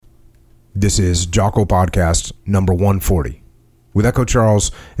This is Jocko Podcast number 140 with Echo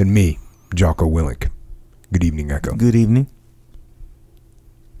Charles and me, Jocko Willink. Good evening, Echo. Good evening.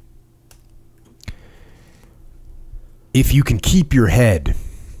 If you can keep your head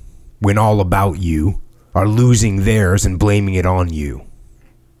when all about you are losing theirs and blaming it on you.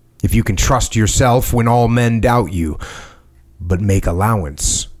 If you can trust yourself when all men doubt you, but make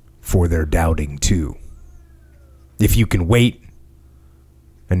allowance for their doubting too. If you can wait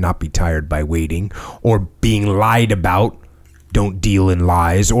and not be tired by waiting, or being lied about, don't deal in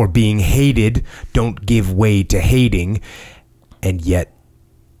lies, or being hated, don't give way to hating, and yet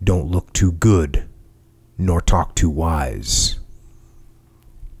don't look too good, nor talk too wise.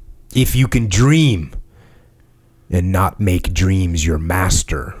 If you can dream and not make dreams your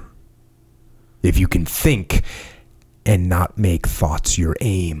master. If you can think and not make thoughts your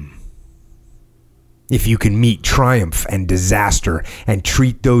aim. If you can meet triumph and disaster and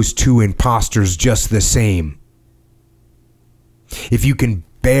treat those two imposters just the same. If you can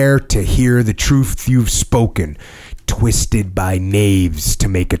bear to hear the truth you've spoken, twisted by knaves to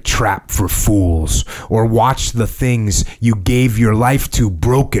make a trap for fools, or watch the things you gave your life to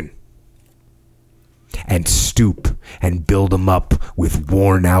broken, and stoop and build them up with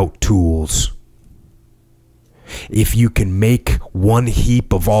worn out tools. If you can make one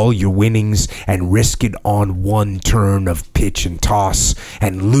heap of all your winnings and risk it on one turn of pitch and toss,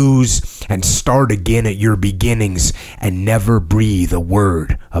 and lose and start again at your beginnings, and never breathe a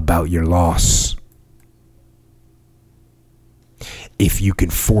word about your loss. If you can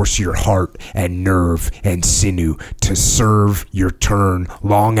force your heart and nerve and sinew to serve your turn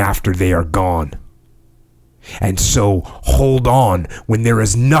long after they are gone, and so hold on when there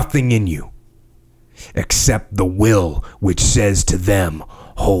is nothing in you except the will which says to them,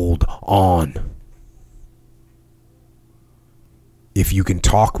 hold on. If you can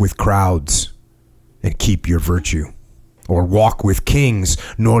talk with crowds and keep your virtue, or walk with kings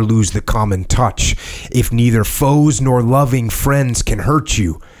nor lose the common touch, if neither foes nor loving friends can hurt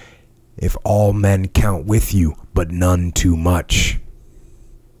you, if all men count with you but none too much,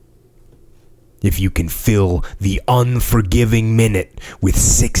 if you can fill the unforgiving minute with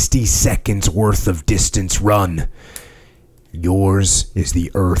 60 seconds worth of distance run, yours is the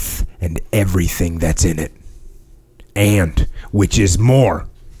earth and everything that's in it. And, which is more,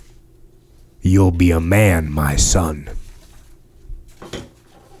 you'll be a man, my son.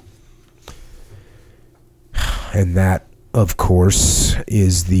 And that, of course,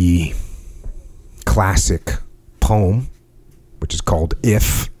 is the classic poem, which is called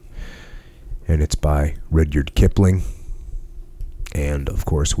If. And it's by Rudyard Kipling. And, of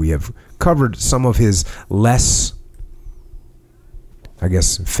course, we have covered some of his less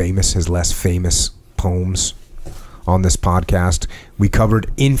famous poems on this podcast. We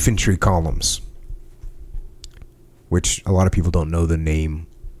covered Infantry Columns, which a lot of people don't know the name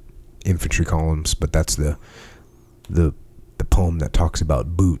Infantry Columns, but that's the poem that talks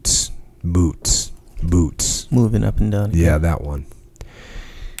about boots. Moving up and down. Yeah, that one.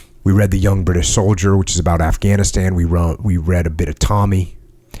 We read The Young British Soldier, which is about Afghanistan. We read a bit of Tommy.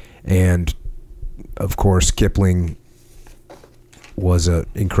 And, of course, Kipling was an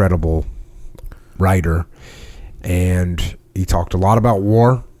incredible writer. And he talked a lot about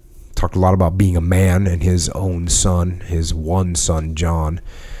war, talked a lot about being a man, and his own son, his one son, John,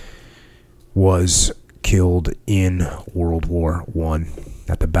 was killed in World War I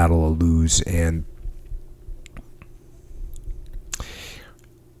at the Battle of Loos. And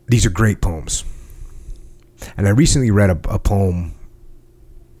these are great poems. And I recently read a poem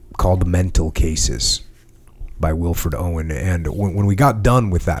called Mental Cases by Wilfred Owen. And when we got done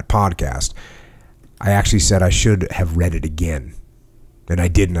with that podcast, I actually said I should have read it again. And I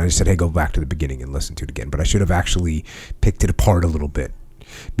didn't. I just said, hey, go back to the beginning and listen to it again. But I should have actually picked it apart a little bit.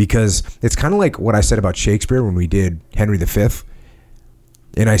 Because it's kind of like what I said about Shakespeare when we did Henry V.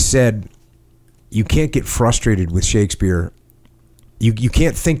 And I said, you can't get frustrated with Shakespeare. You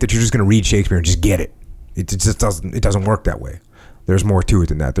can't think that you're just going to read Shakespeare and just get it. It just doesn't work that way. There's more to it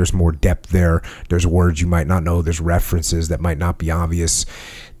than that. There's more depth there. There's words you might not know. There's references that might not be obvious.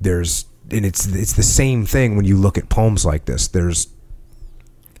 It's the same thing when you look at poems like this. There's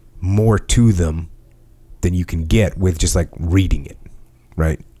more to them than you can get with just like reading it,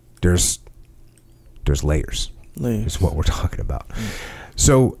 right? There's layers. Is what we're talking about.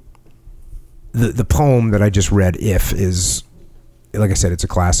 So the poem that I just read, If, is, like I said, it's a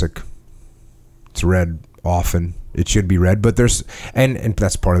classic. It's read often. It should be read, but and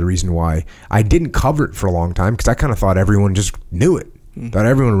that's part of the reason why I didn't cover it for a long time, because I kind of thought everyone just knew it. Thought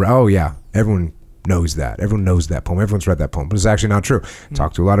everyone knows that. Everyone knows that poem. Everyone's read that poem, but it's actually not true.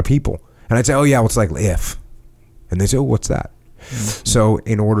 Talked to a lot of people, And I'd say, oh yeah, well, it's like if. And they say, oh, what's that? Mm-hmm. So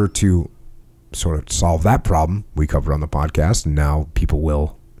in order to sort of solve that problem, we covered on the podcast, and now people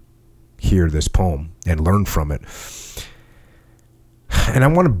will hear this poem and learn from it. And I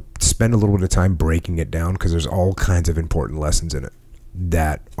want to spend a little bit of time breaking it down because there's all kinds of important lessons in it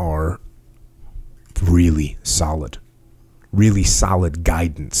that are really solid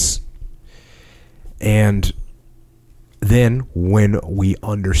guidance. And then when we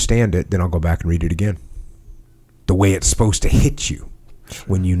understand it, then I'll go back and read it again. The way it's supposed to hit you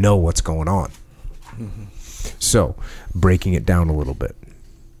when you know what's going on. Mm-hmm. So, breaking it down a little bit.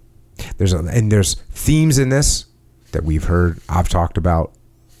 There's themes in this that we've heard, I've talked about,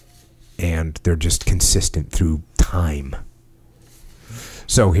 and they're just consistent through time.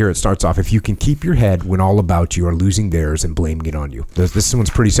 So here it starts off. If you can keep your head when all about you are losing theirs and blaming it on you. This one's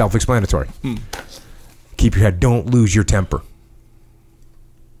pretty self-explanatory. Keep your head. Don't lose your temper.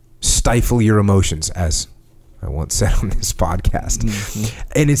 Stifle your emotions, as I once said on this podcast.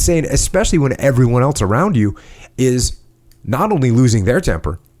 Mm-hmm. And it's saying, especially when everyone else around you is not only losing their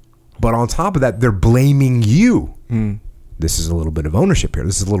temper, but on top of that, they're blaming you. This is a little bit of ownership here.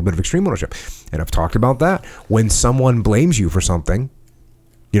 This is a little bit of extreme ownership. And I've talked about that. When someone blames you for something,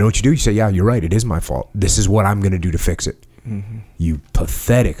 you know what you do? You say, yeah, you're right. It is my fault. This is what I'm going to do to fix it. Mm-hmm. You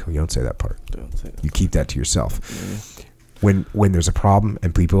pathetic. You don't say that part. Don't say that. You keep that to yourself. Yeah. When there's a problem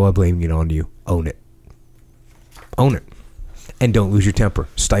and people are blaming it on you, own it. Own it. And don't lose your temper.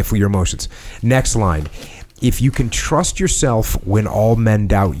 Stifle your emotions. Next line. If you can trust yourself when all men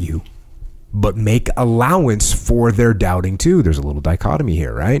doubt you, but make allowance for their doubting too. There's a little dichotomy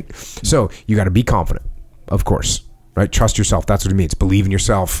here, right? So you got to be confident, of course, right? Trust yourself. That's what it means. Believe in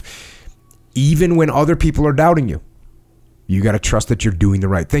yourself. Even when other people are doubting you, you got to trust that you're doing the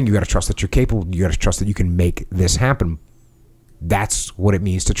right thing. You got to trust that you're capable. You got to trust that you can make this happen. That's what it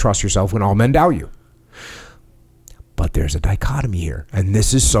means to trust yourself when all men doubt you. But there's a dichotomy here. And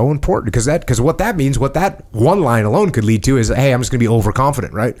this is so important because what that means, what that one line alone could lead to is, hey, I'm just going to be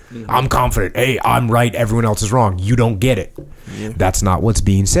overconfident, right? Mm-hmm. I'm confident. Hey, I'm right. Everyone else is wrong. You don't get it. Yeah. That's not what's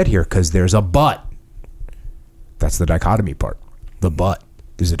being said here because there's a but. That's the dichotomy part. The but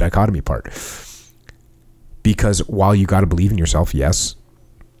is the dichotomy part. Because while you got to believe in yourself, yes,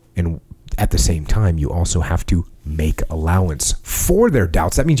 and at the same time, you also have to make allowance for their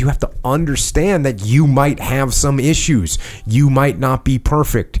doubts. That means you have to understand that you might have some issues. You might not be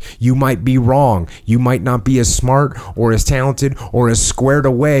perfect. You might be wrong. You might not be as smart or as talented or as squared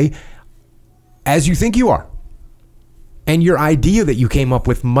away as you think you are. And your idea that you came up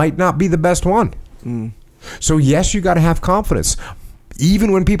with might not be the best one. So yes, you got to have confidence,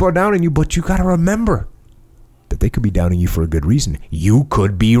 even when people are doubting you, but you got to remember that they could be doubting you for a good reason. You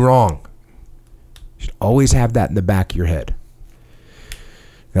could be wrong. You should always have that in the back of your head.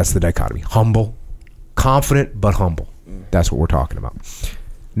 That's the dichotomy. Humble, confident, but humble. That's what we're talking about.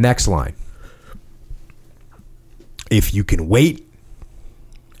 Next line. If you can wait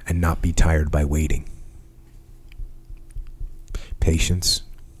and not be tired by waiting. Patience.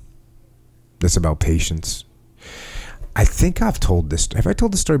 That's about patience. I think I've told this. Have I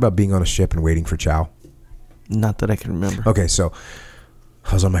told the story about being on a ship and waiting for chow? Not that I can remember. Okay, so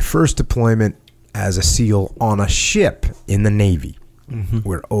I was on my first deployment as a SEAL on a ship in the Navy. Mm-hmm.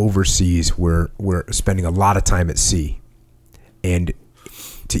 We're overseas. We're spending a lot of time at sea. And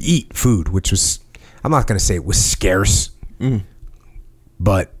to eat food, which was, I'm not going to say it was scarce,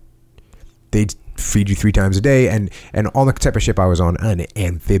 but they'd feed you 3 times a day. And on the type of ship I was on, an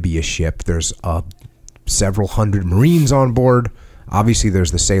amphibious ship, there's several hundred Marines on board. Obviously,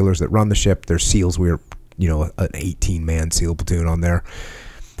 there's the sailors that run the ship. There's SEALs. We're an 18-man SEAL platoon on there.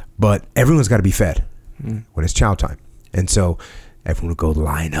 But everyone's got to be fed when it's chow time. And so everyone would go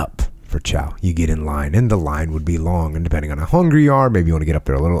line up for chow. You get in line, and the line would be long. And depending on how hungry you are, maybe you want to get up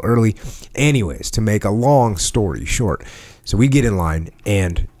there a little early. Anyways, to make a long story short, so we get in line,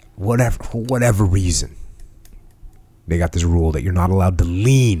 and for whatever reason, they got this rule that you're not allowed to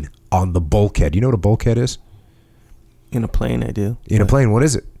lean on the bulkhead. You know what a bulkhead is? In a plane, I do. In a plane, what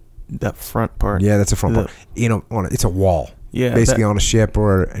is it? That front part. Yeah, that's the front part. It's a wall. Yeah. Basically, on a ship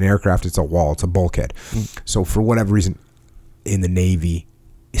or an aircraft, it's a wall. It's a bulkhead. So for whatever reason, in the Navy,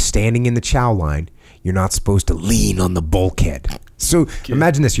 standing in the chow line, you're not supposed to lean on the bulkhead. So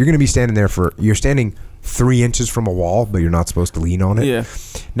imagine this. You're going to be standing there you're standing 3 inches from a wall, but you're not supposed to lean on it. Yeah.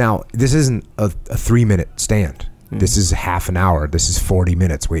 Now, this isn't a 3-minute stand. This is half an hour. This is 40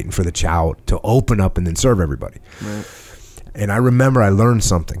 minutes waiting for the chow to open up and then serve everybody. Right. And I remember I learned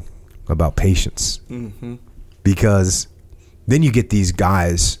something about patience. Mm-hmm. Because then you get these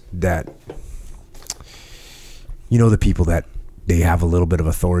guys that, the people that they have a little bit of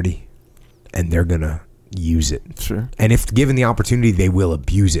authority and they're going to use it. Sure. And if given the opportunity, they will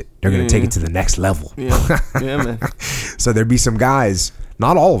abuse it. They're going to take it to the next level. Yeah. Yeah, man. So there'd be some guys,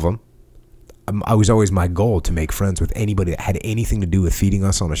 not all of them. I was always my goal to make friends with anybody that had anything to do with feeding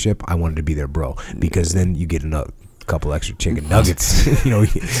us on a ship. I wanted to be their bro, because then you get a couple extra chicken nuggets.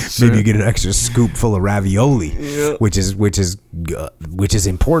 Maybe you get an extra scoop full of ravioli, which is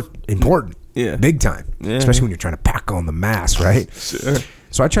important. Yeah. Big time. Yeah. Especially when you're trying to pack on the mass, right? Sure.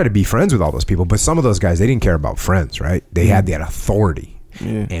 So I try to be friends with all those people, but some of those guys, they didn't care about friends, right? They had that authority.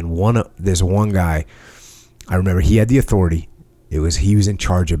 Yeah. And there's one guy, I remember he had the authority. He was in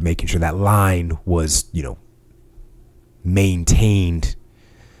charge of making sure that line was, maintained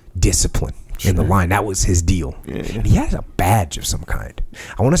discipline in the line. That was his deal. Yeah. And he had a badge of some kind.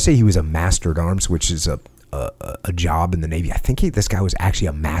 I want to say he was a master at arms, which is a job in the Navy. I think this guy was actually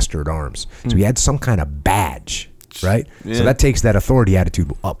a master at arms. So he had some kind of badge, right? Yeah. So that takes that authority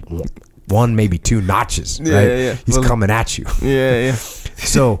attitude up one, maybe two notches, right? Yeah. He's coming at you. Yeah.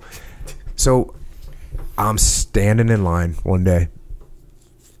 So I'm standing in line one day,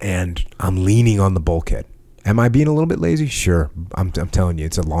 and I'm leaning on the bulkhead. Am I being a little bit lazy? Sure. I'm telling you,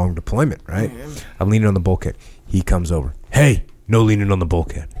 it's a long deployment, right? I'm leaning on the bulkhead. He comes over. Hey, no leaning on the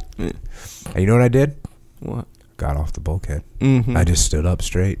bulkhead. And you know what I did? What? Got off the bulkhead. I just stood up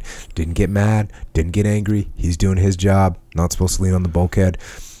straight. Didn't get mad. Didn't get angry. He's doing his job. Not supposed to lean on the bulkhead.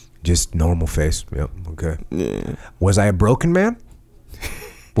 Just normal face. Yep. Okay. Yeah. Was I a broken man?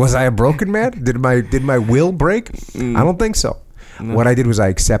 Was I a broken man? Did my will break? I don't think so. No. What I did was I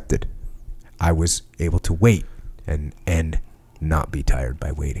accepted. I was able to wait and not be tired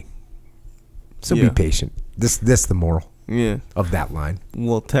by waiting. So be patient. This the moral of that line.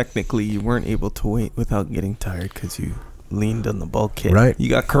 Well, technically, you weren't able to wait without getting tired because you leaned on the bulkhead. Right. You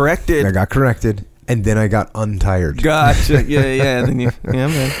got corrected. I got corrected, and then I got untired. Gotcha. Yeah. Then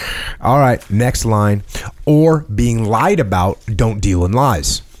man. All right. Next line. Or being lied about, don't deal in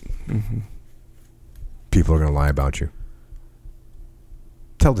lies. People are going to lie about you.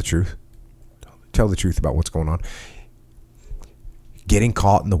 Tell the truth. Tell the truth about what's going on. Getting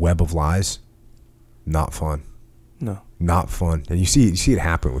caught in the web of lies, not fun. No. Not fun. And you see it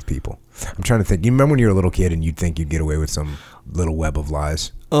happen with people. I'm trying to think. You remember when you were a little kid and you'd think you'd get away with some little web of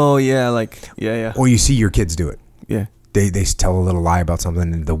lies? Oh, yeah. Yeah. Or you see your kids do it. Yeah. They tell a little lie about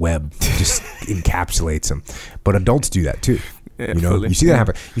something and the web just encapsulates them. But adults do that too. Yeah, fully. You see that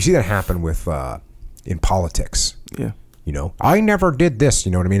happen. You see that happen with in politics. Yeah. I never did this.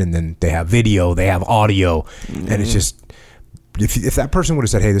 You know what I mean? And then they have video, they have audio, and it's just if that person would have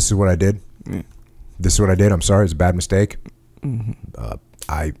said, "Hey, this is what I did. This is what I did. I'm sorry. It's a bad mistake.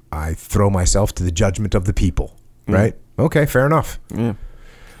 I throw myself to the judgment of the people." Right? Okay, fair enough. Yeah.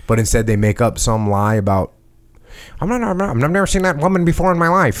 But instead, they make up some lie about. I've never seen that woman before in my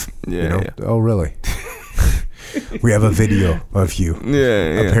life. Yeah. Oh, really? We have a video of you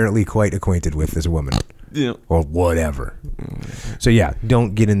apparently quite acquainted with this woman. Yeah. Or whatever. So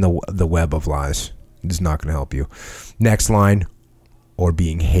don't get in the web of lies. It's not going to help you. Next line. Or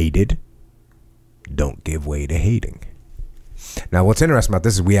being hated, don't give way to hating. Now, what's interesting about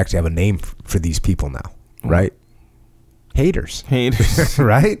this is we actually have a name for these people now, right? Haters.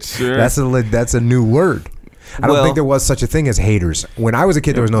 Right? Sure. That's a new word. I don't think there was such a thing as haters. When I was a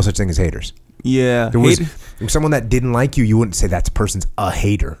kid, there was no such thing as haters. Yeah. There was someone that didn't like you wouldn't say that person's a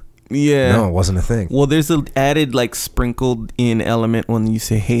hater. Yeah. No, it wasn't a thing. Well, there's an added sprinkled in element when you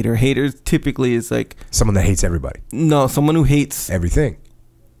say hater. Haters typically is someone that hates everybody. No, someone who hates everything.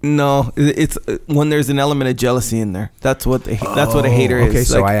 No, it's when there's an element of jealousy in there. That's what a hater is. Okay,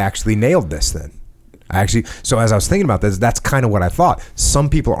 so I actually nailed this then. So as I was thinking about this, that's kind of what I thought. Some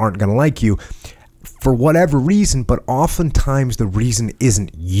people aren't going to like you for whatever reason, but oftentimes the reason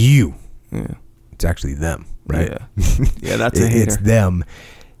isn't you. Yeah. It's actually them, right? Yeah, that's a hater. It's them.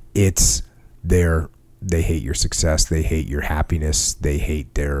 It's they hate your success, they hate your happiness, they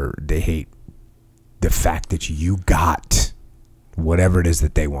hate the fact that you got whatever it is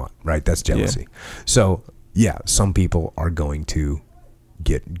that they want, right? That's jealousy. Yeah. So, some people are going to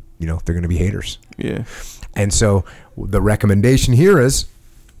get, they're going to be haters. Yeah. And so the recommendation here is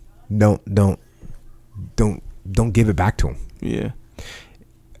don't give it back to them. Yeah.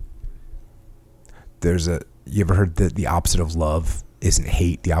 You ever heard that the opposite of love isn't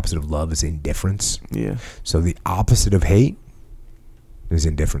hate, the opposite of love is indifference? Yeah. So the opposite of hate is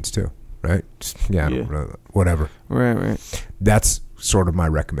indifference too, right? Whatever. Right. That's sort of my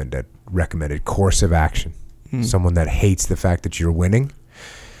recommended course of action. Someone that hates the fact that you're winning,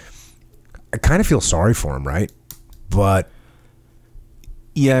 I kind of feel sorry for him, right? But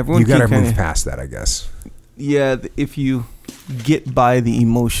everyone you got to move past that, I guess. Yeah, if you get by the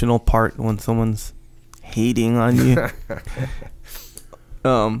emotional part when someone's hating on you.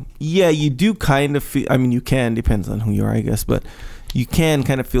 Yeah, you do kind of feel, I mean, you can, depends on who you are, I guess, but you can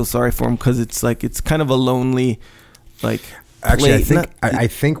kind of feel sorry for them because it's like, it's kind of a lonely, like, actually, I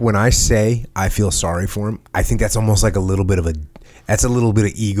think when I say I feel sorry for him, I think that's almost like a little bit of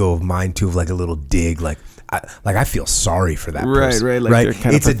ego of mine too, of like a little dig, like I feel sorry for that person. Right, like they're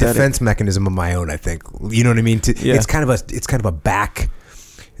kind it's of a defense mechanism of my own, I think. You know what I mean? It's kind of a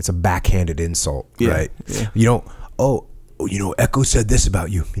backhanded insult, right? Yeah. You know, Echo said this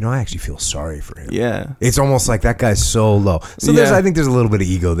about you. You know, I actually feel sorry for him. Yeah. It's almost like that guy's so low. So I think there's a little bit of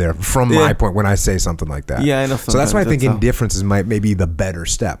ego there from my point when I say something like that. Yeah, I know. So that's why I think indifference is maybe the better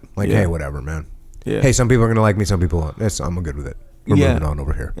step. Like, hey, whatever, man. Yeah. Hey, some people are going to like me, some people won't. I'm good with it. We're moving on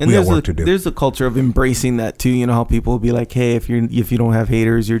over here. And we got work to do. There's a culture of embracing that too. You know how people will be like, hey, if you don't have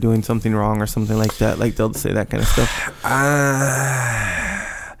haters, you're doing something wrong or something like that. Like they'll say that kind of stuff.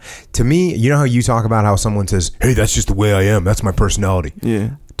 To me, you know how you talk about how someone says, hey, that's just the way I am. That's my personality.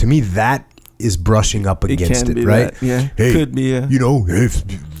 Yeah. To me, that is brushing up against it, right? That. Yeah. Hey, could be. Yeah. You know, hey,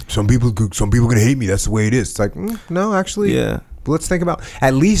 some people gonna hate me. That's the way it is. It's like, no, actually, let's think about,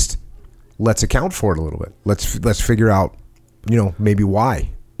 at least let's account for it a little bit. Let's figure out, you know, maybe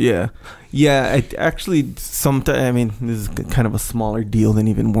why. Yeah. I actually sometimes, I mean, this is kind of a smaller deal than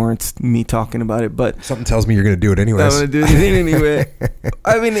even warrants me talking about it, but something tells me you're going to do it anyways. I'm going to do it anyway.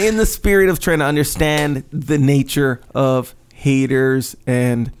 I mean, in the spirit of trying to understand the nature of haters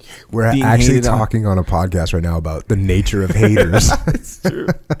and we're actually talking on a podcast right now about the nature of haters. It's true.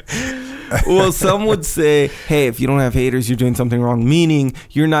 Well, some would say, hey, if you don't have haters, you're doing something wrong, meaning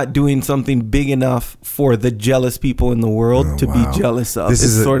you're not doing something big enough for the jealous people in the world to be jealous of. This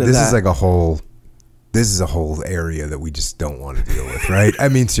is a whole area that we just don't want to deal with, right? I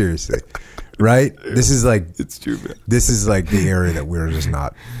mean, seriously, right? This is like, it's true, man. This is like the area that we're just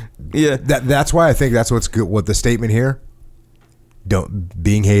not. Yeah. That's why I think that's what's good. What the statement here,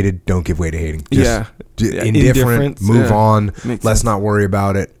 being hated, don't give way to hating. Indifferent, move on. Makes Let's sense. not worry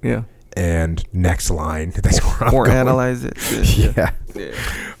about it. Yeah. And next line. That's where I'm or going. Analyze it. Yeah.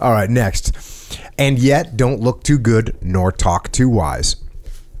 All right, next. And yet don't look too good nor talk too wise.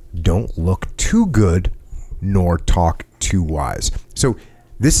 Don't look too good nor talk too wise. So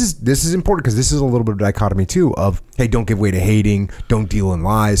this is important because this is a little bit of dichotomy too of, hey, don't give way to hating, don't deal in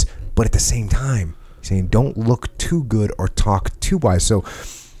lies, but at the same time saying don't look too good or talk too wise. So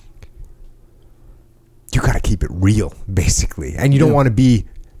you got to keep it real, basically, and you don't want to be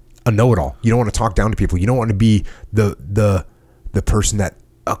a know-it-all. You don't want to talk down to people. You don't want to be the person that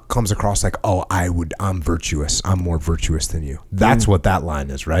comes across like, oh, I'm virtuous. I'm more virtuous than you. That's what that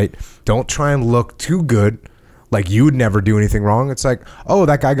line is, right? Don't try and look too good, like you would never do anything wrong. It's like, oh,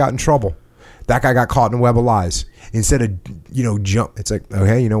 that guy got in trouble. That guy got caught in a web of lies. Instead of jump, it's like, oh,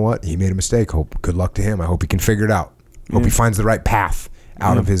 hey, you know what? He made a mistake. Good luck to him. I hope he can figure it out. Hope he finds the right path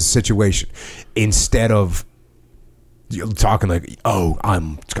out of his situation. Instead of talking like, oh,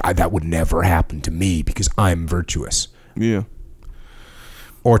 that would never happen to me because I'm virtuous. Yeah.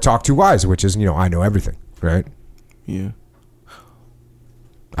 Or talk too wise, which is, I know everything, right? Yeah.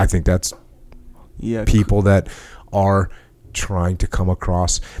 I think that's people that are trying to come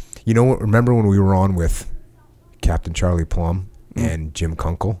across. Remember when we were on with Captain Charlie Plum and Jim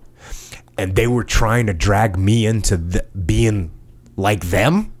Kunkel, and they were trying to drag me into being like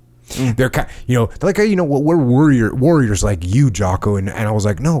them? They're kind, they're like, hey, we're warriors like you, Jocko, and I was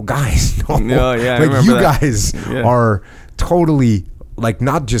like, no, guys, no, like you guys are totally like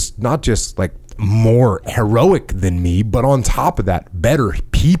not just like more heroic than me, but on top of that, better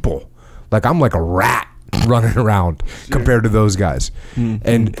people. Like I'm like a rat running around compared to those guys,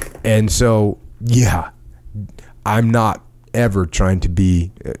 and so I'm not ever trying to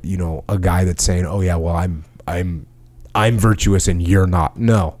be a guy that's saying, oh yeah, well I'm virtuous and you're not.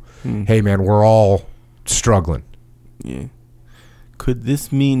 No. Hey man, we're all struggling. Yeah. Could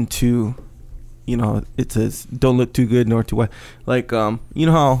this mean to, it says don't look too good nor too wise. Like, how,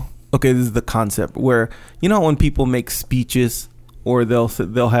 okay, this is the concept where, when people make speeches or they'll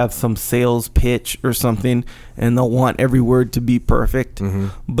have some sales pitch or something and they'll want every word to be perfect.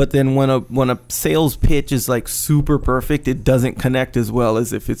 But then when a sales pitch is like super perfect, it doesn't connect as well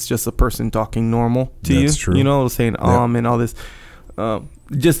as if it's just a person talking normal to you. That's true. Saying and all this.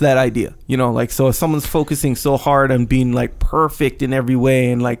 Just that idea, so if someone's focusing so hard on being like perfect in every way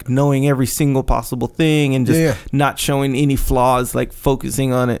and like knowing every single possible thing and just not showing any flaws, like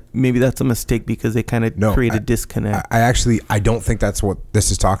focusing on it, maybe that's a mistake because they kind of create a disconnect. I don't think that's what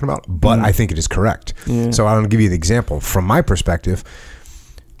this is talking about, but I think it is correct. So I'm going to give you the example from my perspective.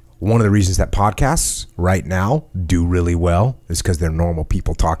 one of the reasons that podcasts right now do really well is because they're normal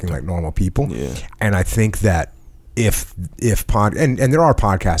people talking like normal people. Yeah. And I think that if and there are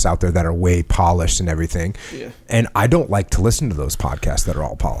podcasts out there that are way polished and everything. Yeah. And I don't like to listen to those podcasts that are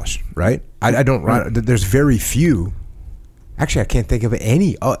all polished, right? I don't. There's very few. Actually, I can't think of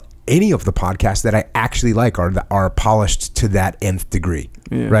any of the podcasts that I actually like are polished to that nth degree,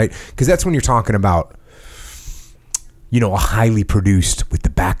 right? Because that's when you're talking about, a highly produced with the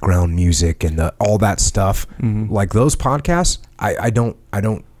background music and all that stuff. Mm-hmm. Like those podcasts, I don't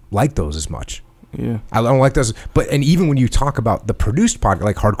like those as much. Yeah, I don't like those. And even when you talk about the produced podcast,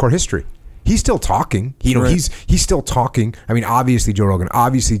 like Hardcore History, he's still talking. Right. He's still talking. I mean, obviously Joe Rogan,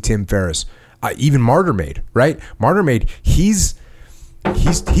 obviously Tim Ferriss, even Martyrmade, right? Martyrmade, he's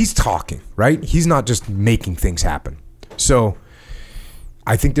talking, right? He's not just making things happen. So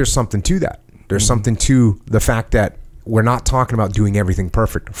I think there's something to that. There's something to the fact that we're not talking about doing everything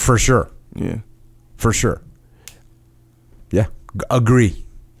perfect, for sure. Yeah, for sure. Yeah, agree.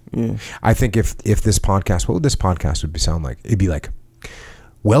 Yeah, I think if this podcast, what would this podcast sound like? It'd be like,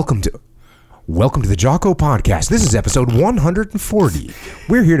 welcome to the Jocko Podcast. This is episode 140.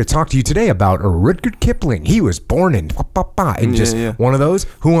 We're here to talk to you today about Rudyard Kipling. He was born in one of those.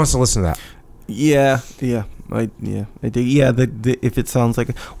 Who wants to listen to that? Yeah, I do. Yeah, if it sounds like,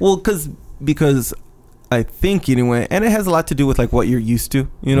 well, because I think anyway, and it has a lot to do with like what you're used to,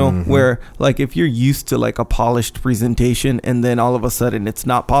 where like if you're used to like a polished presentation and then all of a sudden it's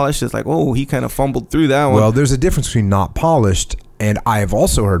not polished, it's like, oh, he kind of fumbled through that one. Well, there's a difference between not polished, and I've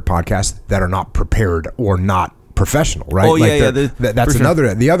also heard podcasts that are not prepared or not professional, right? Oh, like that's the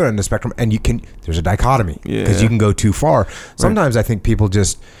other the other end of the spectrum, and there's a dichotomy because you can go too far. Sometimes I think people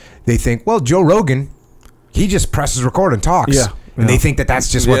they think, well, Joe Rogan, he just presses record and talks. Yeah. And they think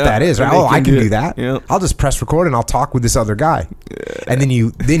that's just what that is, right? Oh, I can do that. Yeah. I'll just press record and I'll talk with this other guy. Yeah. And then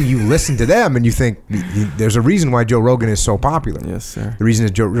you listen to them and you think there's a reason why Joe Rogan is so popular. Yes, sir. The reason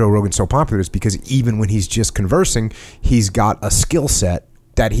that Joe Rogan's so popular is because even when he's just conversing, he's got a skill set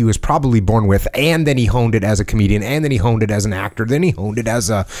that he was probably born with, and then he honed it as a comedian, and then he honed it as an actor, then he honed it as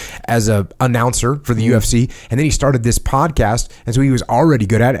a announcer for the UFC, and then he started this podcast, and so he was already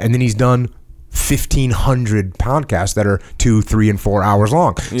good at it, and then he's done 1,500 podcasts that are 2, 3, and 4 hours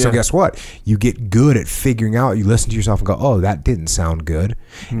long. Yeah. So guess what? You get good at figuring out. You listen to yourself and go, "Oh, that didn't sound good."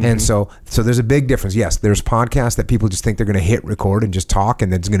 Mm-hmm. And so there's a big difference. Yes, there's podcasts that people just think they're going to hit record and just talk,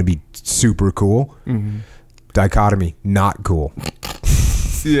 and it's going to be super cool. Mm-hmm. Dichotomy, not cool.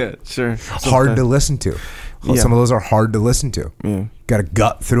 Yeah, sure. Hard to listen to. Yeah. Some of those are hard to listen to. Yeah. Got to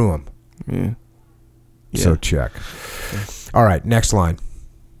gut through them. Yeah. So check. Okay. All right, next line.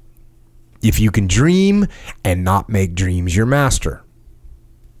 If you can dream and not make dreams your master.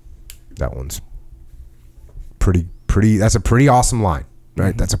 That one's pretty. That's a pretty awesome line, right?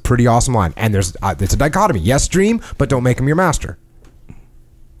 Mm-hmm. That's a pretty awesome line. And there's a dichotomy. Yes, dream, but don't make them your master.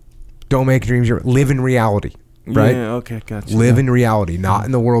 Don't make dreams live in reality, right? Yeah, okay, gotcha. Live in reality, not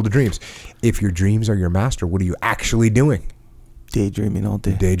in the world of dreams. If your dreams are your master, what are you actually doing? Daydreaming all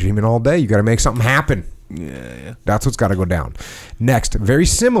day. Daydreaming all day. You got to make something happen. Yeah. That's what's got to go down. Next, very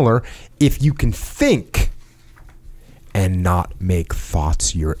similar, if you can think and not make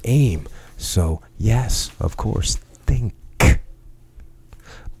thoughts your aim. So, yes, of course, think.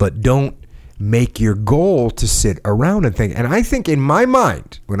 But don't make your goal to sit around and think. And I think in my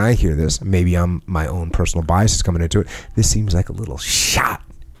mind, when I hear this, maybe my own personal bias is coming into it, this seems like a little shot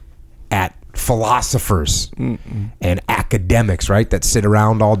at philosophers and academics, right, that sit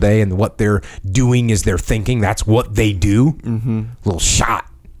around all day and what they're doing is they're thinking. That's what they do. Mm-hmm. Little shot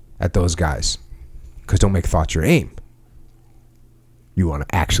at those guys, because don't make thoughts your aim. You want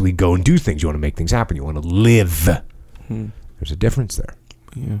to actually go and do things. You want to make things happen. You want to live. Mm-hmm. There's a difference there.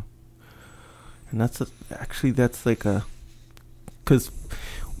 Yeah. And that's like a, because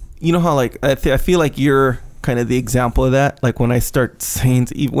you know how like I feel like you're kind of the example of that. Like when I start saying,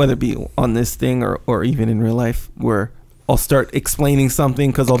 whether it be on this thing or even in real life, where I'll start explaining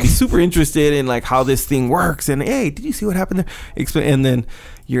something because I'll be super interested in like how this thing works. And hey, did you see what happened there? And then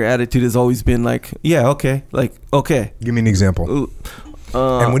your attitude has always been like, yeah, okay. Like, okay. Give me an example.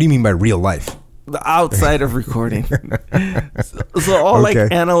 And what do you mean by real life? Outside of recording. so I'll like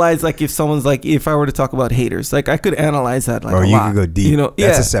analyze, like if someone's like, if I were to talk about haters, like I could analyze that like you could go deep.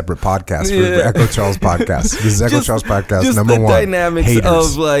 That's a separate podcast for Echo Charles podcast. This is Echo Charles podcast just number 1. Dynamics haters.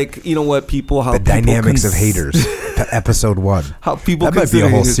 Of like, you know what, how the dynamics of haters. Episode 1. How people that might be a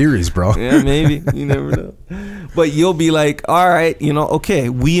whole series, bro. Yeah, maybe. You never know. But you'll be like, all right, okay,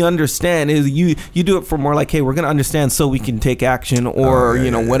 we understand. You do it for more like, hey, we're gonna understand so we can take action, or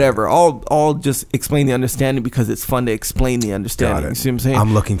whatever. All just just explain the understanding because it's fun to explain the understanding. You see what I'm saying?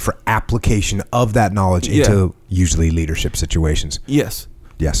 I'm looking for application of that knowledge into usually leadership situations. Yes.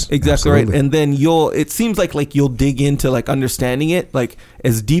 Yes, exactly absolutely. right. And then it seems like you'll dig into like understanding it like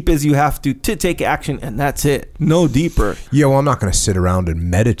as deep as you have to take action, and that's it. No deeper. Yeah, well, I'm not going to sit around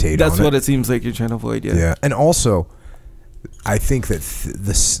and meditate. That's on what it seems like you're trying to avoid. Yeah, and also, I think that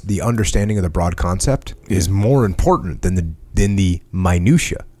the understanding of the broad concept is more important than the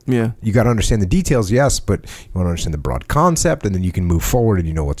minutia. Yeah, you got to understand the details, yes, but you want to understand the broad concept, and then you can move forward, and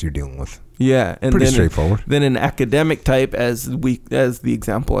you know what you're dealing with. Yeah, and pretty then straightforward. Then an academic type, as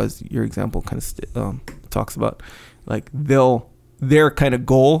your example kind of talks about, like their kind of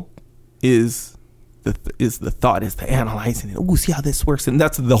goal is the analyzing it. Oh, see how this works, and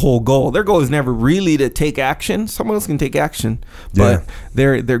that's the whole goal. Their goal is never really to take action. Someone else can take action, but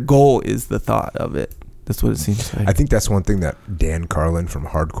their goal is the thought of it. That's what it seems like. I think that's one thing that Dan Carlin from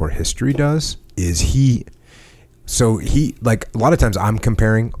Hardcore History does is he like a lot of times I'm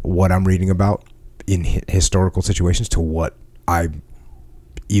comparing what I'm reading about in historical situations to what I've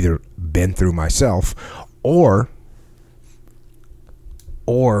either been through myself or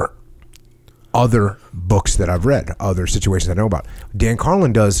other books that I've read, other situations I know about. Dan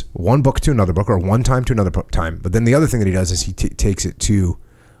Carlin does one book to another book or one time to another time, but then the other thing that he does is he takes it to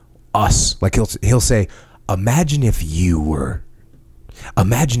us. Like he'll say, imagine if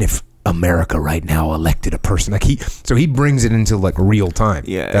America right now elected a person. Like he brings it into like real time.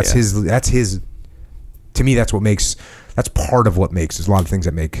 That's his to me that's part of what makes, there's a lot of things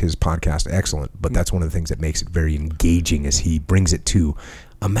that make his podcast excellent, but that's one of the things that makes it very engaging is he brings it to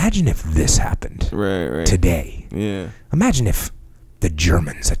imagine if this happened today. Yeah. Imagine if the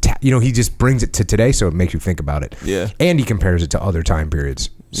Germans attack. He just brings it to today, so it makes you think about it. Yeah. And he compares it to other time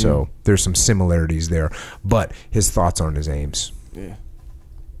periods. So there's some similarities there, but his thoughts aren't his aims. Yeah.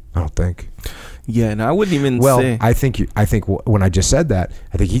 I don't think. Yeah, and I wouldn't even say. Well, I think when I just said that,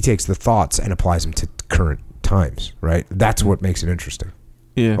 I think he takes the thoughts and applies them to current times, right? That's what makes it interesting.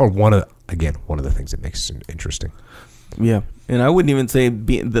 Yeah. Or one of the things that makes it interesting. Yeah, and I wouldn't even say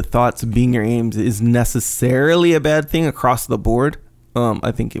the thoughts being your aims is necessarily a bad thing across the board.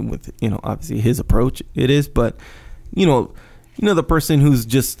 I think with obviously his approach it is, but the person who's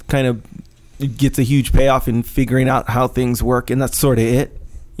just kind of gets a huge payoff in figuring out how things work, and that's sort of it.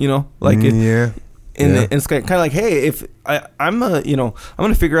 And it's kind of like, hey, if I'm going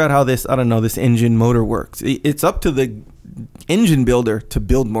to figure out how this engine motor works. It's up to the engine builder to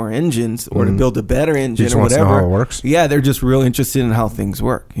build more engines or to build a better engine or whatever. Know how it works. Yeah, they're just real interested in how things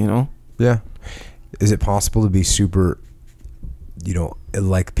work. Yeah. Is it possible to be super,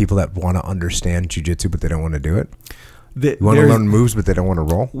 like people that want to understand jiu-jitsu but they don't want to do it? You want to learn moves but they don't want to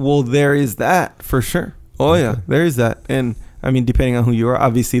roll? Well, there is that for sure. Oh yeah, there is that. And I mean, depending on who you are,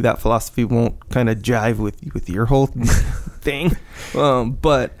 obviously that philosophy won't kind of jive with your whole thing.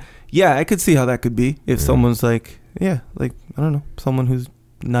 But yeah, I could see how that could be if someone's like, I don't know, someone who's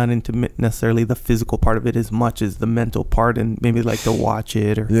not into necessarily the physical part of it as much as the mental part, and maybe like to watch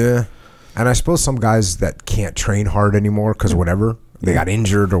it or And I suppose some guys that can't train hard anymore because whatever, they got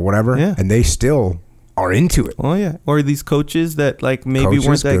injured or whatever, and they still are into it. Oh yeah, or these coaches that like maybe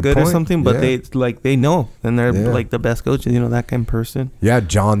weren't that good or something, but they know, and they're like the best coaches, that kind of person. Yeah,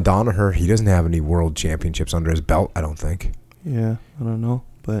 John Danaher, he doesn't have any world championships under his belt, I don't think. Yeah, I don't know,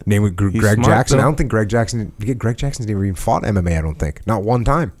 but name with Greg Jackson. Though. I don't think Greg Jackson's never even fought MMA. I don't think, not one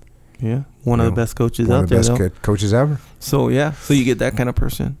time. Yeah, one of the best coaches out there. One of the best coaches ever. So yeah, so you get that kind of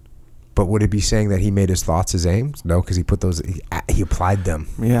person. But would it be saying that he made his thoughts his aims? No, because he put those, he applied them.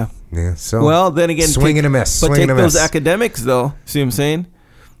 Yeah. Yeah. So well, then again, swing and a miss. But take those academics though. See what I'm saying?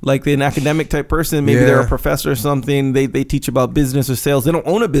 Like an academic type person, maybe they're a professor or something. They teach about business or sales. They don't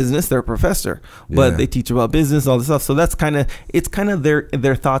own a business. They're a professor, but they teach about business, all this stuff. So that's kind of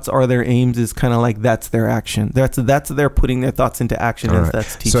their thoughts are their aims. Is kind of like that's their action. That's they're putting their thoughts into action. As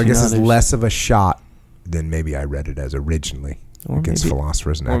that's teaching. So I guess others. It's less of a shot than maybe I read it as originally. Against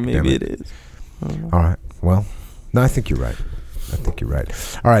philosophers and academics. Or maybe it is. All right. Well, no, I think you're right.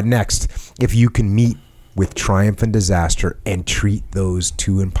 All right. Next, if you can meet with triumph and disaster and treat those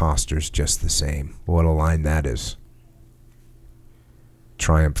two imposters just the same, what a line that is.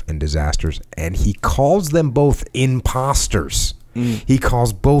 Triumph and disasters. And he calls them both imposters. He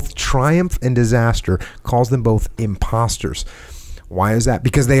calls both triumph and disaster, calls them both imposters. Why is that?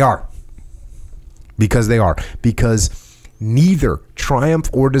 Because they are. Because neither triumph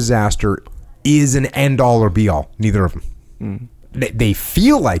or disaster is an end-all or be-all. Neither of them. They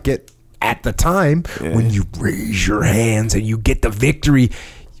feel like it at the time when you raise your hands and you get the victory.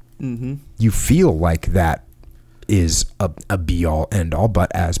 You feel like that is a be-all, end-all.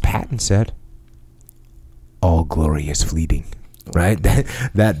 But as Patton said, all glory is fleeting, right?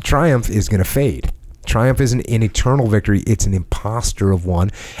 That triumph is going to fade. Triumph isn't an eternal victory. It's an imposter of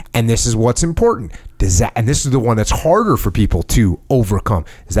one. And this is what's important. And this is the one that's harder for people to overcome,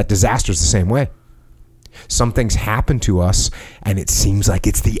 is that disaster is the same way. Some things happen to us and it seems like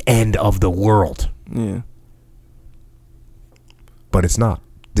it's the end of the world. Yeah. But it's not.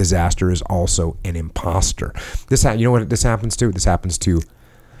 Disaster is also an imposter. You know what this happens to? This happens to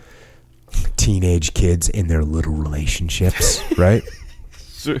teenage kids in their little relationships, right?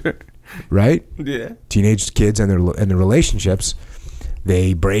 Sure. Right? Yeah. Teenage kids and their relationships,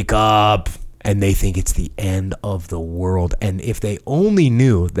 they break up and they think it's the end of the world. And if they only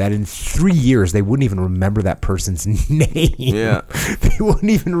knew that in 3 years they wouldn't even remember that person's name. Yeah. They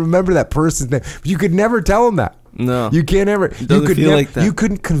wouldn't even remember that person's name. You could never tell them that. No. You can't ever. Like that. You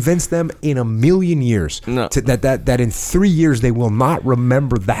couldn't convince them in a million years that in 3 years they will not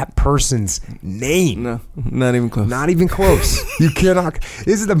remember that person's name. No, not even close. Not even close. You cannot.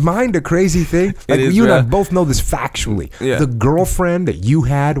 Isn't the mind a crazy thing? Like you and I both know this factually. Yeah. The girlfriend that you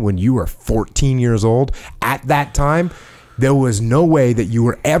had when you were 14 years old, at that time, there was no way that you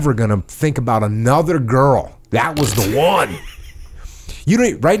were ever going to think about another girl. That was the one.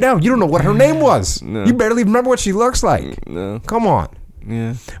 Right now, you don't know what her name was. No. You barely remember what she looks like. No. Come on.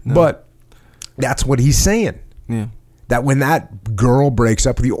 Yeah. No. But that's what he's saying. Yeah. That when that girl breaks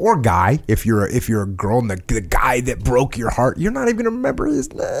up with you, or guy, if you're a girl and the guy that broke your heart, you're not even going to remember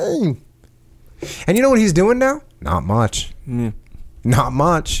his name. And you know what he's doing now? Not much. Yeah. Not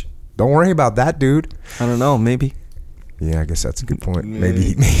much. Don't worry about that, dude. I don't know. Maybe. Yeah, I guess that's a good point.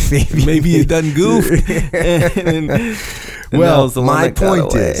 Maybe he done goofed. Well, my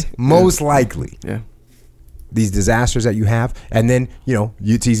point is, most likely, these disasters that you have, and then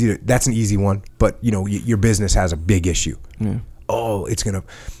it's easy. That's an easy one, but your business has a big issue. Yeah. Oh, it's gonna,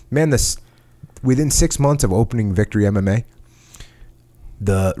 man. Within 6 months of opening Victory MMA,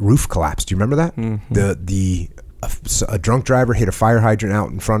 the roof collapsed. Do you remember that? Mm-hmm. A drunk driver hit a fire hydrant out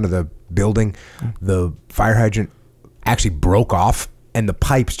in front of the building. The fire hydrant actually broke off and the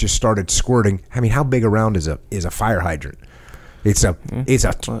pipes just started squirting. I mean, how big around is a fire hydrant? It's a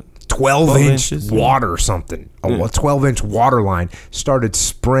 12-inch water or something. A 12-inch water line started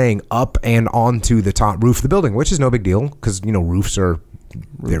spraying up and onto the top roof of the building, which is no big deal because roofs they're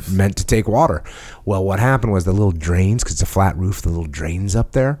meant to take water. Well, what happened was the little drains, because it's a flat roof, the little drains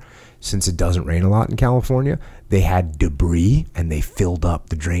up there, since it doesn't rain a lot in California, they had debris and they filled up.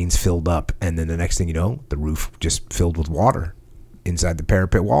 The drains filled up, and then the next thing you know, the roof just filled with water inside the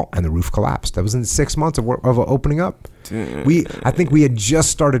parapet wall, and the roof collapsed. That was in 6 months of opening up. I think we had just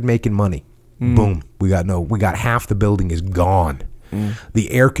started making money. Boom, we got half the building is gone.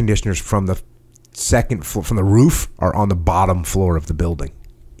 The air conditioners from the second floor, from the roof, are on the bottom floor of the building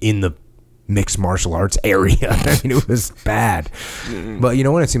in the mixed martial arts area. I mean, it was bad. But you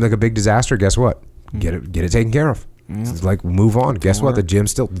know what? It seemed like a big disaster. Guess what? Get it taken care of. It's like, move on. Guess what? The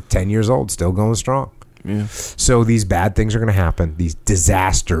gym's still 10 years old, still going strong. Yeah. So these bad things are going to happen. These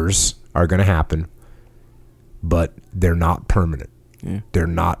disasters are going to happen, but they're not permanent. Yeah. They're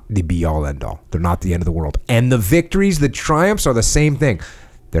not the be-all, end-all. They're not the end of the world. And the victories, the triumphs are the same thing.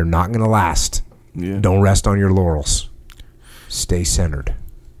 They're not going to last. Yeah. Don't rest on your laurels. Stay centered.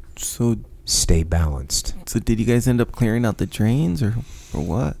 So stay balanced. So did you guys end up clearing out the drains or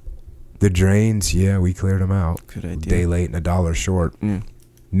what? The drains, yeah, we cleared them out. Good idea. A day late and $1 short.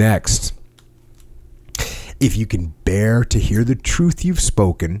 Next, if you can bear to hear the truth you've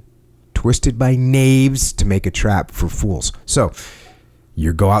spoken, twisted by knaves to make a trap for fools. So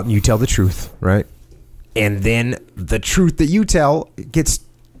you go out and you tell the truth, right? And then the truth that you tell gets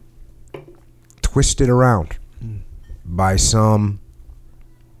twisted around by some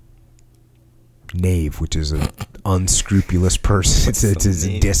knave, which is an unscrupulous person. It's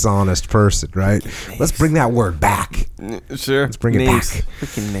a dishonest person, right? Let's bring that word back. Sure. Let's bring it back.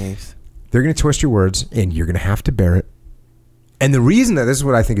 Freaking knaves. They're going to twist your words, and you're going to have to bear it. And the reason that, this is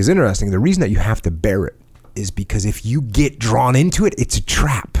what I think is interesting, the reason that you have to bear it is because if you get drawn into it, it's a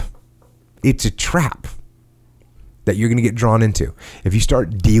trap. It's a trap that you're going to get drawn into. If you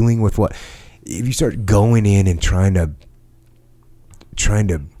start dealing with if you start going in and trying to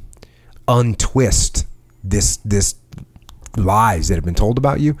untwist this lies that have been told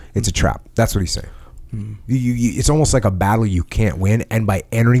about you, it's a trap. That's what he's saying. It's almost like a battle you can't win, and by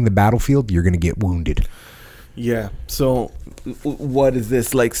entering the battlefield, you're going to get wounded. Yeah. So what is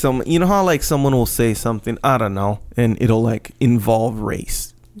this? Like how like someone will say something, I don't know, and it'll like involve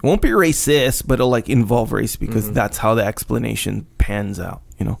race. It won't be racist, but it'll like involve race because that's how the explanation pans out,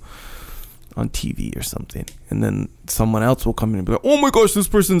 on TV or something, and then someone else will come in and be like, oh my gosh, this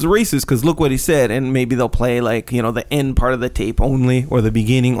person's racist because look what he said, and maybe they'll play like, you know, the end part of the tape only or the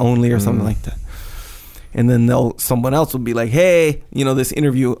beginning only or something like that. And then someone else will be like, hey, you know, this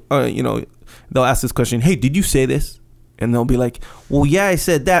interview, you know, they'll ask this question, hey, did you say this? And they'll be like, well, yeah, I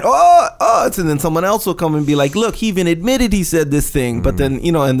said that. And then someone else will come and be like, look, he even admitted he said this thing. But then,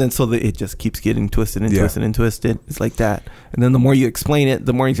 you know, and then so it just keeps getting twisted and twisted and twisted. It's like that. And then the more you explain it,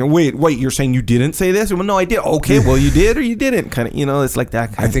 the more you say, wait, you're saying you didn't say this? Well, no, I did. Okay, well, you did or you didn't. Kind of, you know, it's like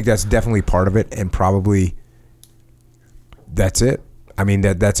that. I think that's definitely part of it, and probably that's it. I mean,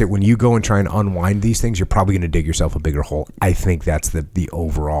 that's it. When you go and try and unwind these things, you're probably going to dig yourself a bigger hole. I think that's the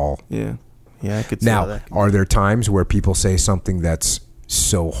overall. Yeah. Yeah, I could see now, that. Are there times where people say something that's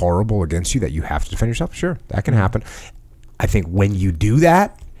so horrible against you that you have to defend yourself? Sure, that can happen. I think when you do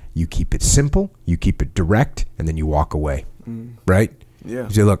that, you keep it simple, you keep it direct, and then you walk away. Right? Yeah. You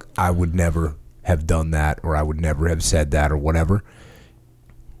say, look, I would never have done that, or I would never have said that, or whatever.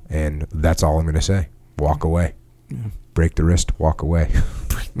 And that's all I'm going to say. Walk away. Yeah. Break the wrist, walk away.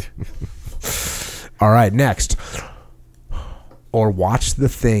 All right, next. Or watch the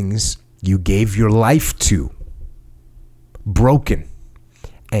things you gave your life to broken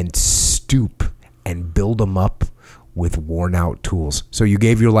and stoop and build them up with worn out tools. So you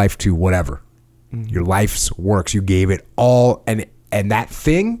gave your life to whatever, your life's works, you gave it all, and that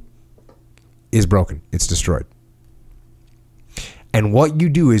thing is broken. It's destroyed. And what you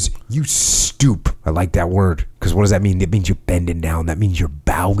do is you stoop. I like that word, because what does that mean? It means you're bending down. That means you're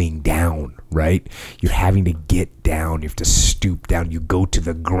bowing down, right? You're having to get down. You have to stoop down. You go to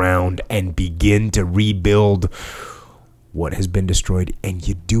the ground and begin to rebuild what has been destroyed, and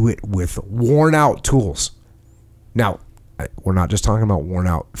you do it with worn out tools. Now, we're not just talking about worn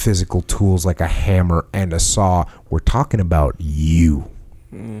out physical tools like a hammer and a saw. We're talking about you.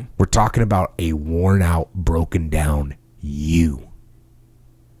 We're talking about a worn out, broken down you.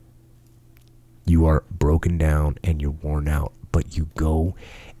 You are broken down and you're worn out, but you go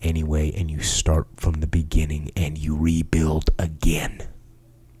anyway and you start from the beginning and you rebuild again.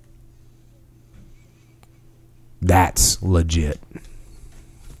 That's legit.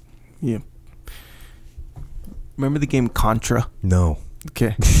 Yeah. Remember the game Contra? No.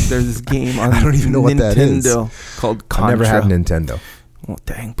 Okay. There's this game on I don't even know what that is. Nintendo called Contra. I never had Nintendo. Oh,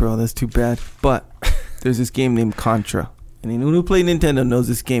 dang, bro. That's too bad. But there's this game named Contra. And anyone who played Nintendo knows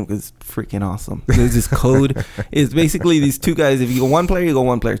this game because it's freaking awesome. There's this code. It's basically these two guys. If you go one player, you go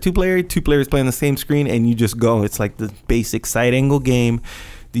one player. Two players play on the same screen, and you just go. It's like the basic side angle game.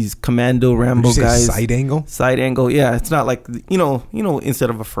 These Commando Rambo guys. Side angle? Side angle, yeah. It's not like, you know,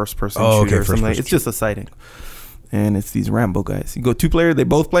 instead of a first person shooter or something like, it's just a side angle. And it's these Rambo guys. You go two player, they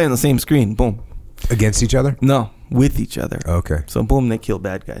both play on the same screen. Boom. Against each other? No, with each other. Okay. So boom, they kill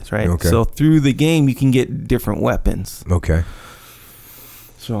bad guys, right? Okay. So through the game, you can get different weapons. Okay.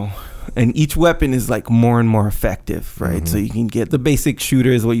 So, and each weapon is like more and more effective, right? Mm-hmm. So you can get the basic shooter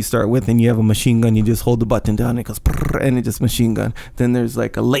is what you start with, and you have a machine gun. You just hold the button down, and it goes, and it just machine gun. Then there's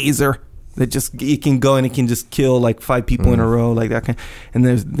like a laser that just it can go and it can just kill like 5 people in a row, like that kind. And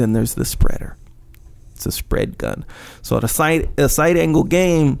then there's the spreader. It's a spread gun. So at a side angle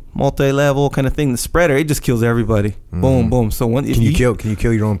game, multi-level kind of thing, the spreader, it just kills everybody. Boom, boom. So can you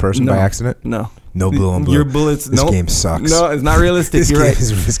kill your own person by accident? No. No blue on blue. Your bullets. This game sucks. No, it's not realistic. You're right.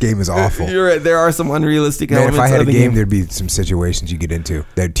 This game is awful. You're right. There are some unrealistic elements. Man, if I had a game, there'd be some situations you get into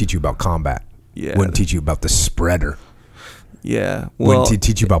that'd teach you about combat. Yeah. Wouldn't teach you about the spreader. Yeah. Well, wouldn't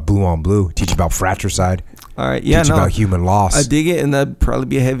teach you about blue on blue. Teach you about fratricide. All right. Yeah. Teach you about human loss. I dig it, and that'd probably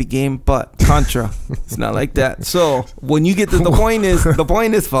be a heavy game, but Contra, it's not like that. So when you get to the point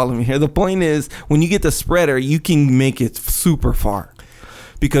is follow me here. The point is when you get the spreader, you can make it super far.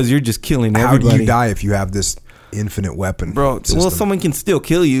 Because you're just killing everybody. How do you die if you have this infinite weapon system? Well, someone can still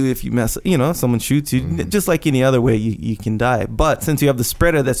kill you if you mess. Someone shoots you. Mm-hmm. Just like any other way, you can die. But since you have the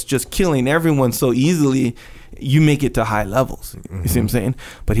spreader that's just killing everyone so easily, you make it to high levels. Mm-hmm. You see what I'm saying?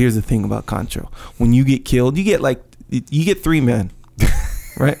 But here's the thing about Contra: when you get killed, you get 3 men,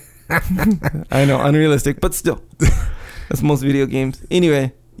 right? I know, unrealistic, but still, that's most video games.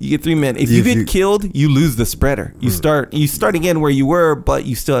 Anyway. You get 3 men. If you get killed, you lose the spreader. You start again where you were, but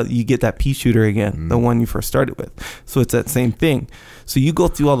you get that pea shooter again, the one you first started with. So it's that same thing. So you go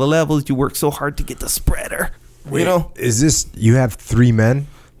through all the levels. You work so hard to get the spreader. Wait, is this you have 3 men?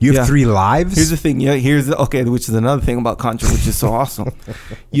 You have 3 lives? Here's the thing. Yeah, which is another thing about Contra, which is so awesome.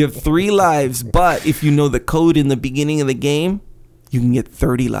 You have 3 lives, but if you know the code in the beginning of the game, you can get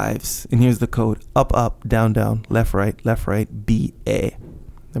 30 lives. And here's the code: up, up, down, down, left, right, B, A.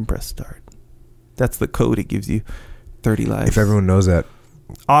 Then press start. That's the code it gives you. 30 lives. If everyone knows that,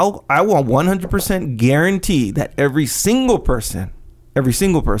 I will 100% guarantee that every single person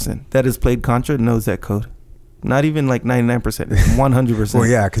that has played Contra knows that code. Not even like 99%, 100%. Well,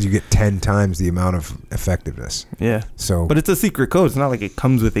 yeah, because you get 10 times the amount of effectiveness. Yeah. So, but it's a secret code. It's not like it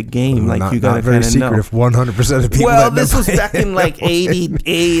comes with a game. Like not, you got to very kind of secret know. if 100% of people. Well, this was back in like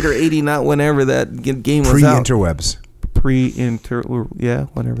 88 or 89, whenever that game was out. Pre-interwebs. Yeah,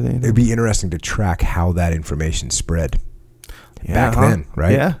 whenever they. It'd be interesting to track how that information spread. Yeah, back then,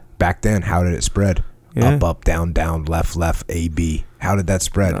 right? Yeah. Back then, how did it spread? Yeah. Up, down, left, A, B. How did that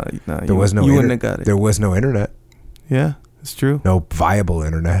spread? There was no. You wouldn't have got it. There was no internet. Yeah, it's true. No viable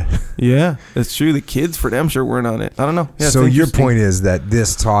internet. Yeah, it's true. The kids, for damn sure, weren't on it. I don't know. Yeah, so your point is that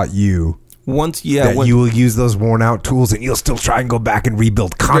this taught you you will use those worn out tools and you'll still try and go back and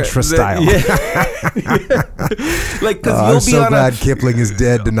rebuild Contra style. Yeah. Like, because I'm so glad Kipling is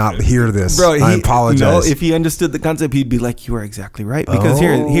dead to not hear this. Bro, I apologize. No, if he understood the concept, he'd be like, "You are exactly right." Because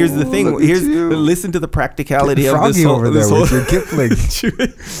here's the thing. Listen to the practicality of this whole, over there with your Kipling.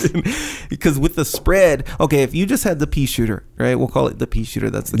 Because with the spread, okay, if you just had the pea shooter, right? We'll call it the pea shooter.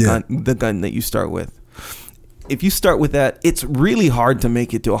 That's the gun that you start with. If you start with that, it's really hard to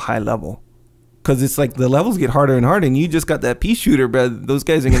make it to a high level. Because it's like the levels get harder and harder, and you just got that pea shooter, bro. Those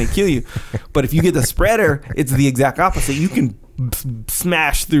guys are going to kill you. But if you get the spreader, it's the exact opposite. You can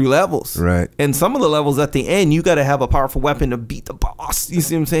smash through levels. Right. And some of the levels at the end, you got to have a powerful weapon to beat the boss. You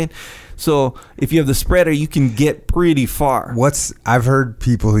see what I'm saying? So if you have the spreader, you can get pretty far. I've heard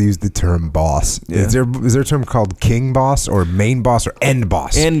people who use the term boss. Yeah. Is there a term called king boss or main boss or end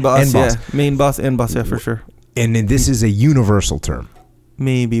boss? End boss, yeah. Main boss, end boss, yeah, for sure. And then this is a universal term.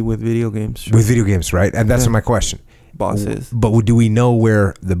 Maybe with video games. Sure. With video games, right? And that's my question. Bosses. But do we know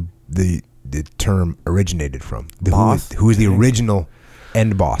where the term originated from? Boss? Who is the original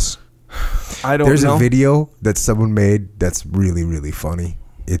end boss? I don't know. There's a video that someone made that's really, really funny.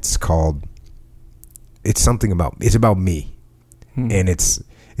 It's about me. And it's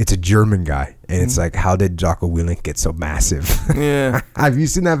a German guy. And it's like, how did Jocko Willink get so massive? Yeah. Have you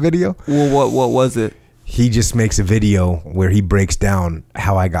seen that video? Well, what was it? He just makes a video where he breaks down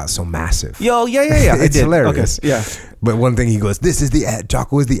how I got so massive. Yo, yeah. It's hilarious. Okay. Yeah. But one thing he goes,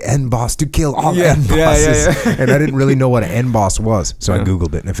 Jocko is the end boss to kill all end bosses. Yeah. And I didn't really know what an end boss was. So I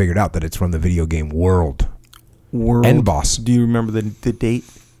Googled it and I figured out that it's from the video game World. End boss. Do you remember the date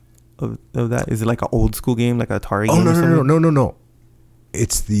of that? Is it like an old school game, like an Atari game? No.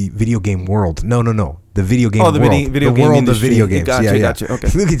 It's the video game World. No. The video game world. The world of video games. Gotcha.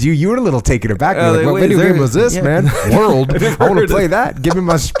 Okay. Look at you. You were a little taken aback. Like, what video game was this, man? World. I want to play that. Give me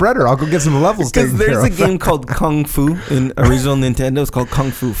my spreader. I'll go get some levels. Because there's a game called Kung Fu in original Nintendo. It's called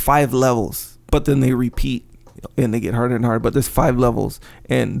Kung Fu. 5 levels. But then they repeat. And they get harder and harder. But there's 5 levels.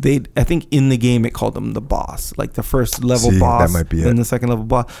 And I think in the game it called them the boss. Like the first level boss. That might be it. And the second level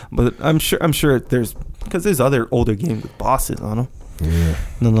boss. But I'm sure there's other older games with bosses on them. Yeah.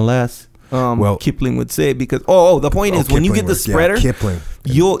 Nonetheless, Kipling would say, because the point is, when you get the spreader,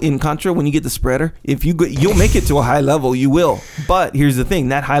 you'll in Contra, when you get the spreader, if you'll make it to a high level, you will. But here's the thing,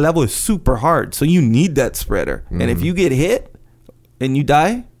 that high level is super hard, so you need that spreader. And if you get hit and you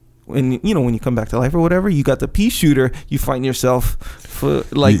die, and when you come back to life or whatever, you got the pea shooter, you find yourself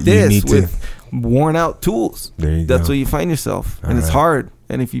with worn out tools. That's where you find yourself. And it's hard.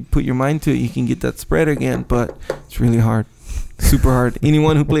 And if you put your mind to it, you can get that spreader again, but it's really hard. Super hard.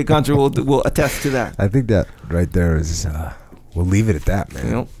 Anyone who played Contra will attest to that. I think that right there is, we'll leave it at that,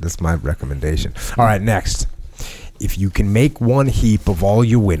 man. Yep. That's my recommendation. All right, next. If you can make one heap of all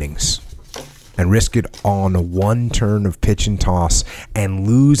your winnings and risk it on one turn of pitch and toss and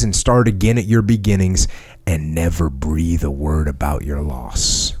lose and start again at your beginnings and never breathe a word about your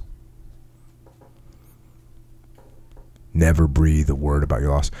loss. Never breathe a word about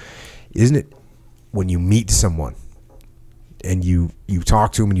your loss. Isn't it when you meet someone and you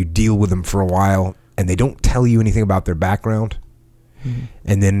talk to them and you deal with them for a while and they don't tell you anything about their background,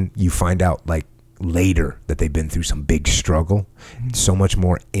 and then you find out like later that they've been through some big struggle, it's so much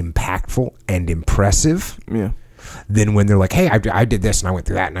more impactful and impressive than when they're like, hey, I did this and I went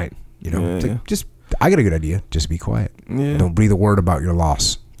through that night. Just I got a good idea. Just be quiet. Don't breathe a word about your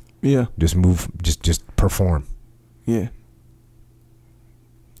loss. Just move. Just perform. I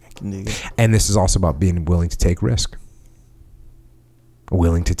can dig it. And this is also about being willing to take risk.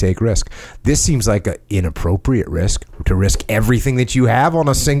 This seems like an inappropriate risk, to risk everything that you have on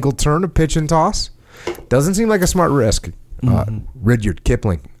a single turn of pitch and toss. Doesn't seem like a smart risk. Rudyard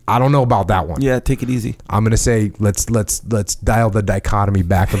Kipling, I don't know about that one. Yeah, take it easy. I'm gonna say let's dial the dichotomy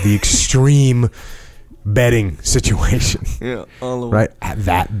back of the extreme betting situation. Yeah, all the way. Right.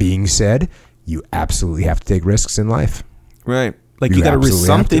 That being said, you absolutely have to take risks in life. Right. Like you got to risk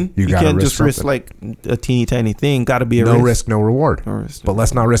something. You gotta can't risk just risk something. like a teeny tiny thing. Got to be a no risk. risk, no reward. No risk, no But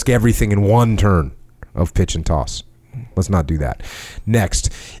let's not risk everything in one turn of pitch and toss. Let's not do that. Next,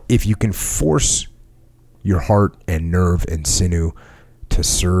 if you can force your heart and nerve and sinew to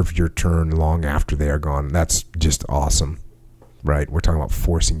serve your turn long after they are gone, that's just awesome, right? We're talking about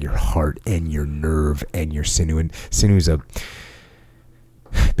forcing your heart and your nerve and your sinew. And sinew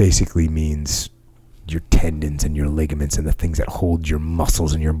basically means your tendons and your ligaments and the things that hold your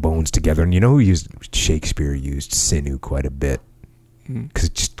muscles and your bones together. And you know who Shakespeare used sinew quite a bit because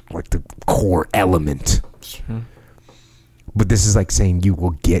it's just like the core element. Sure. But this is like saying you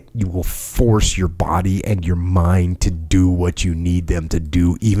will force your body and your mind to do what you need them to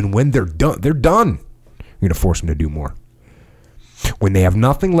do, even when they're done. They're done. You're going to force them to do more. When they have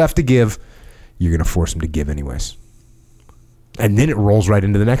nothing left to give, you're going to force them to give anyways. And then it rolls right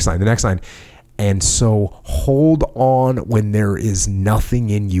into the next line. The next line. And so hold on when there is nothing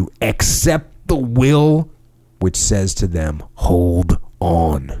in you except the will which says to them, hold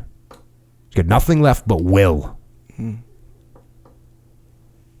on. You got nothing left but will.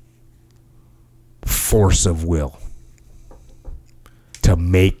 Force of will to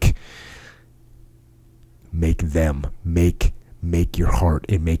make your heart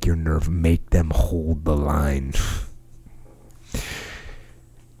and make your nerve, make them hold the line.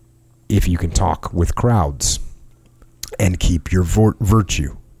 If you can talk with crowds and keep your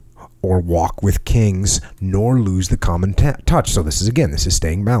virtue, or walk with kings, nor lose the common touch. So this is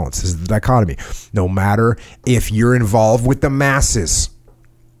staying balanced. This is the dichotomy. No matter if you're involved with the masses,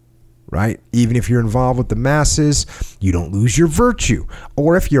 right? Even if you're involved with the masses, you don't lose your virtue.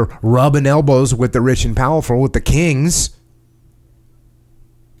 Or if you're rubbing elbows with the rich and powerful, with the kings,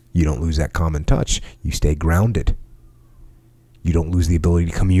 you don't lose that common touch. You stay grounded. You don't lose the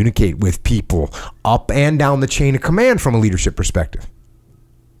ability to communicate with people up and down the chain of command from a leadership perspective.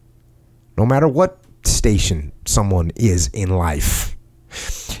 No matter what station someone is in life.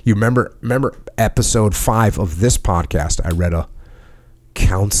 You remember episode 5 of this podcast, I read a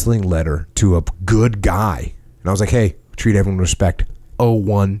counseling letter to a good guy. And I was like, hey, treat everyone with respect.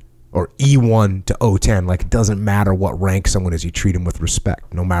 O1 or E1 to O10. Like, it doesn't matter what rank someone is. You treat them with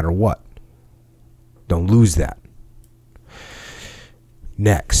respect, no matter what. Don't lose that.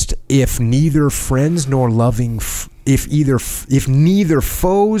 Next, if neither foes nor loving friends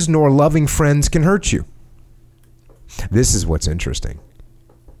can hurt you. This is what's interesting.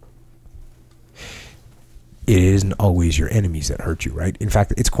 It isn't always your enemies that hurt you, right? In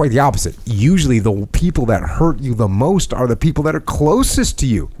fact, it's quite the opposite. Usually the people that hurt you the most are the people that are closest to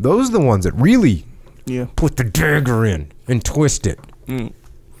you. Those are the ones that really put the dagger in and twist it.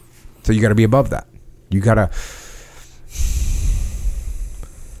 So you got to be above that. You got to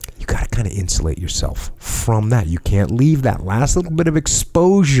kind of insulate yourself from that. You can't leave that last little bit of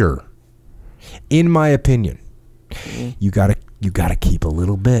exposure. In my opinion, you got to keep a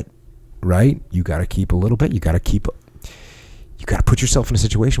little bit, right? You got to keep a little bit. You got to put yourself in a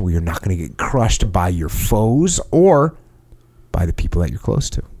situation where you're not going to get crushed by your foes or by the people that you're close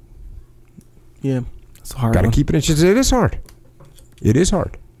to. Yeah, it's hard. Got to keep it. It is hard. It is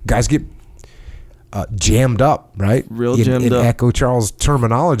hard. Guys get jammed up, right? Jammed up. In Echo Charles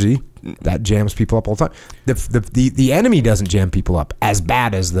terminology, that jams people up all the time. The enemy doesn't jam people up as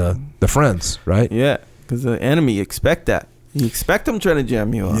bad as the friends, right? Yeah, because the enemy, you expect that. You expect them trying to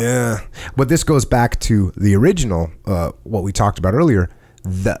jam you up. Yeah. But this goes back to the original, what we talked about earlier.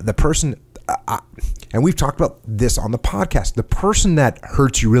 The person, and we've talked about this on the podcast, the person that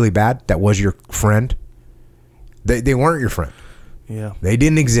hurts you really bad, that was your friend, they weren't your friend. Yeah. They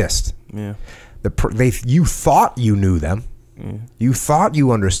didn't exist. Yeah. You thought you knew them. Yeah. You thought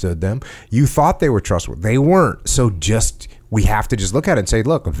you understood them. You thought they were trustworthy. They weren't. So we have to just look at it and say,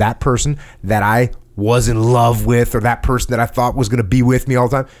 look, that person that I was in love with, or that person that I thought was going to be with me all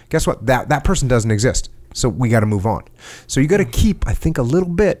the time, guess what? That person doesn't exist. So we got to move on. So you got to keep, I think, a little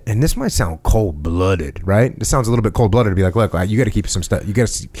bit, and this might sound cold-blooded, right? This sounds a little bit cold-blooded to be like, look, you got to keep some stuff. You got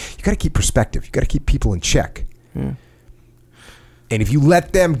to keep perspective. You got to keep people in check. Yeah. And if you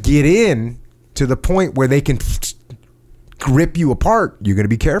let them get in to the point where they can rip you apart, you're going to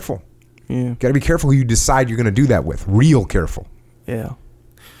be careful. Yeah. You got to be careful who you decide you're going to do that with. Real careful. Yeah.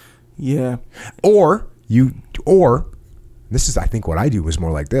 Yeah. Or this is, I think what I do is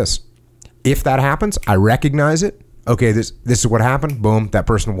more like this. If that happens, I recognize it. Okay, this is what happened. Boom, that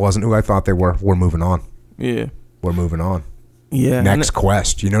person wasn't who I thought they were. We're moving on. Yeah. We're moving on. Yeah. Next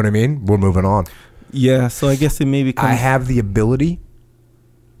quest. You know what I mean? We're moving on. Yeah, so I guess it maybe I have the ability.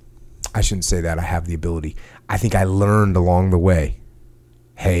 I shouldn't say that. I have the ability. I think I learned along the way.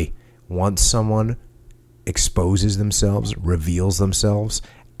 Hey, once someone exposes themselves, reveals themselves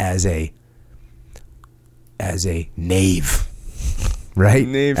as a knave. Right?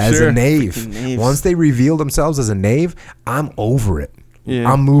 Knave, as sure. a knave. Freaking knaves. Once they reveal themselves as a knave, I'm over it.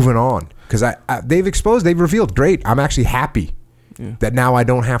 Yeah. I'm moving on. Because they've revealed. Great. I'm actually happy that now I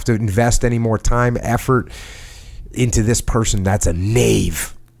don't have to invest any more time, effort into this person that's a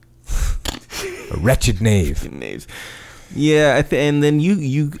knave. A wretched knave. Knaves. Yeah, and then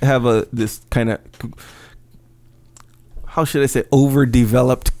you have this kind of, how should I say,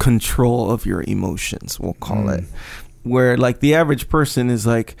 overdeveloped control of your emotions, we'll call it. Where like the average person is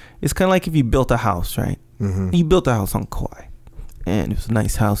like, it's kind of like if you built a house, right? Mm-hmm. You built a house on Kauai. And it was a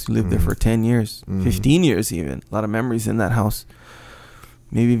nice house. You lived there for 10 years, 15 years even. A lot of memories in that house.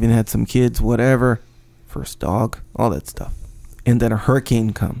 Maybe even had some kids, whatever. First dog, all that stuff. And then a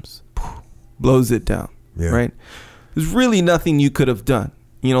hurricane comes, blows it down, right? There's really nothing you could have done.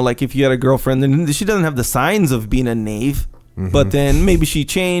 You know, like if you had a girlfriend, then she doesn't have the signs of being a knave. But then maybe she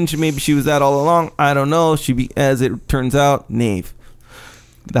changed. Maybe she was that all along. I don't know. As it turns out, knave.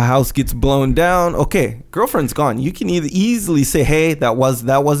 The house gets blown down. Okay, girlfriend's gone. You can easily say, "Hey, that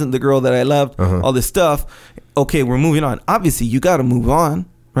wasn't the girl that I loved." All this stuff. Okay, we're moving on. Obviously, you got to move on,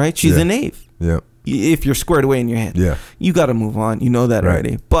 right? She's a knave. Yeah. If you're squared away in your head, you got to move on. You know that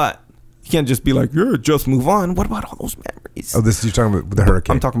already. But you can't just be like, "Yeah, just move on." What about all those memories? Oh, you're talking about the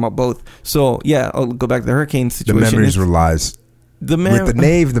hurricane. I'm talking about both. So yeah, I'll go back to the hurricane situation. The memories were lies. With the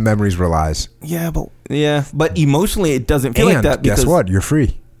knave, the memories were lies. But emotionally, it doesn't feel like that. Because guess what? You're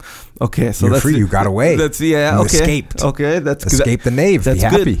free. Okay, so you're free. You got away. You escaped. Okay, that's good. Escape the knave. That's be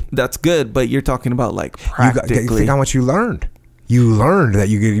happy. Good. That's good. But you're talking about like practically. Think how much you learned. You learned that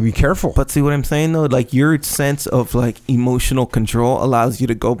you got to be careful. But see what I'm saying though? Like your sense of like emotional control allows you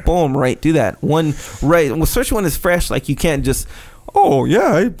to go boom right do that one right. Well, especially when it's fresh. Like you can't just. Oh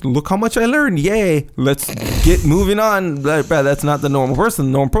yeah! Look how much I learned! Yay! Let's get moving on. That's not the normal person.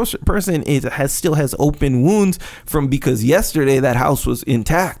 The normal person still has open wounds from because yesterday that house was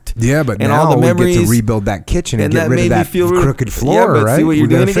intact. Yeah, but and now all the memories, we get to rebuild that kitchen and get rid of that crooked floor. But right? See what you're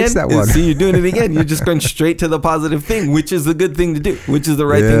doing again. Fix that one. See, you're doing it again. You're just going straight to the positive thing, which is a good thing to do, which is the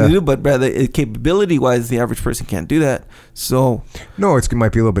right thing to do. But rather, capability-wise, the average person can't do that. So no, it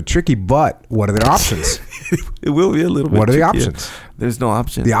might be a little bit tricky. But what are the options? It will be a little bit. What are the trickier. options? There's no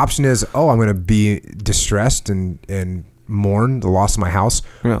option. The option is, I'm going to be distressed and mourn the loss of my house.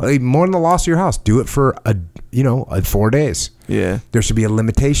 Yeah. Mourn the loss of your house. Do it for 4 days. Yeah. There should be a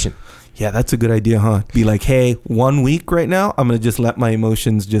limitation. Yeah, that's a good idea, huh? Be like, hey, 1 week right now, I'm going to just let my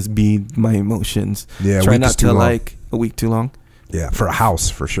emotions just be my emotions. Yeah, try not to like a week too long. Yeah, for a house,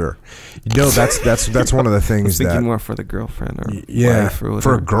 for sure. That's one of the things I was thinking more for the girlfriend or wife or whatever.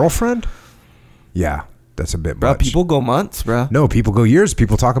 For a girlfriend? Yeah, that's a bit much. People go months, bro. No, people go years.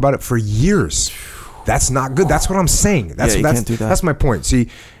 People talk about it for years. That's not good. That's what I'm saying. You can't do that. That's my point. See,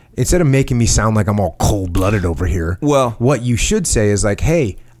 instead of making me sound like I'm all cold-blooded over here, well, what you should say is like,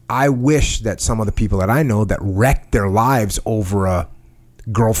 hey, I wish that some of the people that I know that wrecked their lives over a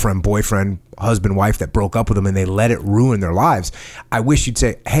girlfriend, boyfriend, husband, wife that broke up with them and they let it ruin their lives. I wish you'd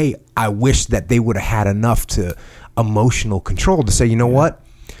say, hey, I wish that they would have had enough to emotional control to say, you know what?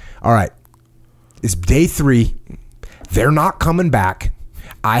 All right. It's day 3. They're not coming back.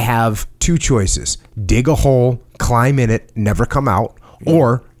 I have 2 choices. Dig a hole, climb in it, never come out,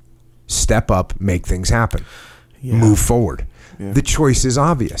 or step up, make things happen. Move forward. The choice is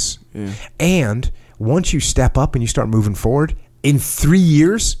obvious. And once you step up and you start moving forward, in 3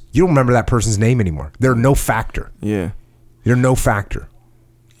 years, you don't remember that person's name anymore. They're no factor. Yeah. They're no factor.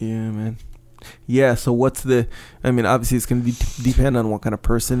 Yeah, man. Yeah, so obviously it's going to depend on what kind of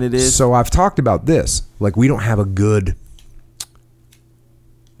person it is. So I've talked about this. Like, we don't have a good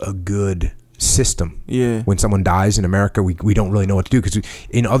system. Yeah. When someone dies in America, we don't really know what to do, because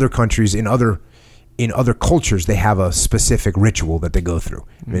in other countries, in other cultures, they have a specific ritual that they go through.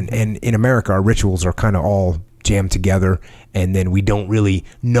 Mm-hmm. And in America, our rituals are kind of all jammed together, and then we don't really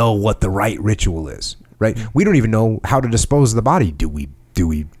know what the right ritual is, right? Mm-hmm. We don't even know how to dispose of the body. Do we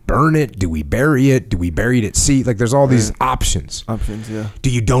burn it? Do we bury it? Do we bury it at sea? Like, there's all these options. Yeah.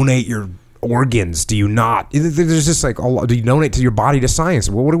 Do you donate your organs? Do you not? There's just like, do you donate to your body to science?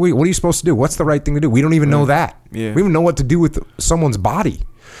 Well, what are you supposed to do? What's the right thing to do? We don't even know that. Yeah. We don't even know what to do with someone's body.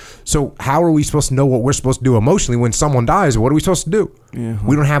 So how are we supposed to know what we're supposed to do emotionally when someone dies? What are we supposed to do? Yeah.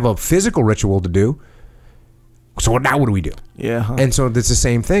 We don't have a physical ritual to do. So now what do we do? Yeah. And so it's the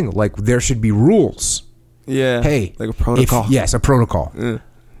same thing. Like, there should be rules. Yeah. Hey, like a protocol. Yes, a protocol. Yeah.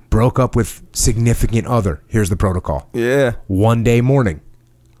 Broke up with significant other. Here's the protocol. Yeah. 1 day morning.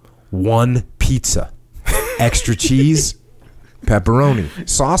 1 pizza. Extra cheese, pepperoni,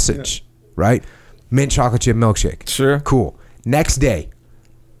 sausage, right? mint chocolate chip milkshake. Sure. Cool. Next day.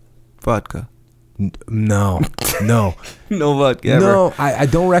 Vodka. No. No vodka ever. No, I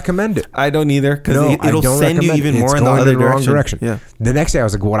don't recommend it. I don't either, because No, it'll send you even more in the other wrong direction. Yeah. The next day I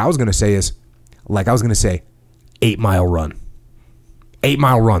was like, what I was going to say is, like I was going to say, 8 mile run. 8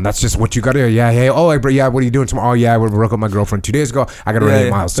 mile run. That's just what you got to do. Yeah. Hey. Oh, yeah. What are you doing tomorrow? Oh, yeah. I broke up with my girlfriend 2 days ago. I got to run 8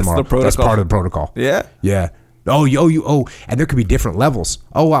 miles tomorrow. That's part of the protocol. Yeah. Yeah. Oh, and there could be different levels.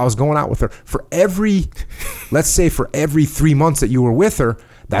 Oh, I was going out with her for let's say for every 3 months that you were with her,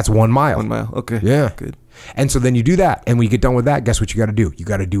 that's 1 mile. 1 mile. Okay. Yeah. Good. And so then you do that, and when you get done with that, guess what you got to do? You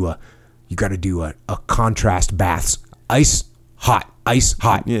got to do a contrast baths, ice hot.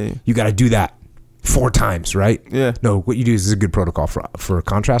 Yeah. You got to do that 4 times, right? Yeah. No, what you do is a good protocol for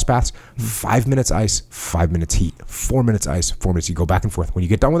contrast baths. 5 minutes ice, 5 minutes heat, 4 minutes ice, 4 minutes. You go back and forth. When you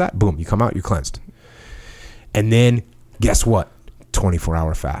get done with that, boom, you come out, you're cleansed. And then guess what?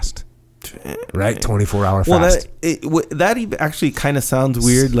 24-hour fast. Right? 24-hour fast. Well, that even actually kind of sounds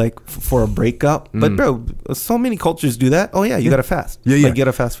weird, like for a breakup. But bro, so many cultures do that. Oh yeah, you gotta fast. Yeah. Like, you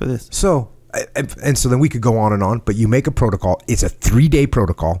gotta fast for this. So, and so then we could go on and on. But you make a protocol. It's a 3-day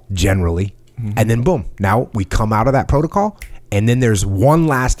protocol generally, and then boom. Now we come out of that protocol, and then there's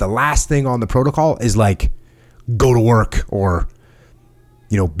the last thing on the protocol is like go to work or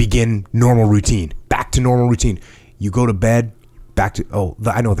begin normal routine. Back to normal routine. You go to bed.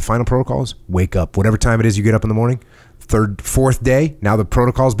 I know the final protocol is wake up. Whatever time it is you get up in the morning. 4th day, now the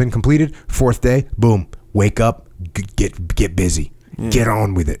protocol's been completed. 4th day, boom, wake up, get busy. Yeah. Get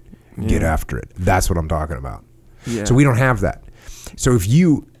on with it. Yeah. Get after it. That's what I'm talking about. Yeah. So we don't have that. So if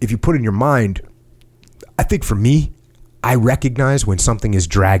you put in your mind, I think for me, I recognize when something is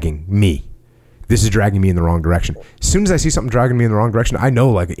dragging me. This is dragging me in the wrong direction. As soon as I see something dragging me in the wrong direction, I know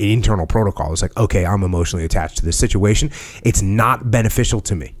like an internal protocol. It's like, okay, I'm emotionally attached to this situation. It's not beneficial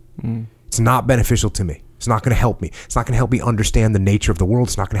to me. It's not beneficial to me. It's not going to help me. It's not going to help me understand the nature of the world.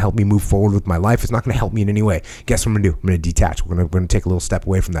 It's not going to help me move forward with my life. It's not going to help me in any way. Guess what I'm going to do? I'm going to detach. We're going to take a little step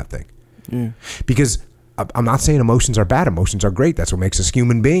away from that thing. Yeah. Because I'm not saying emotions are bad. Emotions are great. That's what makes us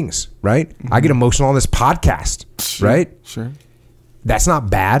human beings, right? Mm-hmm. I get emotional on this podcast, right? Sure. That's not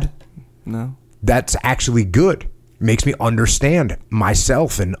bad. No. That's actually good. It makes me understand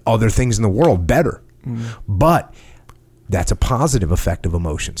myself and other things in the world better. But that's a positive effect of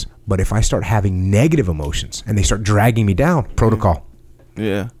emotions. But if I start having negative emotions and they start dragging me down, protocol.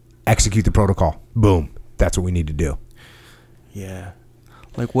 Yeah. Execute the protocol. Boom. That's what we need to do. Yeah.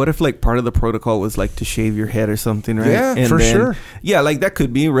 Like, what if, like, part of the protocol was, like, to shave your head or something, right? Yeah, and for then, sure. Yeah, like, that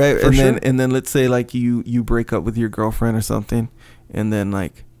could be, right? For sure. And then let's say, like, you break up with your girlfriend or something, and then,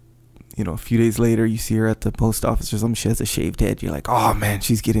 like, a few days later, you see her at the post office or something, she has a shaved head. You're like, oh, man,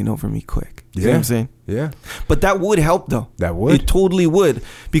 she's getting over me quick. You know what I'm saying? Yeah. But that would help, though. That would. It totally would.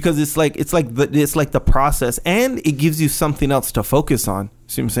 Because it's like the process, and it gives you something else to focus on.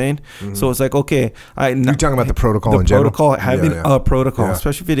 See what I'm saying? Mm-hmm. So it's like, okay. You're talking about the protocol in general? Having a protocol,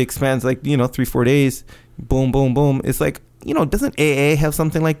 especially if it expands like, 3-4 days, boom, boom, boom. It's like, doesn't AA have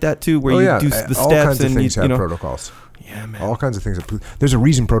something like that too, where you do the all steps kinds of and things have protocols. Yeah, man. All kinds of things. There's a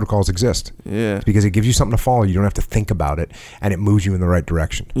reason protocols exist. Yeah. It's because it gives you something to follow. You don't have to think about it, and it moves you in the right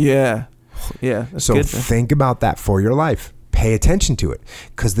direction. Yeah. Yeah. So good, think about that for your life. Pay attention to it.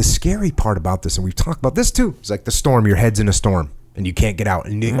 Because the scary part about this, and we've talked about this too, it's like the storm. Your head's in a storm, and you can't get out.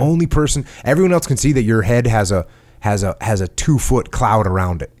 And the only person, everyone else can see that your head has a 2-foot cloud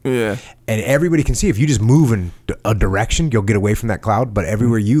around it. Yeah. And everybody can see if you just move in a direction, you'll get away from that cloud. But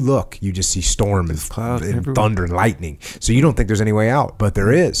everywhere you look, you just see storm and thunder and lightning. So you don't think there's any way out, but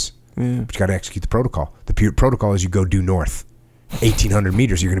there is. Yeah. But you got to execute the protocol. The protocol is you go due north, 1,800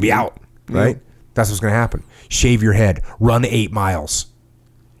 meters. You're going to be out, right? Yeah. That's what's going to happen. Shave your head. Run 8 miles.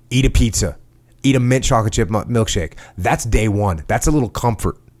 Eat a pizza. Eat a mint chocolate chip milkshake. That's day one. That's a little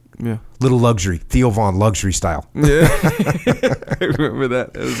comfort. Yeah. Little luxury. Theo Von luxury style. Yeah. I remember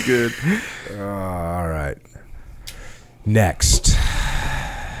that. That was good. All right. Next.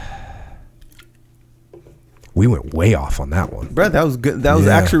 We went way off on that one. Bro, that was good. That was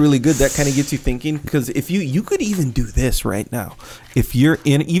actually really good. That kind of gets you thinking, because if you could even do this right now. If you're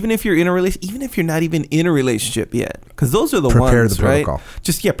in, even if you're in a relationship, even if you're not even in a relationship yet, because those are the prepare ones, the protocol. Right?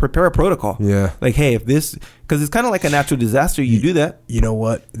 Just prepare a protocol. Yeah. Like, hey, if this, because it's kind of like a natural disaster, you do that. You know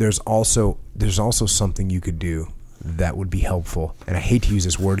what? There's also something you could do that would be helpful. And I hate to use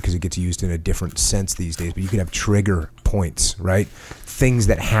this word because it gets used in a different sense these days, but you could have trigger points, right? Things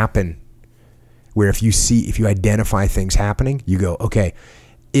that happen where if you identify things happening, you go, okay,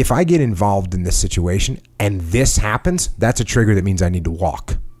 if I get involved in this situation and this happens, that's a trigger that means I need to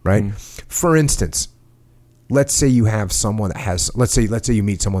walk, right? For instance, let's say you have someone that has, let's say you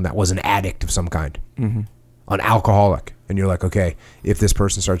meet someone that was an addict of some kind, an alcoholic, and you're like, okay, if this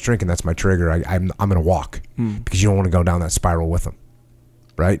person starts drinking, that's my trigger. I'm going to walk because you don't want to go down that spiral with them,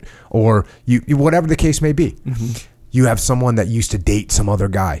 right? Or you whatever the case may be. You have someone that used to date some other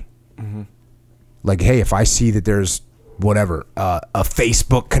guy. Like, hey, if I see that there's whatever a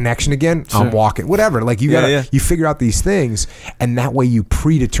Facebook connection again, I'm walking, whatever. Like, you gotta you figure out these things, and that way you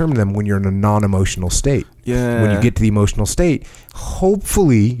predetermine them when you're in a non-emotional state. When you get to the emotional state,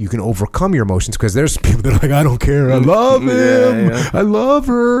 hopefully you can overcome your emotions, because there's people that are like, I don't care, I love him, I love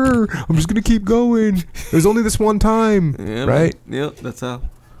her, I'm just gonna keep going, there's only this one time, right? That's how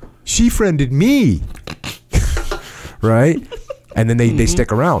she friended me. Right? And then they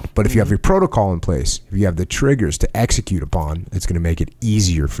stick around. But if you have your protocol in place, if you have the triggers to execute upon, it's going to make it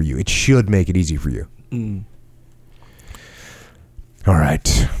easier for you. It should make it easy for you. All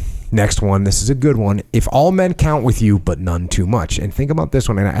right. Next one. This is a good one. If all men count with you, but none too much. And think about this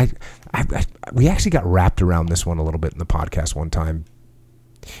one. And we actually got wrapped around this one a little bit in the podcast one time,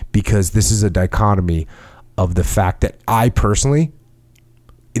 because this is a dichotomy of the fact that I personally,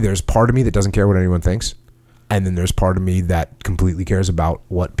 there's part of me that doesn't care what anyone thinks. And then there's part of me that completely cares about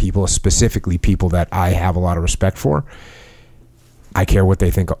what people, specifically people that I have a lot of respect for, I care what they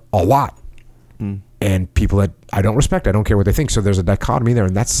think a lot. And people that I don't respect, I don't care what they think. So there's a dichotomy there.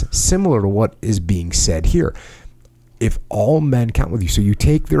 And that's similar to what is being said here. If all men count with you, so you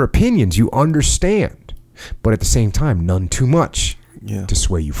take their opinions, you understand, but at the same time, none too much to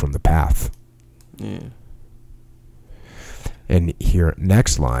sway you from the path. And here,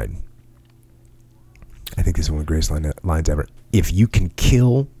 next line. I think this is one of the greatest lines ever. If you can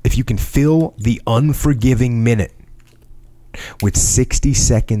fill the unforgiving minute with 60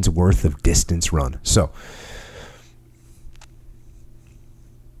 seconds worth of distance run. So,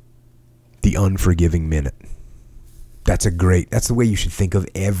 the unforgiving minute. That's the way you should think of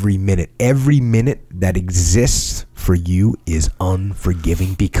every minute. Every minute that exists for you is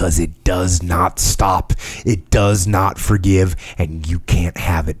unforgiving, because it does not stop. It does not forgive, and you can't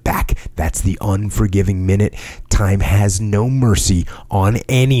have it back. That's the unforgiving minute. Time has no mercy on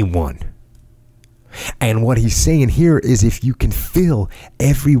anyone. And what he's saying here is, if you can fill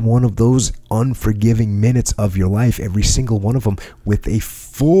every one of those unforgiving minutes of your life, every single one of them, with a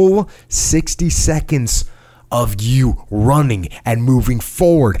full 60 seconds of you running and moving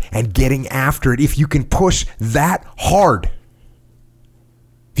forward and getting after it, if you can push that hard,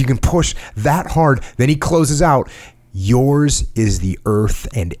 then he closes out, yours is the earth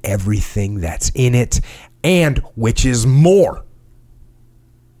and everything that's in it, and which is more,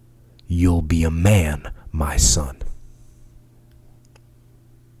 you'll be a man, my son.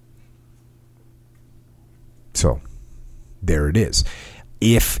 So there it is.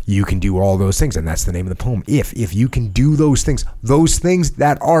 If you can do all those things, and that's the name of the poem. If you can do those things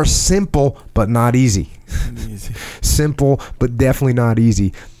that are simple but not easy, simple but definitely not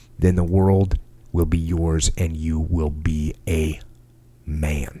easy, then the world will be yours and you will be a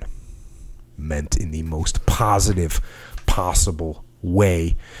man. Meant in the most positive possible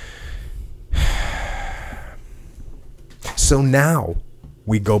way. So now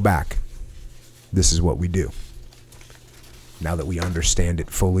we go back. This is what we do. Now that we understand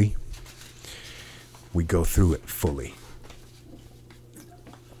it fully, we go through it fully.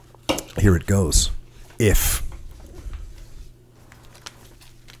 Here it goes. If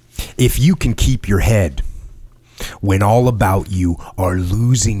you can keep your head when all about you are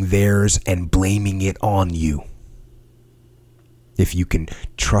losing theirs and blaming it on you. If you can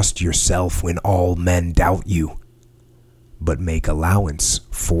trust yourself when all men doubt you, but make allowance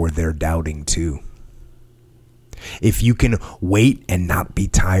for their doubting too. If you can wait and not be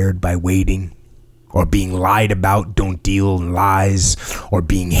tired by waiting, or being lied about, don't deal in lies, or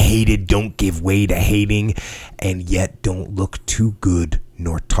being hated, don't give way to hating, and yet don't look too good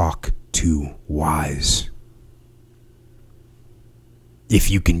nor talk too wise.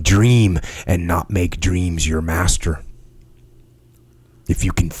 If you can dream and not make dreams your master. If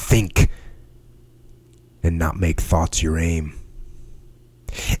you can think and not make thoughts your aim.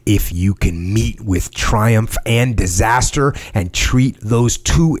 If you can meet with triumph and disaster and treat those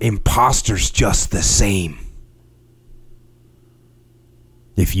two imposters just the same.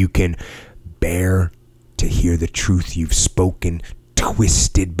 If you can bear to hear the truth you've spoken,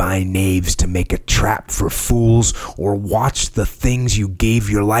 twisted by knaves to make a trap for fools, or watch the things you gave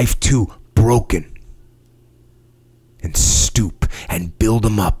your life to broken, and stoop and build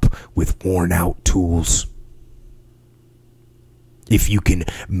them up with worn out tools. If you can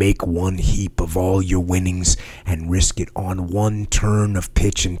make one heap of all your winnings and risk it on one turn of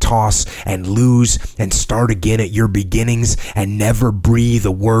pitch and toss and lose and start again at your beginnings and never breathe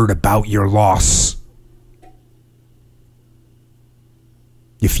a word about your loss.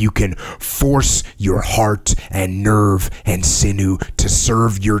 If you can force your heart and nerve and sinew to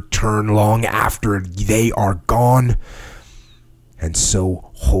serve your turn long after they are gone, and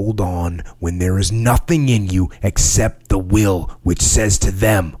so hold on when there is nothing in you except the will which says to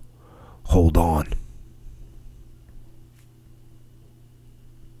them, hold on.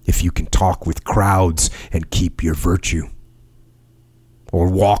 If you can talk with crowds and keep your virtue, or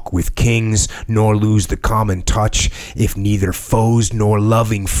walk with kings nor lose the common touch, if neither foes nor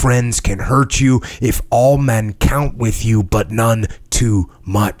loving friends can hurt you, if all men count with you but none too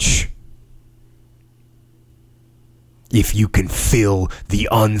much, if you can fill the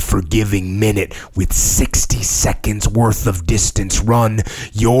unforgiving minute with 60 seconds worth of distance run,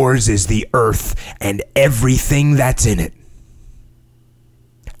 yours is the earth and everything that's in it.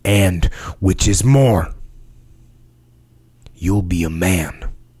 And, which is more, you'll be a man,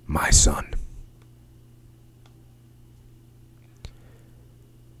 my son.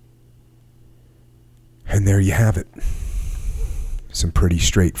 And there you have it. Some pretty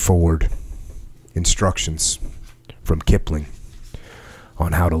straightforward instructions from Kipling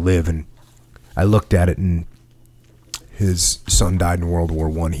on how to live. And I looked at it, and his son died in World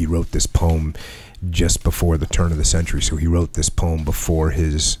War I. He wrote this poem just before the turn of the century. So he wrote this poem before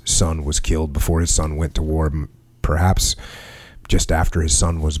his son was killed, before his son went to war, perhaps just after his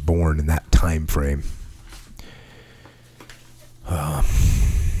son was born, in that time frame. So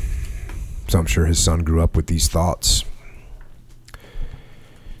I'm sure his son grew up with these thoughts.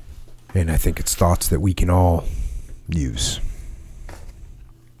 And I think it's thoughts that we can all use.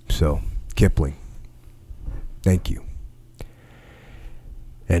 So, Kipling, thank you.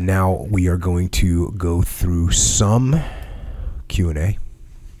 And now we are going to go through some Q&A.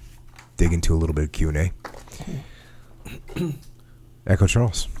 Dig into a little bit of Q&A. Echo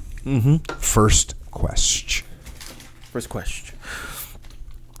Charles. First question.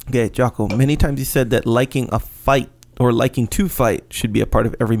 Okay, Jocko, many times you said that liking a fight or liking to fight should be a part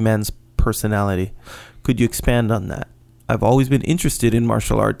of every man's personality. Could you expand on that? I've always been interested in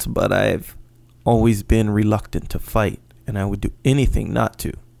martial arts, but I've always been reluctant to fight, and I would do anything not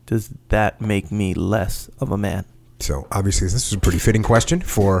to. Does that make me less of a man? So, obviously, this is a pretty fitting question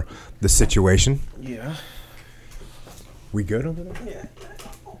for the situation. Yeah. We good over there? Yeah.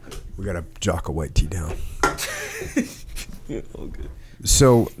 We got to jock a white tea down. Yeah, all good.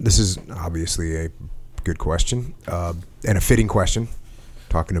 So, this is obviously a good question, and a fitting question,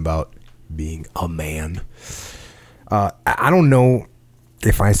 talking about being a man. I don't know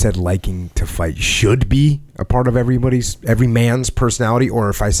if I said liking to fight should be a part of every man's personality, or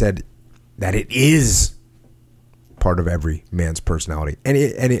if I said that it is part of every man's personality.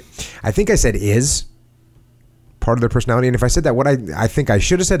 And I think I said is part of their personality. And if I said that, what I think I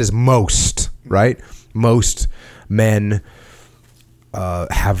should have said is most, right? Most men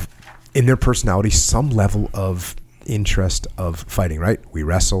have in their personality some level of interest of fighting, right? We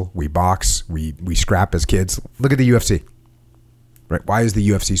wrestle, we box, we scrap as kids. Look at the UFC, right? Why is the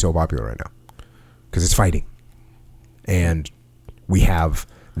UFC so popular right now? Because it's fighting. And we have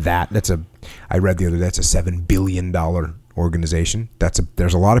that. I read the other day, that's a $7 billion organization.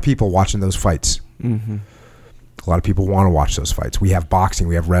 There's a lot of people watching those fights. Mm-hmm. A lot of people want to watch those fights. We have boxing,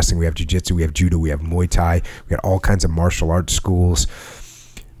 we have wrestling, we have jiu-jitsu, we have judo, we have Muay Thai, we got all kinds of martial arts schools.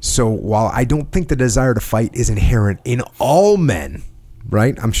 So while I don't think the desire to fight is inherent in all men,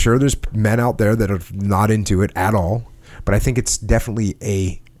 right? I'm sure there's men out there that are not into it at all, but I think it's definitely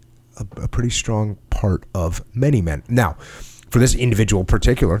a pretty strong part of many men. Now, for this individual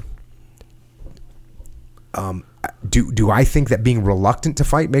particular, do I think that being reluctant to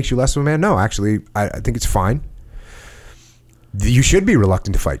fight makes you less of a man? No, actually, I think it's fine. You should be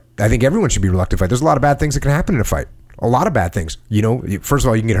reluctant to fight. I think everyone should be reluctant to fight. There's a lot of bad things that can happen in a fight. A lot of bad things. You know, first of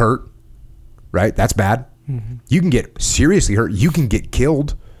all, you can get hurt, right? That's bad. Mm-hmm. You can get seriously hurt. You can get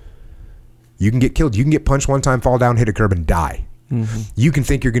killed. You can get punched one time, fall down, hit a curb, and die. Mm-hmm. You can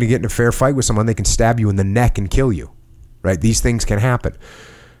think you're going to get in a fair fight with someone. They can stab you in the neck and kill you, right? These things can happen.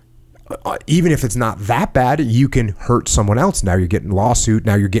 Even if it's not that bad, you can hurt someone else. Now you're getting lawsuit.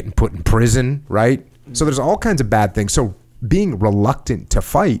 Now you're getting put in prison, right? Mm-hmm. So there's all kinds of bad things. So being reluctant to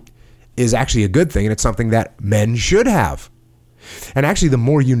fight is actually a good thing, and it's something that men should have. And actually, the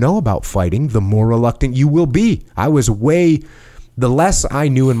more you know about fighting, the more reluctant you will be. The less I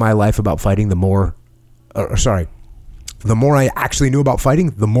knew in my life about fighting, the more I actually knew about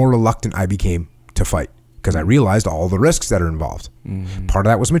fighting, the more reluctant I became to fight. because I realized all the risks that are involved. Part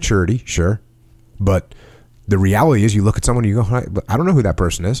of that was maturity, sure. But the reality is you look at someone and you go, I don't know who that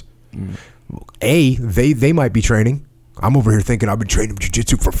person is. They might be training. I'm over here thinking I've been training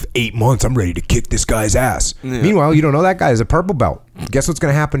jiu-jitsu for 8 months. I'm ready to kick this guy's ass. Yeah. Meanwhile, you don't know that guy is a purple belt. Guess what's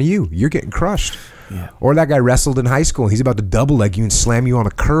going to happen to you? You're getting crushed. Yeah. Or that guy wrestled in high school. He's about to double leg you and slam you on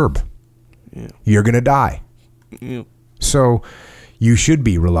a curb. Yeah. You're going to die. Yeah. So you should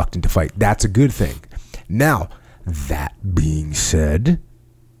be reluctant to fight. That's a good thing. Now, that being said,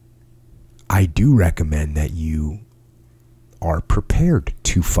 I do recommend that you are prepared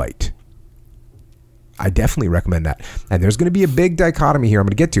to fight. I definitely recommend that. And there's going to be a big dichotomy here I'm going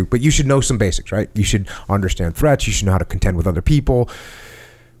to get to, but you should know some basics, right? You should understand threats. You should know how to contend with other people.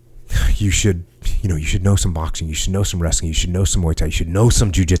 You should know some boxing. You should know some wrestling. You should know some Muay Thai. You should know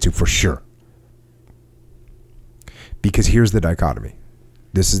some jiu-jitsu for sure. Because here's the dichotomy.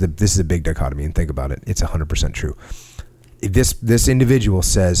 This is a big dichotomy, and think about it. It's 100% true. This individual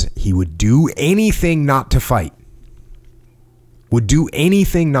says he would do anything not to fight. Would do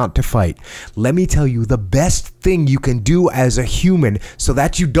anything not to fight. Let me tell you, the best thing you can do as a human so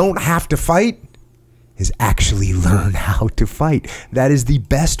that you don't have to fight is actually learn how to fight. That is the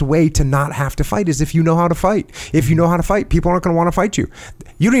best way to not have to fight, is if you know how to fight. If you know how to fight, people aren't going to want to fight you.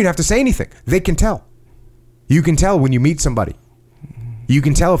 You don't even have to say anything. They can tell. You can tell when you meet somebody. You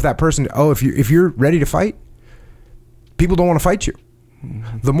can tell if that person, if you're ready to fight, people don't want to fight you.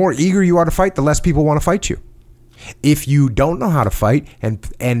 The more eager you are to fight, the less people want to fight you. If you don't know how to fight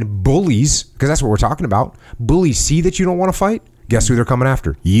and bullies, because that's what we're talking about, bullies see that you don't want to fight, guess who they're coming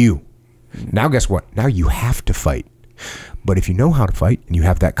after? You. Now guess what? Now you have to fight. But if you know how to fight and you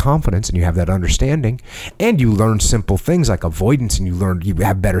have that confidence and you have that understanding and you learn simple things like avoidance and you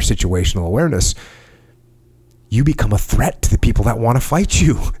have better situational awareness, you become a threat to the people that want to fight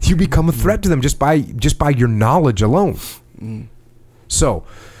you. You become a threat to them just by your knowledge alone. So,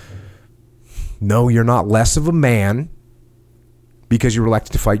 no, you're not less of a man because you're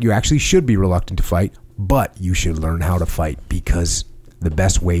reluctant to fight. You actually should be reluctant to fight, but you should learn how to fight, because the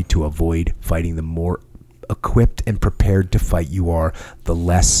best way to avoid fighting, the more equipped and prepared to fight you are, the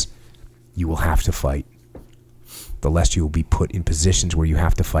less you will have to fight. The less you will be put in positions where you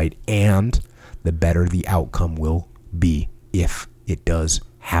have to fight, and the better the outcome will be if it does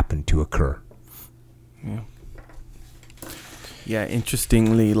happen to occur. Yeah,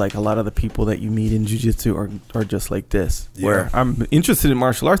 interestingly, like a lot of the people that you meet in jiu-jitsu are just like this, where I'm interested in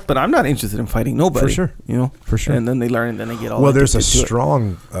martial arts, but I'm not interested in fighting nobody. For sure. For sure. And then they learn, and then they get all well, there's a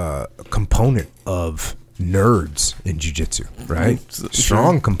strong component of nerds in jiu-jitsu, right?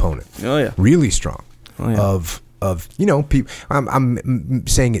 Strong component. Oh, yeah. Really strong. Oh, yeah. Of people. I'm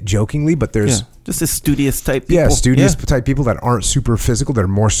saying it jokingly, but there's just a studious type people. Yeah, studious type people that aren't super physical. They're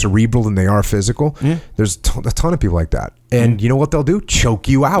more cerebral than they are physical. Yeah. There's a ton of people like that. And you know what they'll do? Choke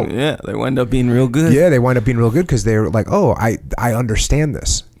you out. Yeah, they wind up being real good. Yeah, they wind up being real good because they're like, oh, I understand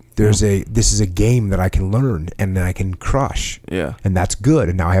this. This is a game that I can learn and that I can crush. Yeah. And that's good.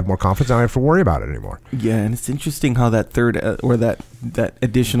 And now I have more confidence. I don't have to worry about it anymore. Yeah, and it's interesting how that third or that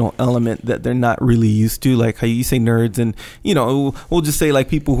additional element that they're not really used to, like how you say nerds, and we'll just say like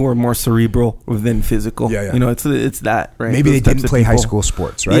people who are more cerebral than physical. Yeah. It's that, right? Maybe those they didn't play high school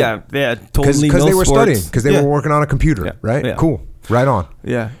sports, right? Yeah, totally. Because they were studying, because they were working on a computer, right? Yeah. Cool. Right on.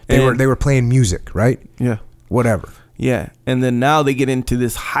 Yeah. They were playing music, right? Yeah. Whatever. Yeah, and then now they get into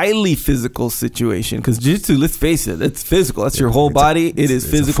this highly physical situation because jiu-jitsu, let's face it, it's physical. That's your whole body. It is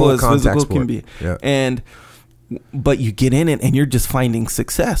physical as physical can be. Yeah. But you get in it and you're just finding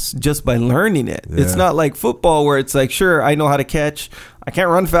success just by learning it. Yeah. It's not like football where it's like, sure, I know how to catch. I can't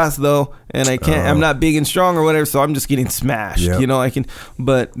run fast though, and I'm not big and strong or whatever, so I'm just getting smashed. Yep.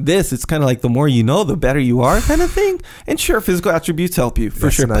 But it's kind of like the more you know, the better you are kind of thing. And sure, physical attributes help you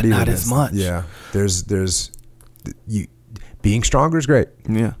for sure, but not as much. Yeah, being stronger is great.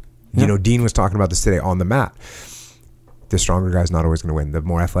 Yeah. Dean was talking about this today on the mat. The stronger guy's not always going to win. The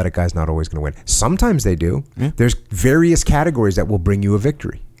more athletic guy's not always going to win. Sometimes they do. Yeah. There's various categories that will bring you a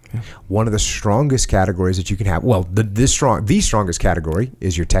victory. Yeah. One of the strongest categories that you can have, the strongest category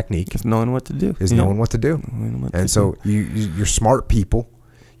is your technique. Is knowing what to do. Knowing what to do. And so you're smart people,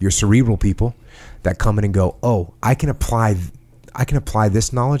 you're cerebral people that come in and go, oh, I can apply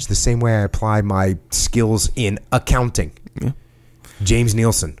this knowledge the same way I apply my skills in accounting. Yeah. James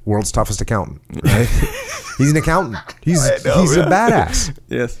Nielsen, world's toughest accountant, right? He's an accountant. He's a badass.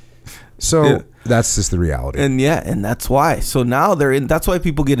 Yes. So That's just the reality. And that's why. So now that's why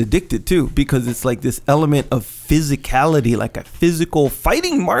people get addicted too, because it's like this element of physicality, like a physical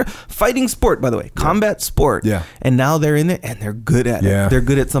fighting sport, by the way, combat sport. Yeah. And now they're in it and they're good at Yeah. it. They're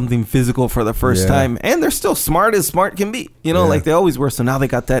good at something physical for the first time, and they're still smart as smart can be, like they always were. So now they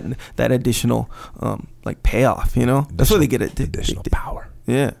got that additional, like payoff, that's why they get it. Additional power.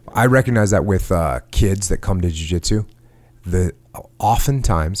 Yeah. I recognize that with kids that come to jiu-jitsu.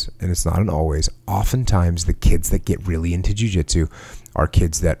 Oftentimes, and it's not an always, oftentimes the kids that get really into jiu-jitsu are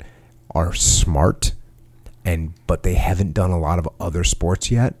kids that are smart, but they haven't done a lot of other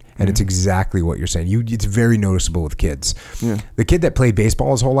sports yet. And it's exactly what you're saying. It's very noticeable with kids. Yeah. The kid that played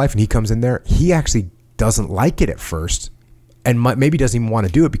baseball his whole life and he comes in there, he actually doesn't like it at first. And maybe doesn't even want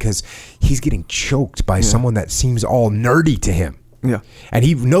to do it because he's getting choked by someone that seems all nerdy to him. Yeah. And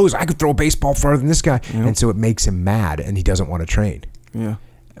he knows I could throw a baseball farther than this guy. Yeah. And so it makes him mad and he doesn't want to train. Yeah.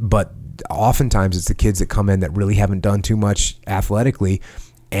 But oftentimes it's the kids that come in that really haven't done too much athletically,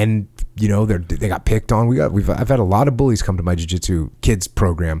 and they got picked on. I've had a lot of bullies come to my jiu-jitsu kids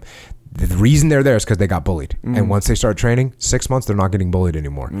program. The reason they're there is because they got bullied. Mm-hmm. And once they start training, 6 months they're not getting bullied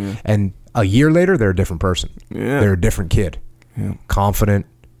anymore. Yeah. And a year later they're a different person. Yeah. They're a different kid. Yeah. Confident,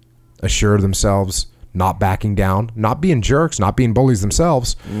 assured of themselves, not backing down, not being jerks, not being bullies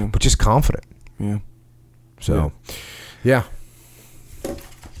themselves, but just confident. Yeah. So, yeah.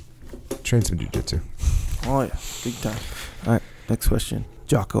 Train some jiu-jitsu. Oh, yeah. Big time. All right. Next question.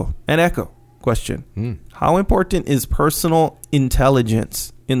 Jocko and Echo question. How important is personal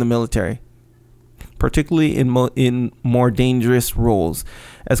intelligence in the military, particularly in more dangerous roles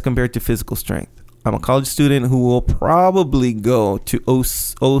as compared to physical strength? I'm a college student who will probably go to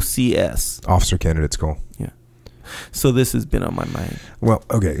OCS. Officer Candidate School. Yeah. So this has been on my mind. Well,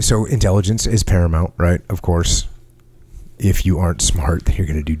 okay. So intelligence is paramount, right? Of course. If you aren't smart, then you're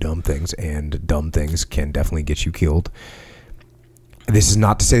going to do dumb things, and dumb things can definitely get you killed. This is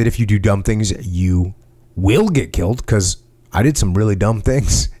not to say that if you do dumb things, you will get killed, because I did some really dumb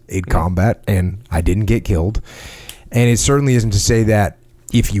things in combat, and I didn't get killed. And it certainly isn't to say that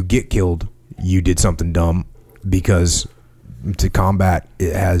if you get killed, you did something dumb, because to combat,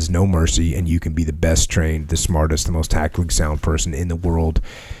 it has no mercy, and you can be the best trained, the smartest, the most tactically sound person in the world,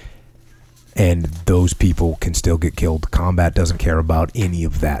 and those people can still get killed. Combat doesn't care about any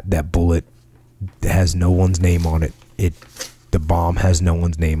of that. That bullet has no one's name on it. The bomb has no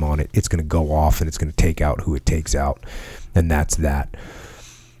one's name on it. It's going to go off, and it's going to take out who it takes out, and that's that.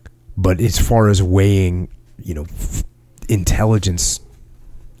 But as far as weighing, intelligence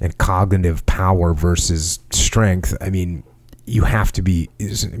and cognitive power versus strength, I mean, you have to be.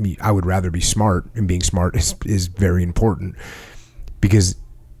 I would rather be smart, and being smart is very important, because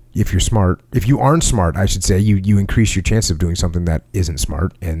if you aren't smart, I should say, you increase your chance of doing something that isn't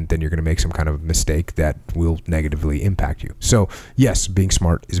smart, and then you're going to make some kind of mistake that will negatively impact you. So yes, being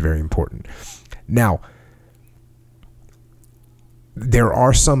smart is very important. Now, there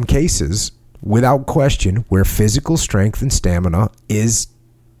are some cases, without question, where physical strength and stamina is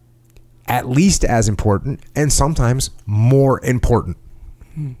at least as important, and sometimes more important.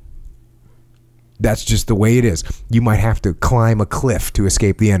 That's just the way it is. You might have to climb a cliff to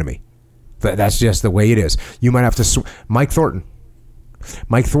escape the enemy. That's just the way it is. You might have to... Mike Thornton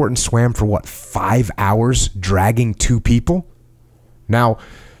swam for 5 hours dragging 2 people? Now,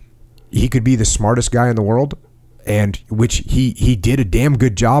 he could be the smartest guy in the world, and which he did a damn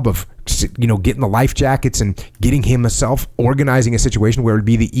good job of, getting the life jackets and getting himself organizing a situation where it would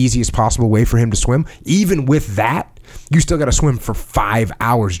be the easiest possible way for him to swim. Even with that, you still got to swim for 5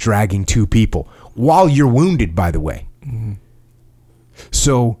 hours dragging 2 people while you're wounded, by the way. Mm-hmm.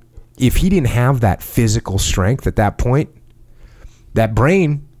 So if he didn't have that physical strength at that point, that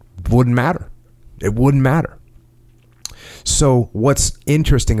brain wouldn't matter. It wouldn't matter. So what's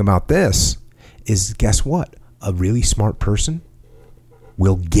interesting about this is, guess what? A really smart person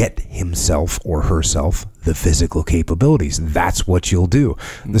will get himself or herself the physical capabilities. That's what you'll do.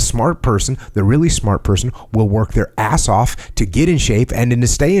 The smart person, the really smart person, will work their ass off to get in shape and to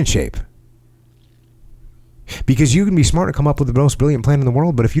stay in shape. Because you can be smart and come up with the most brilliant plan in the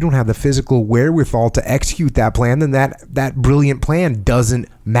world, but if you don't have the physical wherewithal to execute that plan, then that brilliant plan doesn't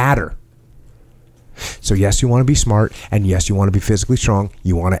matter. So yes, you want to be smart, and yes, you want to be physically strong.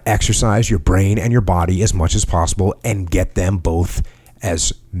 You want to exercise your brain and your body as much as possible and get them both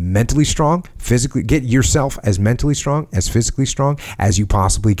as mentally strong, physically, get yourself as mentally strong, as physically strong as you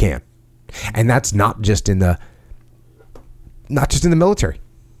possibly can. And that's not just in the military.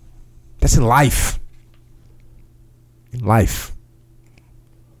 That's in life. In life.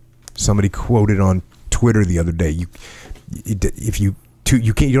 Somebody quoted on Twitter the other day, if you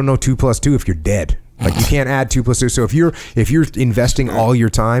You don't know 2 plus 2 if you're dead. Like you can't add 2 plus 2. So if you're investing all your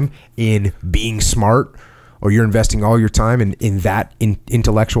time in being smart, or you're investing all your time in that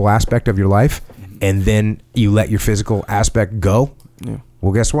intellectual aspect of your life, and then you let your physical aspect go,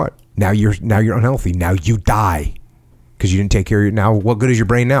 well, guess what? Now you're unhealthy. Now you die because you didn't take care of your. Now what good is your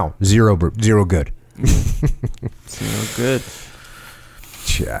brain now? Zero good. Zero good.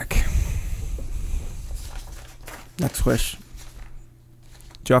 Check. Next question.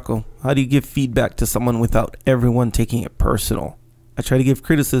 Jocko, how do you give feedback to someone without everyone taking it personal? I try to give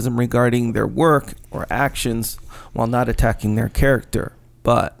criticism regarding their work or actions while not attacking their character,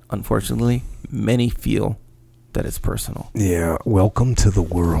 but unfortunately, many feel that it's personal. Yeah, welcome to the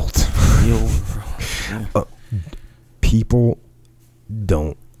world. Yeah. People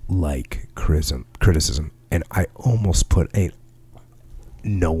don't like criticism, and I almost put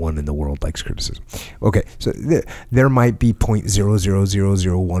no one in the world likes criticism. Okay, so there might be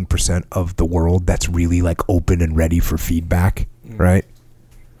 0.00001% of the world that's really like open and ready for feedback, right?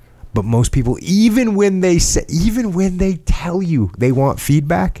 But most people, even when they tell you they want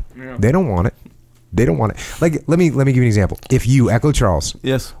feedback, they don't want it. They don't want it. Like, let me give you an example. If you, Echo Charles,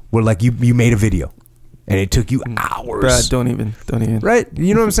 yes, were like you made a video, and it took you hours. Brad, don't even. Right?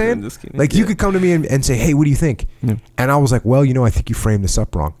 You know what I'm saying? I'm just kidding. Like, you could come to me and say, hey, what do you think? Yeah. And I was like, well, I think you framed this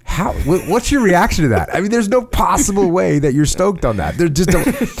up wrong. How? What's your reaction to that? I mean, there's no possible way that you're stoked on that. There's just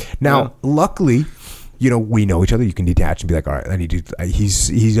now, luckily, we know each other. You can detach and be like, all right, I need to.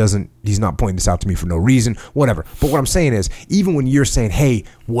 He's not pointing this out to me for no reason, whatever. But what I'm saying is, even when you're saying, hey,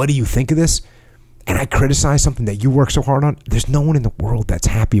 what do you think of this? And I criticize something that you work so hard on, there's no one in the world that's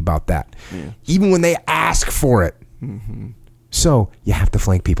happy about that. Yeah. Even when they ask for it. Mm-hmm. So you have to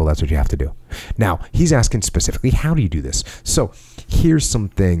flank people. That's what you have to do. Now, he's asking specifically, how do you do this? So here's some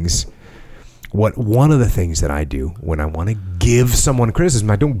things. One of the things that I do when I want to give someone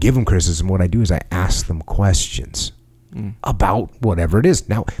criticism, I don't give them criticism. What I do is I ask them questions about whatever it is.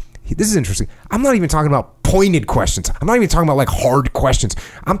 Now, this is interesting. I'm not even talking about pointed questions. I'm not even talking about like hard questions.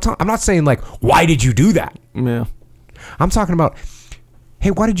 I'm not saying like, why did you do that? Yeah. I'm talking about,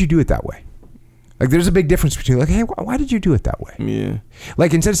 hey, why did you do it that way? Like, there's a big difference between like, hey, why did you do it that way? Yeah.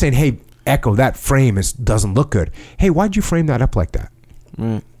 Like, instead of saying, hey, Echo, that frame doesn't look good. Hey, why'd you frame that up like that?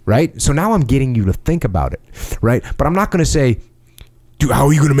 Right? So now I'm getting you to think about it. Right? But I'm not going to say, dude, how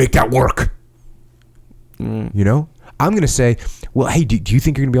are you going to make that work? I'm going to say, well, hey, do you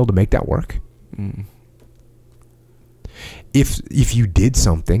think you're going to be able to make that work? If you did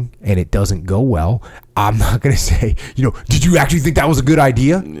something and it doesn't go well, I'm not going to say, did you actually think that was a good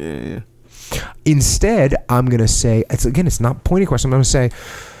idea? Yeah. Instead, I'm going to say, it's not a pointed question. I'm going to say,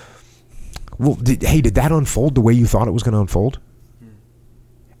 well, did that unfold the way you thought it was going to unfold?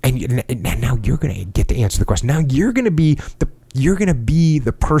 And now you're going to get to answer the question. Now you're going to be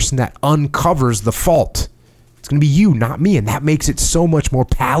the person that uncovers the fault. It's going to be you, not me. And that makes it so much more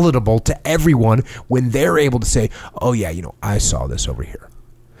palatable to everyone when they're able to say, oh, yeah, I saw this over here.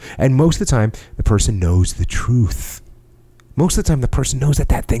 And most of the time, the person knows the truth. Most of the time, the person knows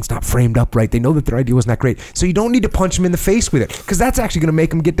that thing's not framed up right. They know that their idea wasn't that great. So you don't need to punch them in the face with it, because that's actually going to make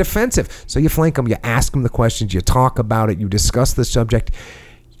them get defensive. So you flank them, you ask them the questions, you talk about it, you discuss the subject.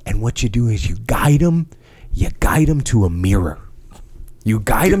 And what you do is you guide them to a mirror. You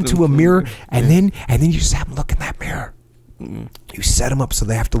guide them to a mirror, and then you just have them look in that mirror. You set them up so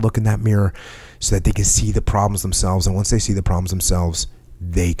they have to look in that mirror so that they can see the problems themselves. And once they see the problems themselves,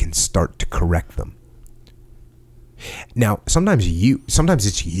 they can start to correct them. Now, sometimes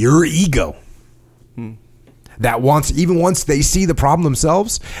it's your ego that even once they see the problem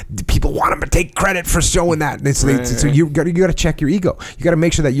themselves, people want them to take credit for showing that. So you got to check your ego. You got to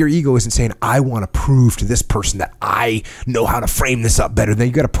make sure that your ego isn't saying, I want to prove to this person that I know how to frame this up better. Then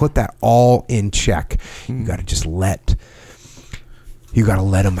you got to put that all in check. You got to just let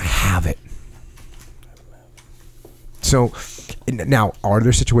them have it. So now, are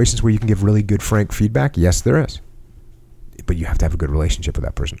there situations where you can give really good, frank feedback? Yes, there is. But you have to have a good relationship with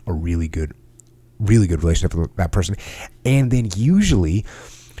that person, a really good relationship with that person. And then usually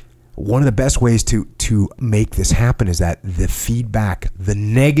one of the best ways to make this happen is that the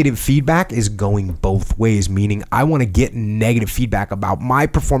negative feedback is going both ways, meaning I want to get negative feedback about my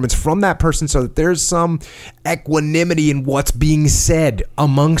performance from that person so that there's some equanimity in what's being said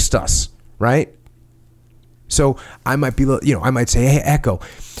amongst us, right? So I might say, hey, Echo,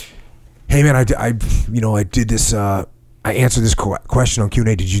 hey man, I did this, I answered this question on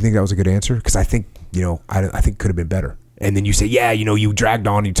Q&A. Did you think that was a good answer? Because I think, I think it could have been better. And then you say, yeah, you dragged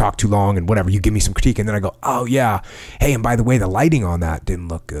on, you talked too long and whatever. You give me some critique. And then I go, oh, yeah. Hey, and by the way, the lighting on that didn't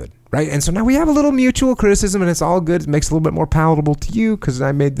look good. right? And so now we have a little mutual criticism, and it's all good. It makes it a little bit more palatable to you because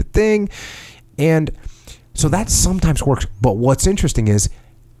I made the thing. And so that sometimes works. But what's interesting is,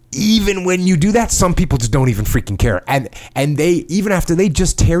 even when you do that, some people just don't even freaking care. And they, even after they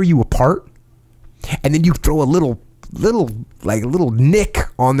just tear you apart, and then you throw a little nick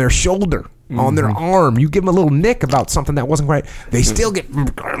on their shoulder, on their arm, you give them a little nick about something that wasn't right, they still get...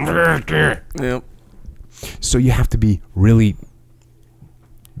 Yep. So you have to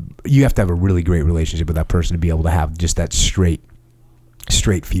have a really great relationship with that person to be able to have just that straight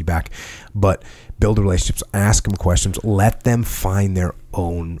feedback. But build relationships, ask them questions, let them find their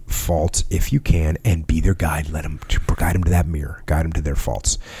own faults if you can, and be their guide. Guide them to that mirror, guide them to their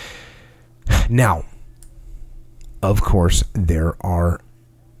faults. Now, of course, there are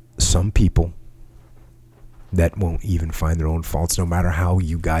some people that won't even find their own faults, no matter how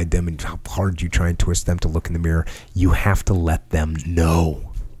you guide them and how hard you try and twist them to look in the mirror. You have to let them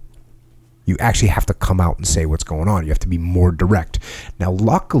know. You actually have to come out and say what's going on. You have to be more direct. Now,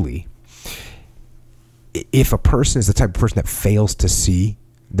 luckily, if a person is the type of person that fails to see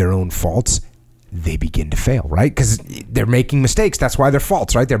their own faults, they begin to fail, right? Because they're making mistakes. That's why they're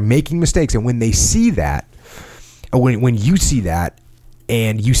faults, right? They're making mistakes. And when they see that, when you see that,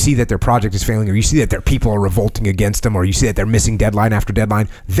 and you see that their project is failing, or you see that their people are revolting against them, or you see that they're missing deadline after deadline,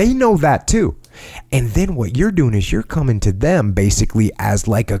 they know that too. And then what you're doing is you're coming to them basically as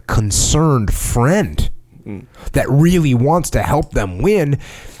like a concerned friend that really wants to help them win,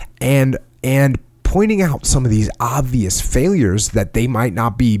 and pointing out some of these obvious failures that they might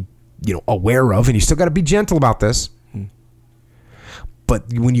not be, aware of. And you still got to be gentle about this.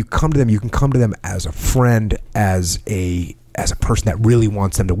 But when you come to them, you can come to them as a friend, as a person that really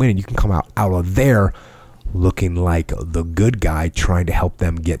wants them to win, and you can come out of there looking like the good guy trying to help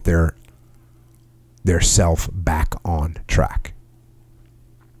them get their self back on track.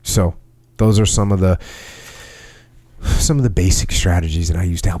 So those are some of the basic strategies that I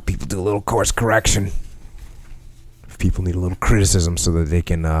use to help people do a little course correction. If people need a little criticism so that they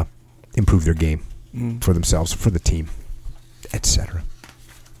can improve their game for themselves, for the team, etc.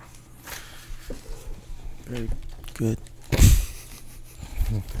 Very good.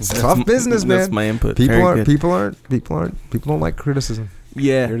 It's tough business, man. That's my input. People don't like criticism.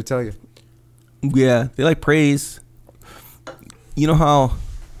 Yeah. I'm here to tell you. Yeah, they like praise. You know how...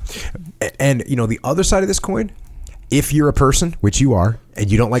 And, the other side of this coin, if you're a person, which you are, and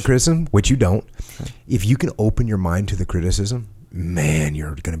you don't like criticism, which you don't, if you can open your mind to the criticism, man,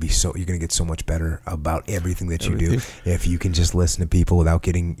 you're going to get so much better about everything that you do. If you can just listen to people without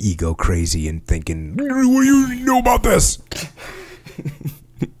getting ego crazy and thinking, what do you know about this?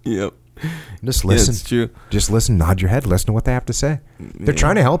 Yep. Just listen. Yeah, it's true. Just listen, nod your head, listen to what they have to say. They're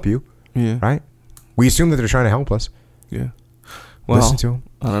trying to help you. Yeah. Right? We assume that they're trying to help us. Yeah. Well, listen to them.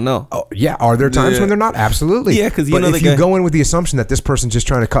 I don't know. Oh, yeah. Are there times when they're not? Absolutely. Yeah, because if you go in with the assumption that this person's just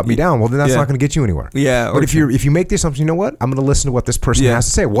trying to cut me down, well, then that's not going to get you anywhere. Yeah. But if you make the assumption, you know what? I'm going to listen to what this person has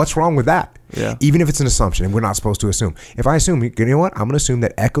to say. What's wrong with that? Yeah. Even if it's an assumption, and we're not supposed to assume. If I assume, you know what? I'm going to assume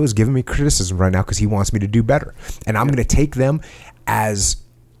that Echo is giving me criticism right now because he wants me to do better, and I'm going to take them as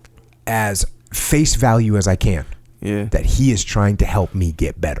face value as I can. Yeah. That he is trying to help me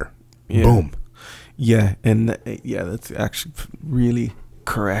get better. Yeah. Boom. Yeah, and that's actually really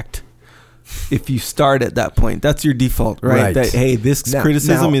correct. If you start at that point, that's your default, right? That, hey, this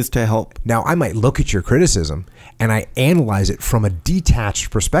criticism is to help. Now, I might look at your criticism and I analyze it from a detached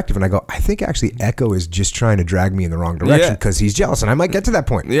perspective, and I go, I think actually Echo is just trying to drag me in the wrong direction because he's jealous, and I might get to that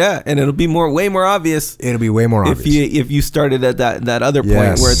point. Yeah, and it'll be way more obvious. It'll be way more obvious if you started at that other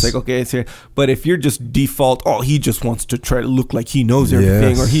point where it's like, okay, it's here. But if you're just default, he just wants to try to look like he knows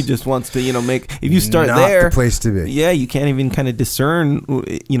everything, or he just wants to, make. If you start not there, the place to be. Yeah, you can't even kind of discern,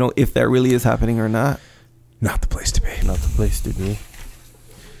 if that really is happening or not. Not the place to be. Not the place to be.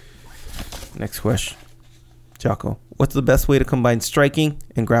 Next question. Jocko, what's the best way to combine striking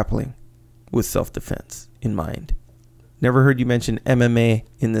and grappling with self-defense in mind? Never heard you mention MMA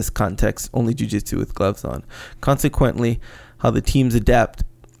in this context, only jiu-jitsu with gloves on. Consequently, how the teams adapt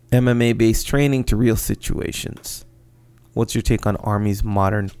MMA-based training to real situations. What's your take on Army's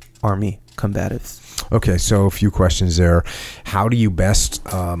modern Army combatives? Okay, so a few questions there. How do you best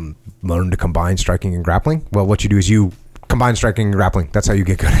learn to combine striking and grappling? Well, what you do is you combine striking and grappling. That's how you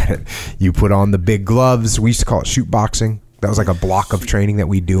get good at it. You put on the big gloves. We used to call it shoot boxing. That was like a block of training that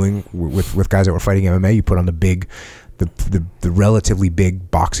we doing with guys that were fighting MMA. You put on the relatively big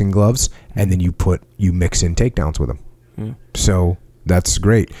boxing gloves, and then you mix in takedowns with them. So that's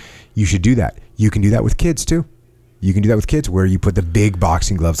great. You should do that. You can do that with kids too. You can do that with kids, where you put the big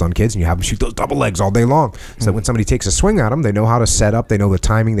boxing gloves on kids and you have them shoot those double legs all day long. So that when somebody takes a swing at them, they know how to set up, they know the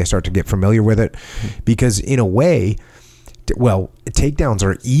timing, they start to get familiar with it. Because in a way, well, takedowns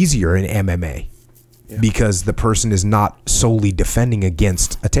are easier in MMA because the person is not solely defending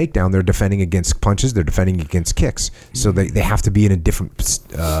against a takedown. They're defending against punches. They're defending against kicks. So they have to be in a different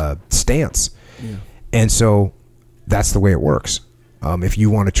stance. Yeah. And so that's the way it works. If you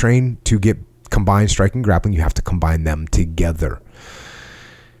want to train to get combined striking and grappling, you have to combine them together.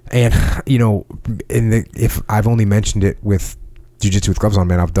 And if I've only mentioned it with jiu-jitsu with gloves on,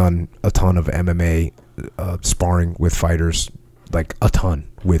 man, I've done a ton of MMA sparring with fighters, like a ton,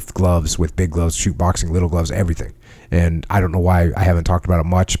 with gloves, with big gloves, shoot boxing, little gloves, everything. And I don't know why I haven't talked about it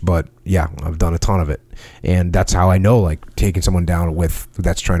much, but yeah, I've done a ton of it. And that's how I know, like, taking someone down with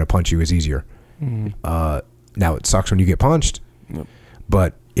that's trying to punch you is easier. Now it sucks when you get punched,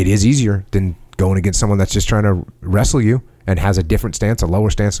 but it is easier than going against someone that's just trying to wrestle you and has a different stance, a lower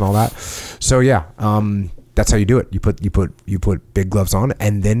stance, and all that. So yeah, that's how you do it. You put big gloves on,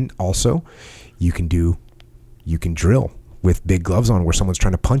 and then also you can drill with big gloves on where someone's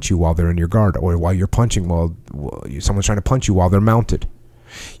trying to punch you while they're in your guard, or while you're punching while someone's trying to punch you while they're mounted.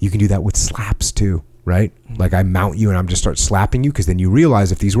 You can do that with slaps too, right? Like I mount you and I'm just start slapping you, because then you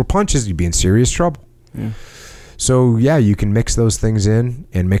realize if these were punches, you'd be in serious trouble. Yeah. So yeah, you can mix those things in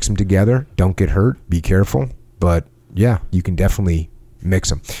and mix them together. Don't get hurt. Be careful. But yeah, you can definitely mix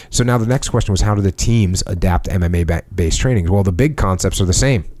them. So now the next question was, how do the teams adapt MMA-based trainings? Well, the big concepts are the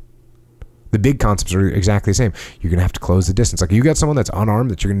same. The big concepts are exactly the same. You're going to have to close the distance. Like you got someone that's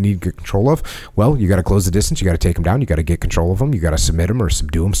unarmed that you're going to need to get control of. Well, you got to close the distance. You got to take them down. You got to get control of them. You got to submit them or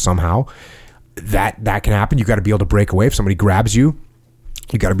subdue them somehow. That can happen. You got to be able to break away. If somebody grabs you,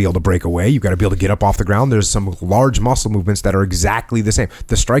 you got to be able to break away. You got to be able to get up off the ground. There's some large muscle movements that are exactly the same.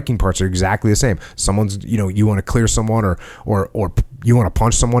 The striking parts are exactly the same. Someone's, you want to clear someone or you want to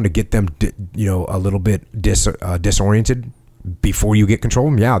punch someone to get them, a little bit disoriented before you get control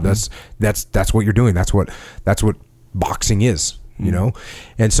of them. Yeah, that's what you're doing. That's what boxing is,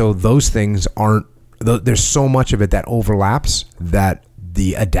 And so those things aren't, there's so much of it that overlaps that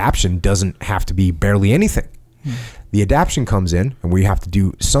the adaptation doesn't have to be barely anything. The adaptation comes in, and we have to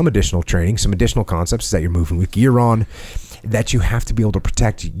do some additional training, some additional concepts that you're moving with gear on, that you have to be able to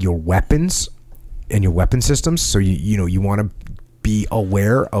protect your weapons and your weapon systems. So you want to be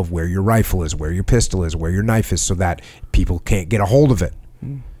aware of where your rifle is, where your pistol is, where your knife is, so that people can't get a hold of it.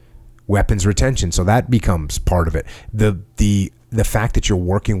 Weapons retention, so that becomes part of it. The fact that you're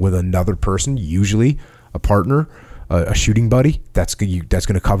working with another person, usually a partner, a shooting buddy, that's going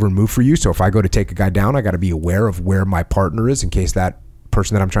to cover and move for you. So if I go to take a guy down, I got to be aware of where my partner is in case that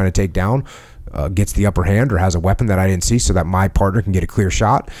person that I'm trying to take down gets the upper hand or has a weapon that I didn't see, so that my partner can get a clear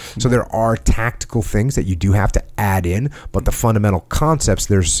shot. So there are tactical things that you do have to add in, but the fundamental concepts,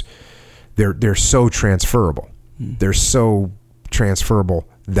 they're so transferable. They're so transferable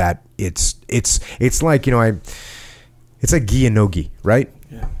that it's like, it's like gi and no gi, right?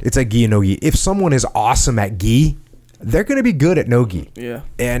 Yeah. It's like gi and no gi. If someone is awesome at gi, they're going to be good at no gi. Yeah.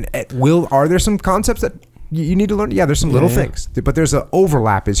 And are there some concepts that you need to learn? Yeah, there's some little things, but there's an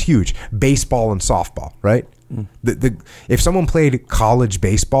overlap is huge. Baseball and softball, right? If someone played college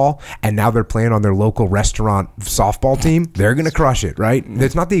baseball and now they're playing on their local restaurant softball team, they're going to crush it, right?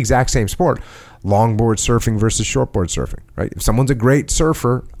 It's not the exact same sport. Longboard surfing versus shortboard surfing, right? If someone's a great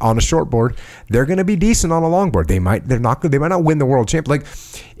surfer on a shortboard, they're going to be decent on a longboard. They might not win the world champ. Like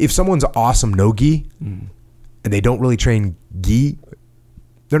if someone's awesome no gi and they don't really train gi,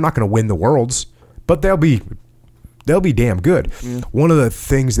 they're not going to win the worlds, but they'll be damn good. One of the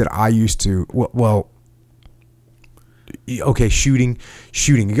things that I used to, shooting,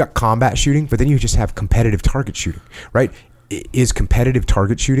 you got combat shooting, but then you just have competitive target shooting, right? Is competitive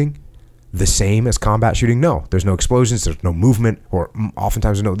target shooting the same as combat shooting? No, there's no explosions, there's no movement, or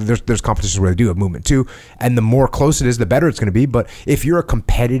oftentimes there's competitions where they do have movement too, and the more close it is, the better it's going to be. But if you're a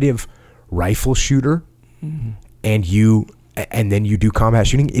competitive rifle shooter and then you do combat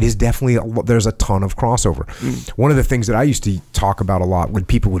shooting, it is definitely, there's a ton of crossover. One of the things that I used to talk about a lot when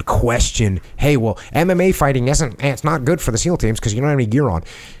people would question, hey, well, MMA fighting it's not good for the SEAL teams because you don't have any gear on.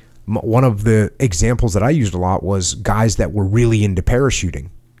 One of the examples that I used a lot was guys that were really into parachuting.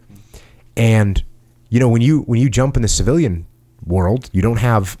 And when you jump in the civilian world, you don't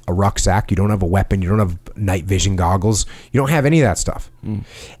have a rucksack, you don't have a weapon, you don't have night vision goggles, you don't have any of that stuff.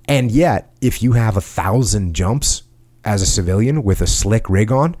 And yet, if you have 1,000 jumps as a civilian with a slick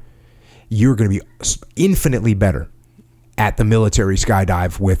rig on, you're going to be infinitely better at the military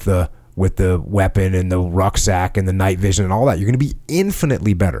skydive with the weapon and the rucksack and the night vision and all that. You're going to be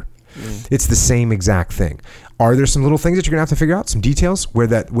infinitely better. It's the same exact thing. Are there some little things that you're gonna have to figure out, some details where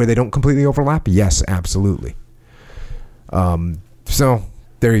they don't completely overlap? Yes, absolutely. So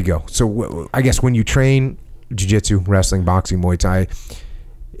there you go. So I guess when you train jiu-jitsu, wrestling, boxing, Muay Thai,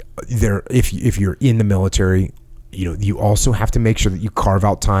 if you're in the military, you also have to make sure that you carve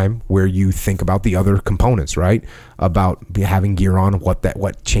out time where you think about the other components, right? About having gear on,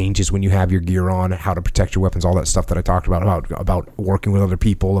 what changes when you have your gear on, how to protect your weapons, all that stuff that I talked about working with other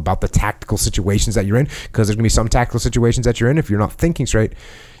people, about the tactical situations that you're in, because there's gonna be some tactical situations that you're in. If you're not thinking straight,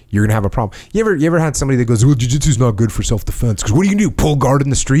 you're gonna have a problem. You ever had somebody that goes, "Well, jiu-jitsu's not good for self-defense," because what are you gonna do? Pull guard in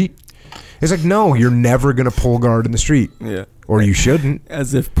the street? It's like, no, you're never gonna pull guard in the street. Yeah. Or you shouldn't.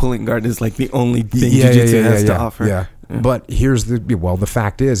 As if pulling guard is like the only thing jiu-jitsu has to offer. Yeah. But here's the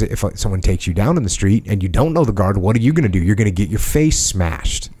fact is, if someone takes you down in the street and you don't know the guard, what are you going to do? You're going to get your face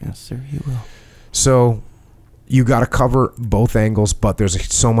smashed. Yes, sir, you will. So you got to cover both angles, but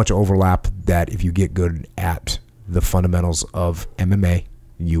there's so much overlap that if you get good at the fundamentals of MMA,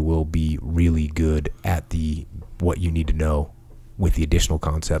 you will be really good at what you need to know with the additional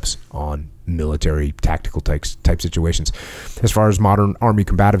concepts on military tactical type situations. As far as modern Army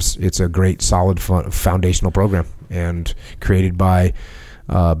combatives, it's a great, solid, foundational program, and created by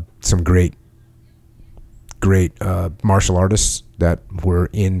some great martial artists that were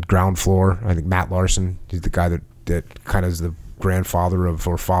in ground floor. I think Matt Larson, he's the guy that kind of is the grandfather of,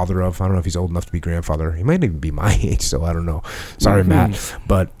 or father of, I don't know if he's old enough to be grandfather. He might even be my age, so I don't know. Sorry, Matt.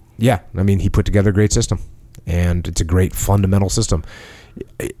 But yeah, I mean, he put together a great system, and it's a great fundamental system.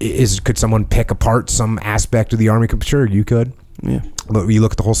 Could someone pick apart some aspect of the Army? Sure, you could. Yeah. But you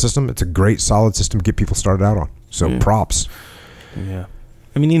look at the whole system, it's a great, solid system to get people started out on. So props. Yeah.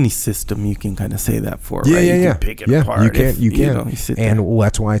 I mean, any system you can kind of say that for, yeah, right? Yeah, you yeah. can pick it apart. You can. And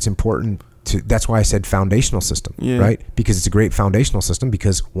that's why it's important that's why I said foundational system, right? Because it's a great foundational system,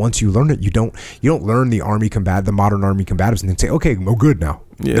 because once you learn it, you don't learn the modern Army combatives and then say, okay, we're good now.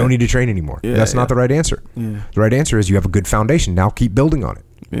 You don't need to train anymore. That's not the right answer. The right answer is you have a good foundation. Now keep building on it.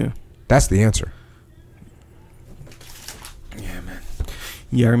 Yeah. That's the answer. Yeah, man.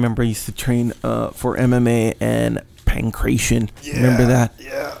 Yeah, I remember I used to train for MMA and pancration. Yeah, remember that?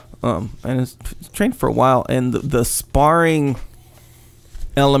 Yeah. And it's trained for a while, and the sparring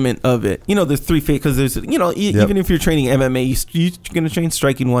element of it, there's three phases, because there's even if you're training MMA, you're going to train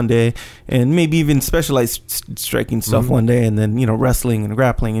striking one day, and maybe even specialized striking stuff one day, and then wrestling and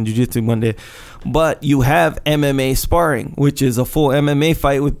grappling and jiu-jitsu one day. But you have MMA sparring, which is a full MMA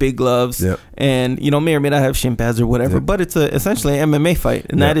fight with big gloves, and may or may not have shin pads or whatever, but it's essentially an MMA fight,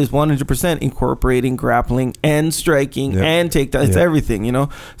 and that is 100% incorporating grappling and striking and takedown. It's everything,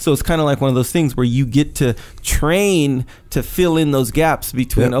 So it's kind of like one of those things where you get to train to fill in those gaps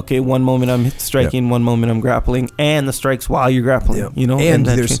between one moment I'm striking, one moment I'm grappling, and the strikes while you're grappling. And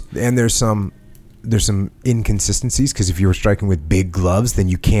there's some inconsistencies, because if you were striking with big gloves, then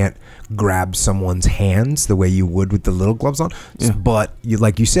you can't grab someone's hands the way you would with the little gloves on. But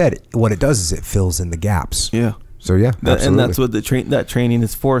like you said, what it does is it fills in the gaps. Yeah. So absolutely. And that's what that training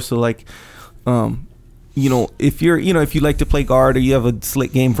is for. So like, if you like to play guard, or you have a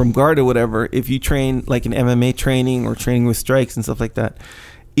slick game from guard or whatever, if you train like an MMA training or training with strikes and stuff like that,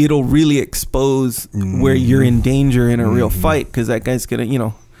 it'll really expose where you're in danger in a real fight, because that guy's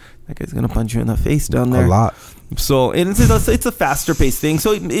gonna punch you in the face down there a lot. So it's a faster paced thing,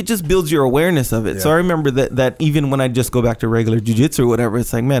 so it just builds your awareness of it. So I remember that even when I just go back to regular jiu-jitsu or whatever,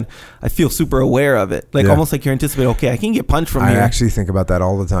 it's like, man, I feel super aware of it, like almost like you're anticipating, okay, I can get punched from here. I actually think about that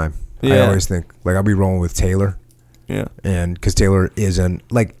all the time. I always think, like, I'll be rolling with Taylor, and because Taylor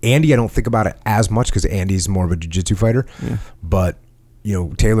isn't like Andy, I don't think about it as much because Andy's more of a jiu-jitsu fighter, but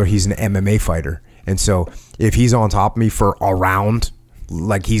Taylor, he's an MMA fighter, and so if he's on top of me for a round,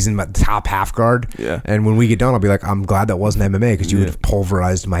 like he's in my top half guard, and when we get done, I'll be like, I'm glad that wasn't MMA, because you would have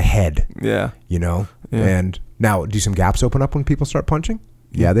pulverized my head. And now, do some gaps open up when people start punching?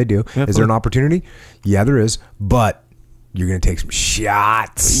 Yeah, they do. Is there an opportunity? Yeah, there is, but you're gonna take some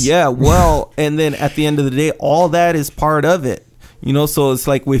shots. Yeah, well, and then at the end of the day, all that is part of it. So it's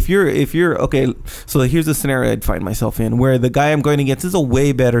like, if you're okay, so here's the scenario I'd find myself in, where the guy I'm going against is a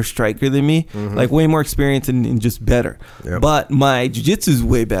way better striker than me, like way more experienced and just better. But my jiu-jitsu is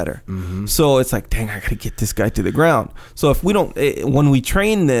way better. So it's like, dang, I gotta get this guy to the ground. So if we don't, when we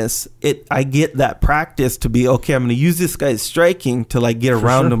train this, I get that practice to be, okay, I'm gonna use this guy's striking to like get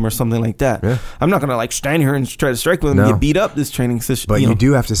around him or something like that. I'm not gonna like stand here and try to strike with him and get beat up this training session. But you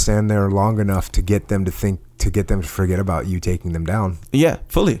do have to stand there long enough to get them to think to get them to forget about you taking them down. Yeah,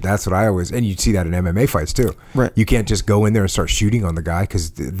 fully. That's what I always, and you see that in MMA fights too. Right. You can't just go in there and start shooting on the guy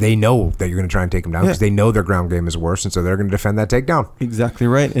because they know that you're going to try and take him down because they know their ground game is worse, and so they're going to defend that takedown. Exactly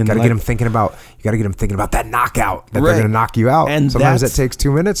right. And got to get them thinking about. You got to get them thinking about that knockout that they're going to knock you out. And sometimes it takes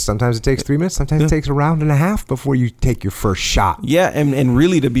 2 minutes. Sometimes it takes 3 minutes. Sometimes it takes a round and a half before you take your first shot. Yeah, and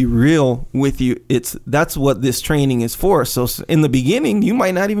really, to be real with you, that's what this training is for. So in the beginning, you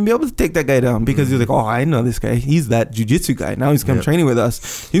might not even be able to take that guy down because you're like, oh, I know this guy. He's that jiu-jitsu guy. Now he's come training with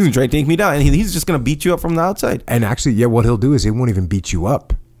us. He's going to try to take me down, and he's just going to beat you up from the outside. And actually, what he'll do is he won't even beat you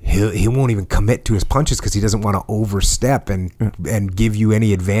up. He won't even commit to his punches because he doesn't want to overstep and give you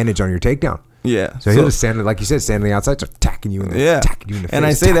any advantage on your takedown. Yeah. So he'll just stand, like you said, stand on the outside, just attacking you in the face. And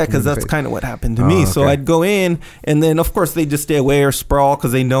I say that because that's kind of what happened to me. So I'd go in, and then, of course, they just stay away or sprawl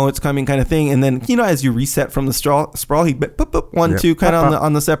because they know it's coming kind of thing. And then, as you reset from the sprawl, he'd 1, 2 kind of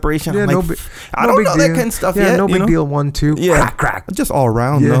on the separation. Yeah, I'm like, I don't know that kind of stuff yet. No big deal, 1, 2. Yeah. Crack. Just all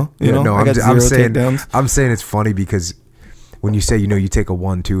around, though. I'm saying it's funny because when you say, you take a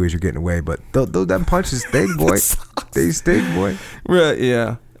 1, 2 as you're getting away, but them punches sting, boy. They sting, boy. Right,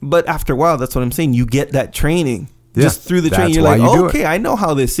 yeah. But after a while, that's what I'm saying. You get that training. Just through the training, you're like, okay, I know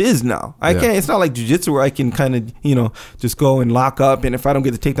how this is now. I can't. It's not like jiu-jitsu where I can kind of, just go and lock up, and if I don't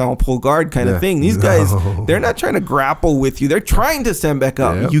get the takedown, I'll pull guard kind of thing. These guys, they're not trying to grapple with you. They're trying to stand back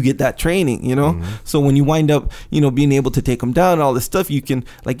up. Yep. You get that training, So when you wind up, being able to take them down and all this stuff, you can,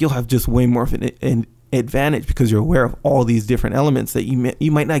 you'll have just way more of an advantage because you're aware of all these different elements that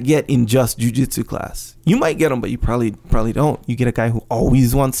you might not get in just jiu-jitsu class. You might get them, but you probably don't. You get a guy who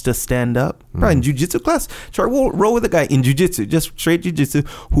always wants to stand up. Right, in jiu-jitsu class, we'll roll with a guy in jiu-jitsu, just straight jiu-jitsu,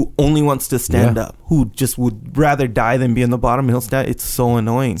 who only wants to stand up, who just would rather die than be in the bottom. He'll stand. It's so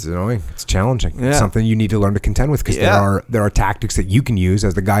annoying. It's annoying. It's challenging. Yeah. It's something you need to learn to contend with because there are tactics that you can use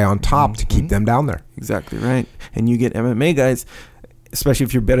as the guy on top to keep them down there. Exactly right. And you get MMA guys, especially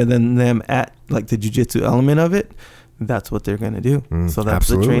if you're better than them at the jiu-jitsu element of it, that's what they're going to do. So that's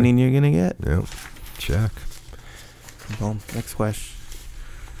the training you're going to get. Yep. Check. Boom. Next question.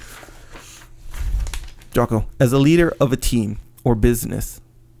 Jocko, as a leader of a team or business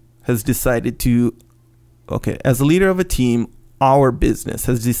has decided to, as a leader of a team, our business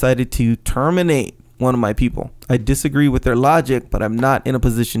has decided to terminate one of my people. I disagree with their logic, but I'm not in a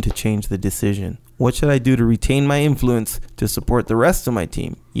position to change the decision. What should I do to retain my influence to support the rest of my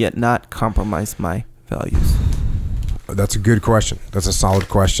team, yet not compromise my values? That's a good question. That's a solid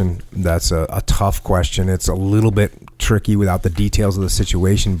question. That's a tough question. It's a little bit tricky without the details of the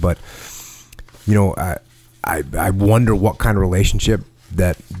situation, but I wonder what kind of relationship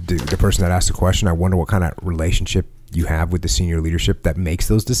that the person that asked the question, I wonder what kind of relationship you have with the senior leadership that makes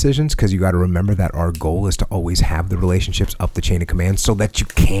those decisions, because you got to remember that our goal is to always have the relationships up the chain of command so that you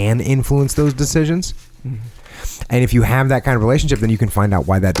can influence those decisions. And if you have that kind of relationship, then you can find out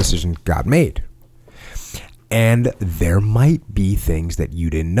why that decision got made. And there might be things that you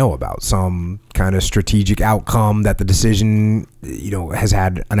didn't know about, some kind of strategic outcome that the decision, has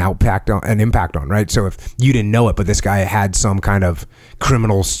had an impact on, right? So if you didn't know it, but this guy had some kind of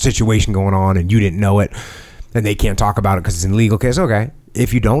criminal situation going on and you didn't know it, then they can't talk about it because it's an illegal case. Okay.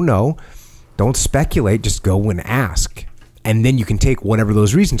 If you don't know, don't speculate, just go and ask. And then you can take whatever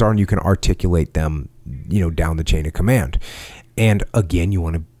those reasons are and you can articulate them, down the chain of command. And again, you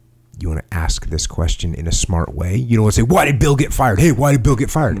want to ask this question in a smart way. You don't want to say, why did Bill get fired? Hey, why did Bill get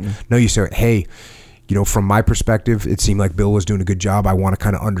fired? No, you say, hey, from my perspective, it seemed like Bill was doing a good job. I want to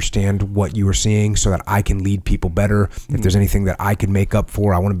kind of understand what you were seeing so that I can lead people better. If there's anything that I can make up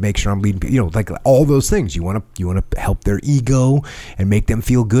for, I want to make sure I'm leading people, all those things. You want to help their ego and make them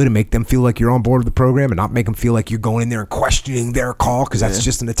feel good and make them feel like you're on board with the program and not make them feel like you're going in there and questioning their call because that's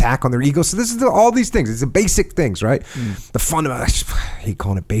just an attack on their ego. So this is all these things. It's the basic things, right? The fundamental, I hate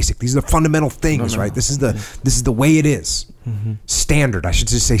calling it basic. These are the fundamental things, right? This is the way it is. Standard. I should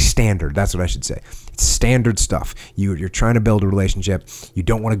just say standard. That's what I should say. It's standard stuff. You're trying to build a relationship. You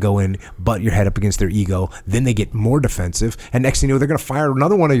don't want to go in, butt your head up against their ego. Then they get more defensive. And next thing you know, they're going to fire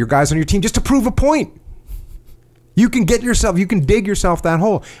another one of your guys on your team just to prove a point. You can dig yourself that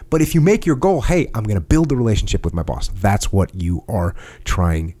hole. But if you make your goal, hey, I'm going to build a relationship with my boss. That's what you are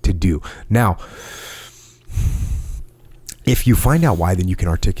trying to do. Now, if you find out why, then you can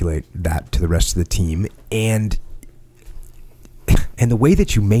articulate that to the rest of the team. And the way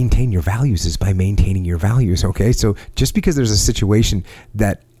that you maintain your values is by maintaining your values, okay? So just because there's a situation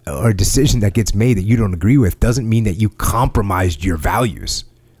or a decision that gets made that you don't agree with doesn't mean that you compromised your values.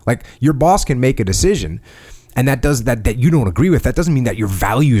 Like, your boss can make a decision and that you don't agree with. That doesn't mean that your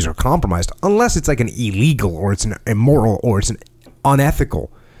values are compromised unless it's like an illegal or it's an immoral or it's an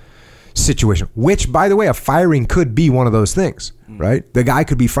unethical situation, which, by the way, a firing could be one of those things, right? The guy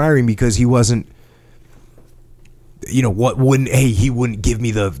could be firing because he wasn't, he wouldn't give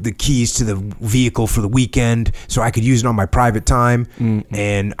me the keys to the vehicle for the weekend so I could use it on my private time,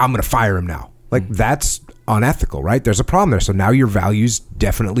 and I'm going to fire him now. Like, that's unethical, right? There's a problem there. So now your values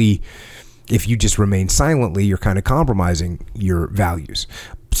definitely, if you just remain silently, you're kind of compromising your values.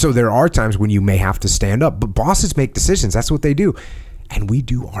 So there are times when you may have to stand up, but bosses make decisions. That's what they do. And we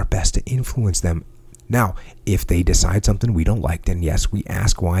do our best to influence them. Now, if they decide something we don't like, then yes, we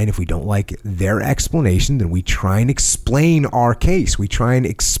ask why. And if we don't like their explanation, then we try and explain our case. We try and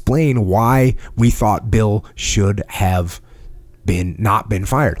explain why we thought Bill should have not been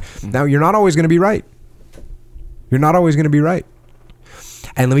fired. Now, you're not always going to be right. You're not always going to be right.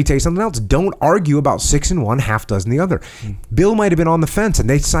 And let me tell you something else. Don't argue about 6 and 1, half dozen the other. Bill might have been on the fence and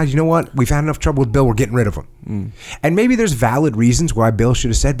they decided, you know what? We've had enough trouble with Bill. We're getting rid of him. And maybe there's valid reasons why Bill should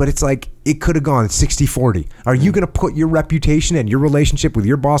have said, but it's like, it could have gone 60-40. Are you going to put your reputation and your relationship with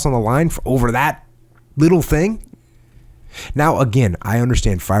your boss on the line over that little thing? Now, again, I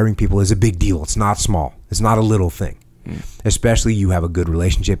understand firing people is a big deal. It's not small. It's not a little thing. Especially you have a good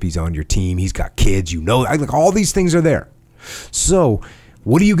relationship. He's on your team. He's got kids. Like all these things are there. So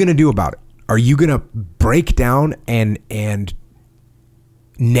what are you going to do about it? Are you going to break down and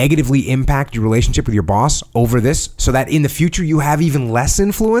negatively impact your relationship with your boss over this so that in the future you have even less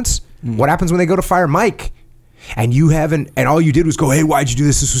influence? What happens when they go to fire Mike and you haven't, and all you did was go, hey, why'd you do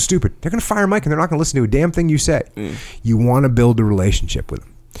this? This was stupid. They're going to fire Mike and they're not going to listen to a damn thing you say. You want to build a relationship with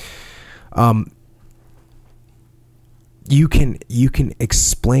them. You can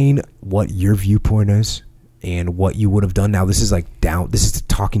explain what your viewpoint is and what you would have done. Now, this is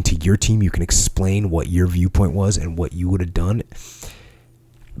talking to your team. You can explain what your viewpoint was and what you would have done.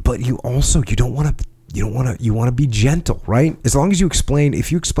 But you want to be gentle, right? As long as you explain,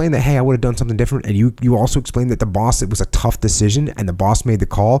 if you explain that, hey, I would have done something different, and you also explain that the boss, it was a tough decision and the boss made the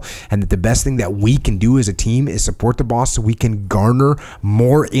call, and that the best thing that we can do as a team is support the boss so we can garner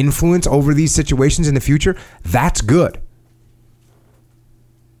more influence over these situations in the future, that's good.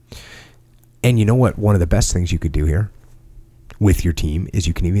 And you know what? One of the best things you could do here with your team is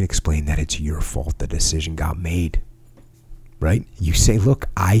you can even explain that it's your fault the decision got made, right? You say, look,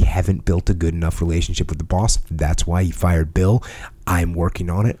 I haven't built a good enough relationship with the boss. That's why he fired Bill. I'm working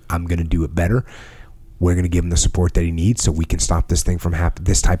on it. I'm going to do it better. We're going to give him the support that he needs so we can stop this type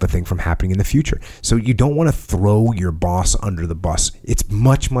of thing from happening in the future. So you don't want to throw your boss under the bus. It's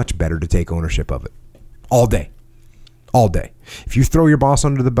much, much better to take ownership of it all day. All day. If you throw your boss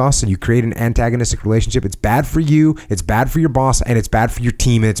under the bus and you create an antagonistic relationship, it's bad for you, it's bad for your boss, and it's bad for your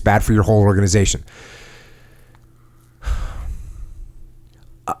team, and it's bad for your whole organization.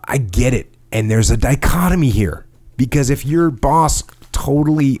 I get it. And there's a dichotomy here. Because if your boss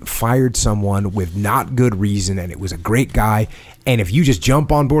totally fired someone with not good reason and it was a great guy, and if you just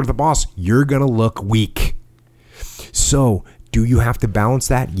jump on board with the boss, you're going to look weak. So do you have to balance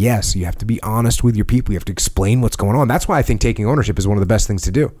that? Yes. You have to be honest with your people. You have to explain what's going on. That's why I think taking ownership is one of the best things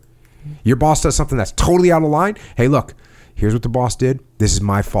to do. Your boss does something that's totally out of line. Hey, look, here's what the boss did. This is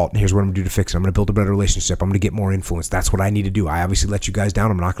my fault. And here's what I'm going to do to fix it. I'm going to build a better relationship. I'm going to get more influence. That's what I need to do. I obviously let you guys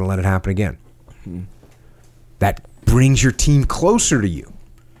down. I'm not going to let it happen again. That brings your team closer to you.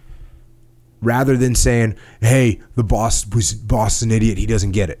 Rather than saying, hey, the boss is an idiot. He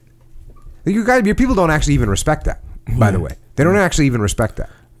doesn't get it. Your people don't actually even respect that, by the way. They don't actually even respect that.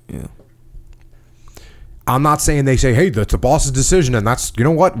 Yeah. I'm not saying they say, hey, that's the boss's decision and that's, you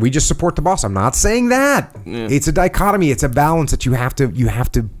know what, we just support the boss. I'm not saying that. Yeah. It's a dichotomy. It's a balance that you have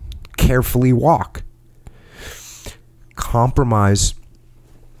to carefully walk. Compromise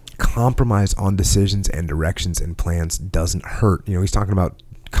on decisions and directions and plans doesn't hurt. You know, he's talking about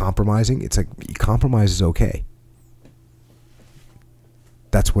compromising. It's like compromise is okay.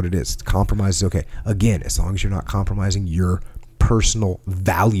 That's what it is. Compromise is okay. Again, as long as you're not compromising your personal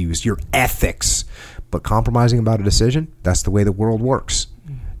values, your ethics, but compromising about a decision, that's the way the world works.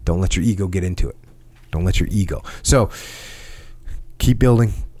 Don't let your ego get into it. Don't let your ego. So keep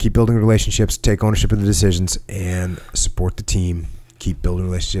building relationships, take ownership of the decisions, and support the team. Keep building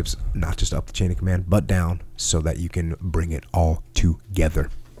relationships, not just up the chain of command, but down, so that you can bring it all together.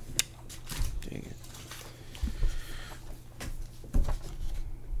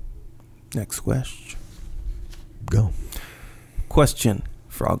 Next question. Go. Question,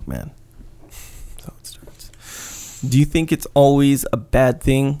 Frogman. So it starts. Do you think it's always a bad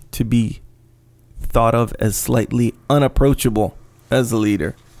thing to be thought of as slightly unapproachable as a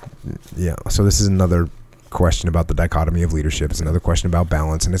leader? Yeah. So this is another question about the dichotomy of leadership. It's another question about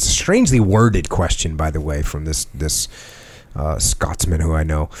balance, and it's a strangely worded question, by the way, from this Scotsman who I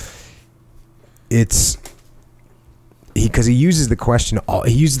know. it's because he uses the question,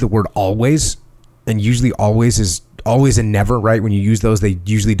 he uses the word always, and usually always is always and never, right? When you use those, they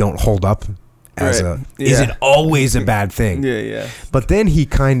usually don't hold up as Right. is Yeah. it always a bad thing? Yeah. But then he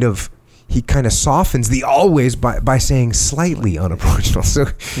kind of softens the always by saying slightly unapproachable.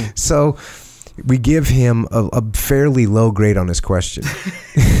 So we give him a fairly low grade on his question.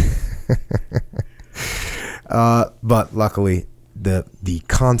 But luckily, the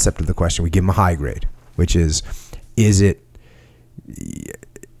concept of the question, we give him a high grade, which is it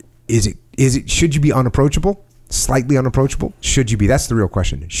should you be unapproachable? Slightly unapproachable? Should you be? That's the real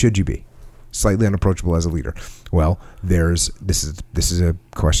question. Should you be slightly unapproachable as a leader? Well, this is a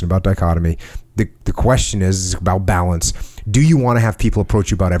question about dichotomy. The question is about balance. Do you want to have people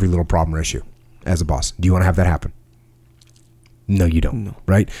approach you about every little problem or issue as a boss? Do you want to have that happen? No, you don't. No.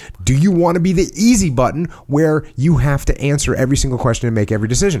 Right? Do you want to be the easy button where you have to answer every single question and make every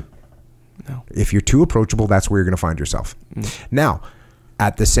decision? No. If you're too approachable, that's where you're going to find yourself. Now,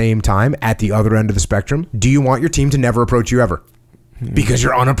 at the same time, at the other end of the spectrum, do you want your team to never approach you ever? Because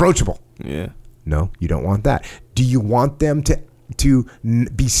you're unapproachable. Yeah. No, you don't want that. Do you want them to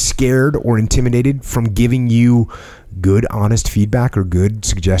be scared or intimidated from giving you good, honest feedback or good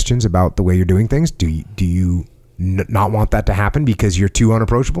suggestions about the way you're doing things? Do you not want that to happen because you're too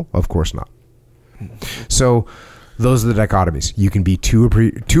unapproachable? Of course not. So those are the dichotomies. You can be too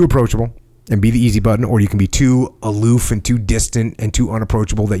approachable and be the easy button, or you can be too aloof and too distant and too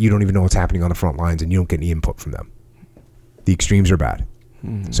unapproachable that you don't even know what's happening on the front lines and you don't get any input from them. The extremes are bad.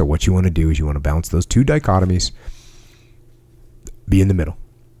 So what you want to do is you want to balance those two dichotomies. Be in the middle.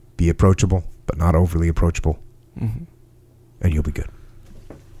 Be approachable, but not overly approachable. And you'll be good.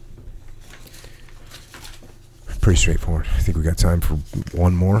 Pretty straightforward. I think we got time for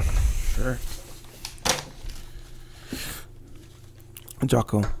one more. Sure.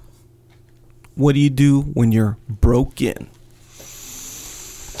 Jocko, what do you do when you're broken?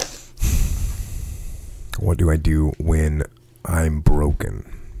 What do I do when I'm broken?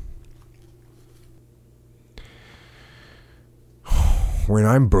 When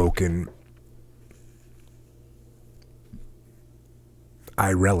I'm broken,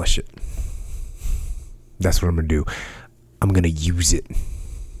 I relish it. That's what I'm going to do. I'm going to use it.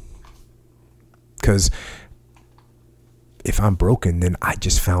 Because if I'm broken, then I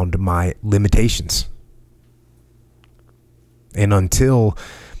just found my limitations. And until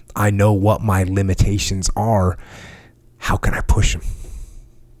I know what my limitations are, how can I push them?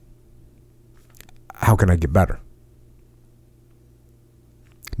 How can I get better?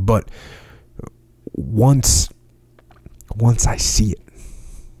 But once I see it,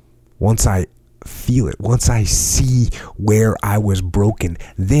 once I feel it, once I see where I was broken,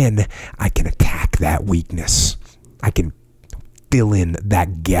 then I can attack that weakness. I can fill in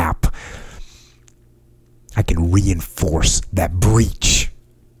that gap. I can reinforce that breach.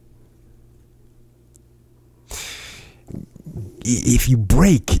 If you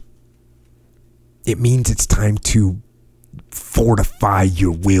break, it means it's time to fortify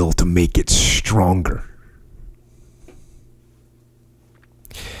your will to make it stronger.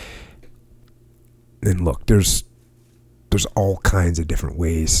 And look, there's all kinds of different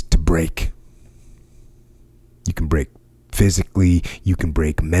ways to break. You can break physically, you can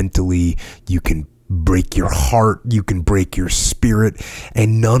break mentally, you can break your heart, you can break your spirit,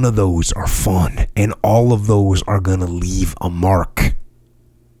 and none of those are fun, and all of those are going to leave a mark.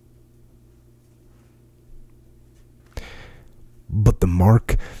 But the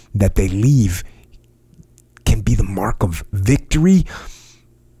mark that they leave can be the mark of victory,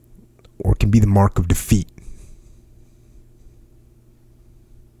 or it can be the mark of defeat.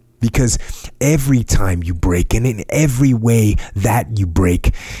 Because every time you break, and in every way that you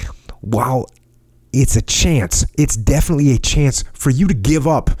break, while it's a chance, it's definitely a chance for you to give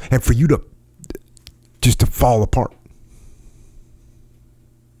up and for you to just to fall apart.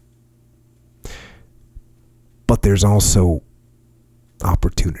 But there's also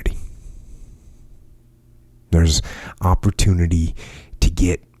opportunity. There's opportunity to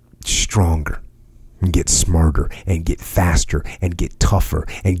get stronger and get smarter and get faster and get tougher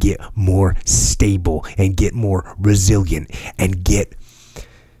and get more stable and get more resilient and get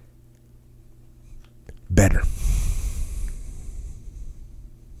better.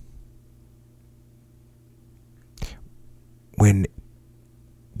 When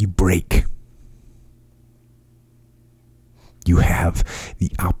you break, you have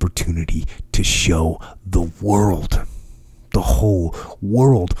the opportunity to show the world, the whole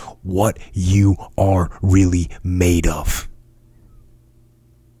world, what you are really made of.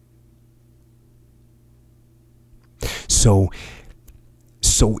 So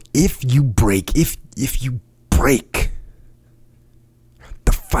So if you break, if you break,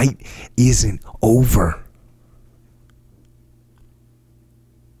 the fight isn't over.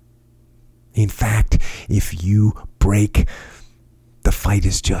 In fact, if you break, the fight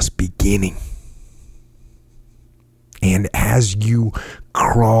is just beginning. And as you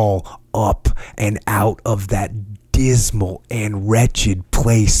crawl up and out of that dismal and wretched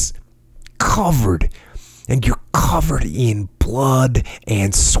place, you're covered in blood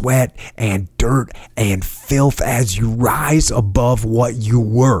and sweat and dirt and filth as you rise above what you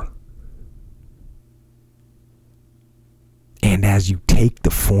were. And as you take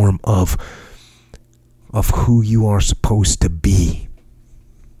the form of who you are supposed to be,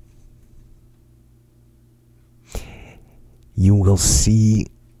 you will see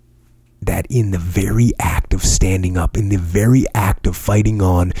that in the very act of standing up, in the very act of fighting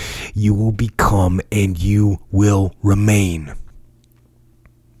on, you will become and you will remain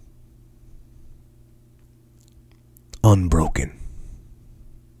unbroken.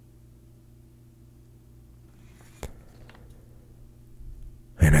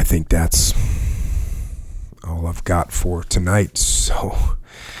 And I think that's all I've got for tonight. So,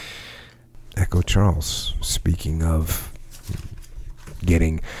 Echo Charles, speaking of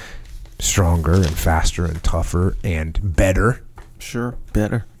getting stronger and faster and tougher and better. Sure,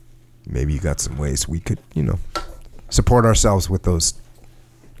 better. Maybe you got some ways we could, support ourselves with those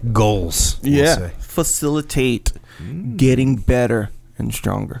goals. Yeah, we'll say. Facilitate getting better and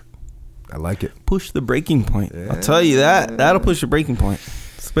stronger. I like it. Push the breaking point. Yeah. I'll tell you that. That'll push the breaking point.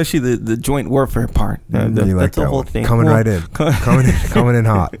 Especially the joint warfare part. You like that's the that whole one. thing. Coming right in. coming in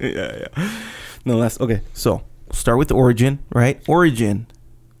hot. Yeah. No, that's okay. So start with the origin, right? Origin.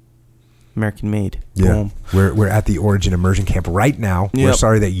 American made. Yeah. Boom. We're at the Origin immersion camp right now. Yep. We're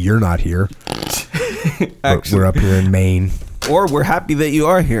sorry that you're not here. But we're up here in Maine. Or we're happy that you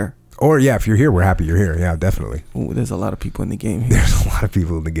are here. Or yeah, if you're here, we're happy you're here. Yeah, definitely. Ooh, there's a lot of people in the game here. There's a lot of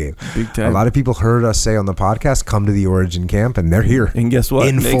people in the game. Big time. A lot of people heard us say on the podcast, come to the Origin camp, and they're here. And guess what?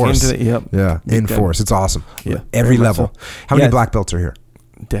 In force. Yep. Yeah, Big in time. force. It's awesome. Yeah. Every level. So. How many black belts are here?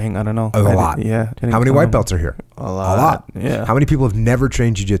 Dang, I don't know. A lot. Yeah. How many white belts are here? A lot. A lot. Yeah. How many people have never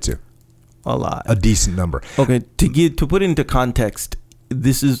trained jiu-jitsu? A lot. A decent number. Okay, to put into context,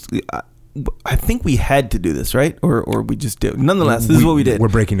 this is, I think we had to do this, right? Or we just did. Nonetheless, this is what we did. We're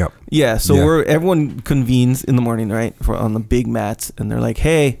breaking up. Yeah, so everyone convenes in the morning, right, on the big mats, and they're like,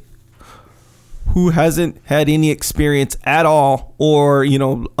 hey, who hasn't had any experience at all, or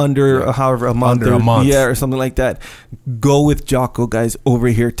under a month, under a month, yeah, or something like that, go with Jocko guys over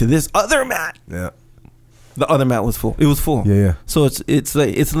here to this other mat. Yeah, the other mat was full. It was full. Yeah. So it's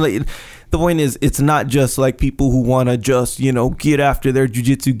like the point is, it's not just like people who want to just get after their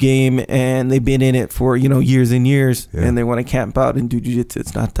jiu-jitsu game and they've been in it for years and years, and they want to camp out and do jiu-jitsu.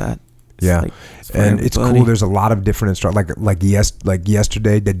 It's not that. It's and everybody. It's cool. There's a lot of different instructors. Like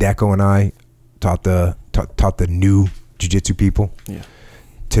yesterday, Dedeco and I taught the new jiu-jitsu people. Yeah.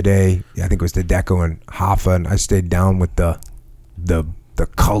 Today, I think it was Dedeco and Hafa, and I stayed down with the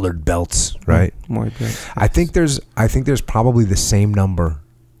colored belts, right? More belts. I think there's probably the same number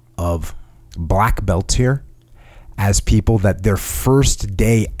of black belts here as people that their first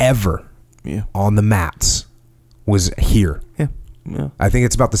day ever on the mats was here. Yeah. I think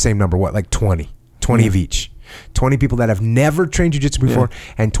it's about the same number. What, like 20 of each. 20 people that have never trained jiu-jitsu before,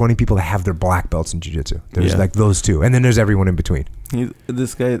 and 20 people that have their black belts in jiu-jitsu. There's like those two, and then there's everyone in between.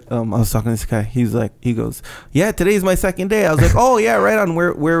 This guy, I was talking to this guy. He goes, yeah, today's my second day. I was like, oh yeah, right on.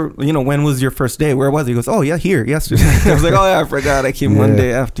 Where when was your first day? Where was it? He goes, oh yeah, here yesterday. I was like, oh yeah, I forgot. I came one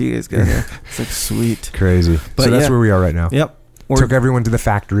day after you guys got here. It's like sweet, crazy. But so that's where we are right now. Yep. Took everyone to the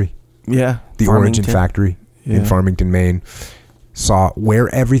factory. Yeah. The Origin factory in Farmington, Maine. Saw where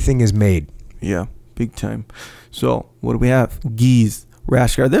everything is made. Yeah. Big time. So what do we have? Gis,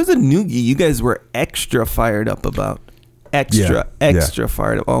 rash guard. There's a new gi you guys were extra fired up about. Extra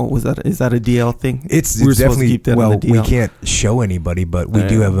fired up. Oh, is that a DL thing? It's definitely. Well, we can't show anybody, but we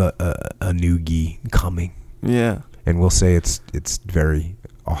do have a new gi coming. Yeah, and we'll say it's very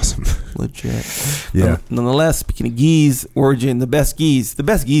awesome. Legit. Yeah. Nonetheless, speaking of gis, Origin, the best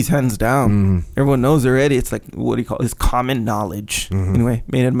gis hands down. Everyone knows already. It's like, what do you call it? It's common knowledge. Anyway,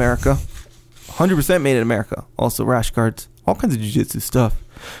 made in America. 100% made in America. Also rash guards, all kinds of jiu-jitsu stuff.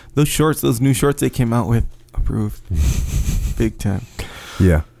 Those new shorts they came out with, approved. Big time.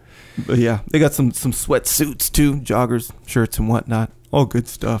 Yeah. But yeah, they got some sweatsuits too, joggers, shirts and whatnot. All good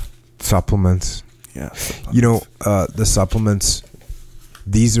stuff. Supplements. Yeah. The supplements,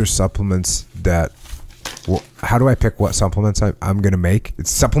 these are supplements that, well, how do I pick what supplements I'm going to make?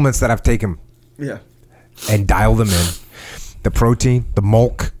 It's supplements that I've taken and dial them in. The protein, the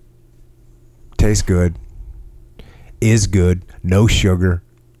milk, tastes good, is good, no sugar.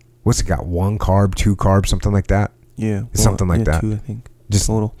 What's it got? 1 carb, 2 carbs, something like that? Yeah. Something like that. 2, I think. Just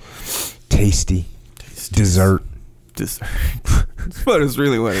total. Tasty. Dessert. Dessert. But it's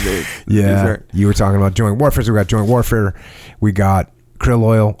really what it is. Yeah. Dessert. You were talking about Joint Warfare. So we got Joint Warfare. We got krill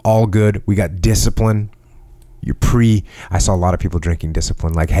oil, all good. We got Discipline. I saw a lot of people drinking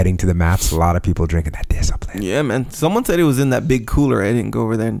Discipline, like heading to the mats. A lot of people drinking that Discipline. Yeah, man. Someone said it was in that big cooler. I didn't go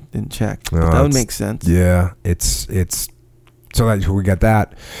over there and check. But that would make sense. Yeah, it's so that we got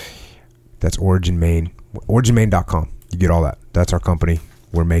that. That's Origin Main. OriginMain.com. You get all that. That's our company.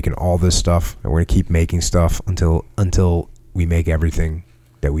 We're making all this stuff, and we're gonna keep making stuff until we make everything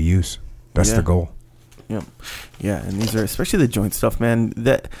that we use. That's the goal. Yep. Yeah, and these are especially the joint stuff, man.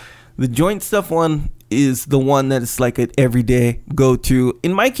 That the joint stuff one is the one that is like an everyday go to.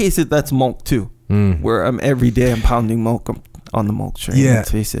 In my case, that's milk too, where I'm every day I'm pounding milk. I'm on the milk train. Yeah,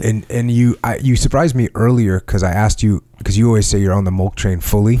 let's face it. And you surprised me earlier because I asked you, because you always say you're on the milk train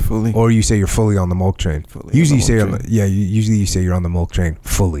fully, or you say you're fully on the milk train. Usually you say you're on the milk train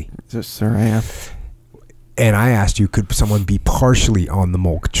fully. Yes, sir, I am. And I asked you, could someone be partially on the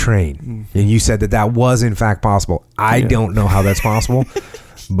milk train? And you said that was in fact possible. I don't know how that's possible,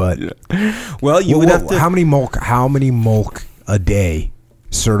 but well, you would have to. How many milk a day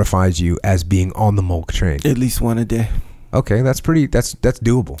certifies you as being on the milk train? At least 1 a day. Okay, that's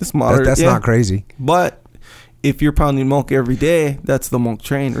doable. It's moderate. That's not crazy. But if you're pounding milk every day, that's the milk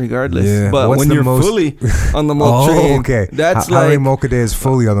train regardless. Yeah. But when you're fully on the milk train, okay. That's how many milk a day is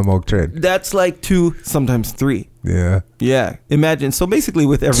fully on the milk train? That's like 2, sometimes 3. Yeah. Yeah. Imagine. So basically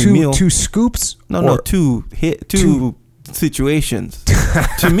with every meal. 2 scoops? No, 2 situations.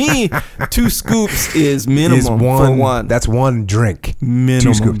 To me, 2 scoops is minimum for one. That's 1 drink. Minimum.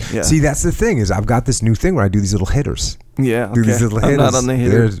 2 scoops. Yeah. See, that's the thing is I've got this new thing where I do these little hitters. Yeah, okay. Do these little hitters. I'm not on the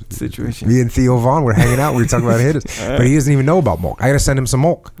hitter situation. Me and Theo Vaughn were hanging out. We were talking about hitters. Right. But he doesn't even know about milk. I got to send him some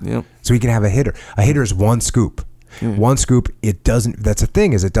milk. Yep. So he can have a hitter. A hitter is 1 scoop. 1 scoop, it doesn't, that's the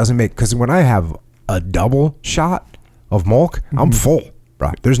thing is it doesn't make, because when I have a double shot of milk, I'm full,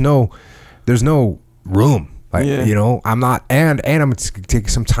 right? There's no room. Like, you know, I'm not, and I'm going to take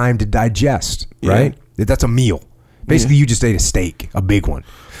some time to digest, right? That's a meal. Basically, you just ate a steak, a big one.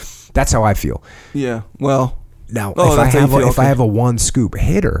 That's how I feel. Yeah. Well, now if I have a 1 scoop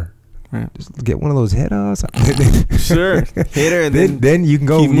hitter, right, just get one of those hitters. Sure, hitter, and then you can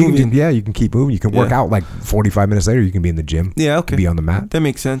go. Keep moving. You can keep moving. You can work out like 45 minutes later. You can be in the gym. Yeah, okay. Be on the mat. That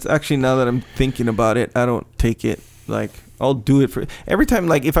makes sense. Actually, now that I'm thinking about it, I don't take it like I'll do it for every time.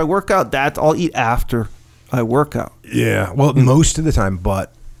 Like if I work out, I'll eat after I work out. Yeah. Well, most of the time,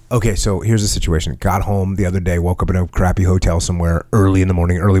 but. Okay, so here's the situation. Got home the other day, woke up in a crappy hotel somewhere early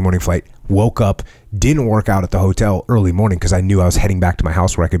morning flight. Woke up, didn't work out at the hotel early morning because I knew I was heading back to my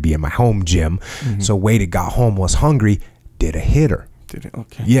house where I could be in my home gym. So waited, got home, was hungry, did a hitter. Did it?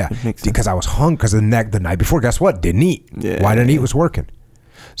 Okay. Yeah, because I was hungry because the night before, guess what? Didn't eat. Yeah. Why didn't eat? Was working.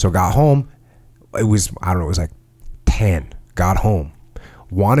 So got home. It was, I don't know, it was like 10. Got home.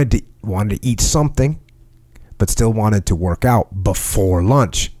 Wanted to eat something, but still wanted to work out before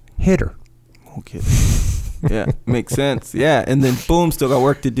lunch. Hitter. Okay. Yeah, makes sense. Yeah, and then boom, still got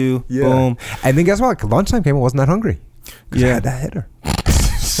work to do. Yeah. Boom. And then guess what? Lunchtime came, I wasn't that hungry. Yeah, I had that hitter.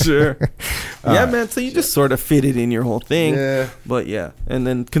 Sure. Yeah, man. So you just sort of fit it in your whole thing. Yeah. But yeah, and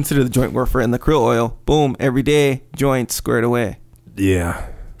then consider the joint warfare and the krill oil. Boom, every day, joint squared away. Yeah.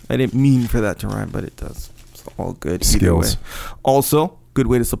 I didn't mean for that to rhyme, but it does. It's all good. Skills. Also, good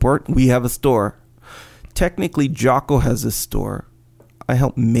way to support. We have a store. Technically, Jocko has a store. I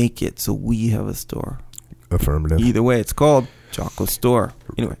help make it, so we have a store. Affirmative. Either way, it's called Jocko Store.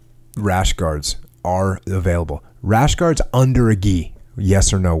 Anyway. Rash guards are available. Rash guards under a gi.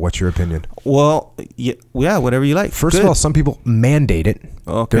 Yes or no? What's your opinion? Well, yeah, whatever you like. First of all, some people mandate it.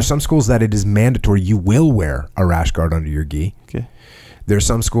 Okay. There's some schools that it is mandatory. You will wear a rash guard under your gi. Okay. There's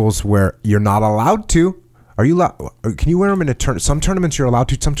some schools where you're not allowed to. Are you allowed? Can you wear them in a tournament? Some tournaments you're allowed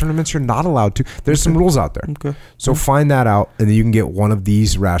to. Some tournaments you're not allowed to. There's some rules out there. Okay. So find that out, and then you can get one of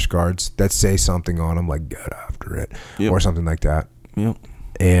these rash guards that say something on them, like "get after it" or something like that. Yep.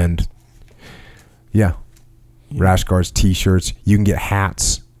 And rash guards, T-shirts. You can get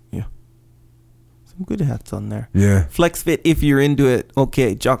hats. Yeah. Some good hats on there. Yeah. Flex fit if you're into it.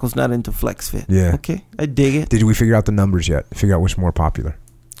 Okay. Jocko's not into flex fit. Yeah. Okay. I dig it. Did we figure out the numbers yet? Figure out which more popular?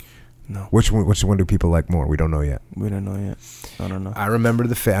 No. Which one do people like more? We don't know yet. We don't know yet. I don't know. I remember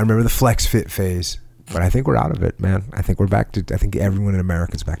the flex fit phase, but I think we're out of it, man. I think we're back to. I think everyone in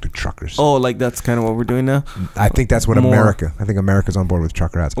America is back to truckers. Oh, like that's kind of what we're doing now? I think that's what More. America. I think America's on board with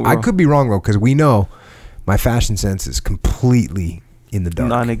trucker hats. Well, I could be wrong though, because we know My fashion sense is completely in the dark.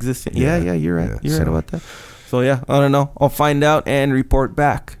 Non-existent. Yeah, you're right. Yeah, You're right about that. So yeah, I don't know. I'll find out and report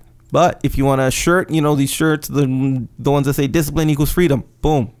back. But if you want a shirt, these shirts, the ones that say discipline equals freedom,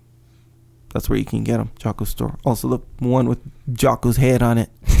 boom. That's where you can get them. Jocko store. Also the one with Jocko's head on it.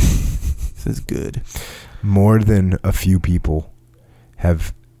 This is good. More than a few people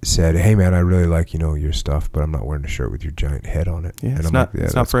have said, "Hey man, I really like your stuff, but I'm not wearing a shirt with your giant head on it." Yeah, and it's I'm not. like,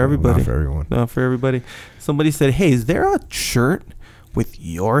 It's not for everybody. Not for everyone. Not for everybody. Somebody said, "Hey, is there a shirt with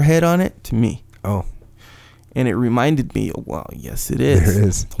your head on it?" To me. Oh. And it reminded me, well, yes, it is. There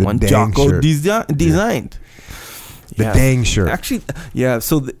is. The one Jocko designed. The dang shirt. Actually, yeah.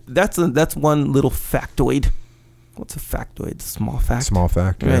 So that's one little factoid. What's a factoid? Small fact. Small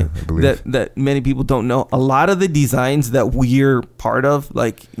fact, right? Yeah, I believe. That many people don't know. A lot of the designs that we're part of,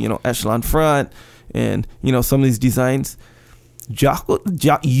 like Echelon Front, and some of these designs, Jocko,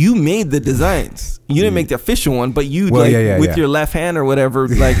 you made the designs. You didn't make the official one, but you with your left hand or whatever,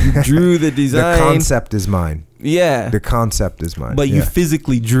 like you drew the design. The concept is mine. Yeah. The concept is mine. But you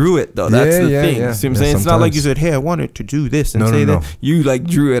physically drew it, though. That's the thing. Yeah. You see what I'm saying? It's not like you said, "Hey, I wanted to do this," and say that. You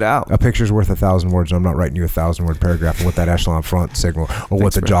drew it out. A picture's worth 1,000 words, and I'm not writing you a 1,000-word paragraph on what that Echelon Front signal or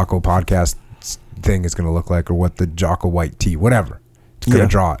what the Jocko podcast thing is going to look like or what the Jocko white tee, whatever. It's going to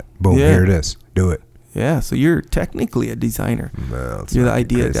draw it. Boom, here it is. Do it. Yeah, so you're technically a designer. Well, you're the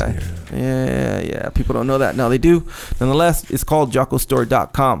idea guy. Yeah. People don't know that. Now they do. Nonetheless, it's called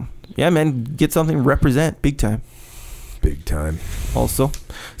JockoStore.com. Yeah, man, get something, represent big time. Big time. Also,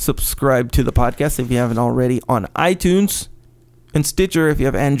 subscribe to the podcast if you haven't already on iTunes and Stitcher if you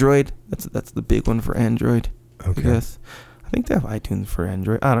have Android. That's the big one for Android. Okay. I think they have iTunes for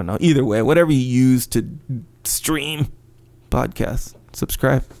Android. I don't know. Either way, whatever you use to stream podcasts,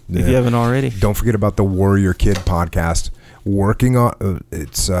 subscribe if you haven't already. Don't forget about the Warrior Kid podcast. Working on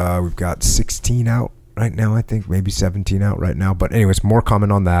it's we've got 16 out right now, I think maybe 17 out right now, but anyways, more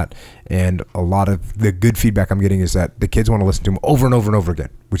comment on that. And a lot of the good feedback I'm getting is that the kids want to listen to them over and over and over again,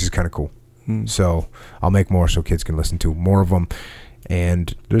 which is kind of cool. So I'll make more so kids can listen to more of them.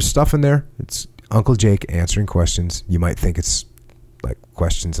 And there's stuff in there. It's Uncle Jake answering questions. You might think it's like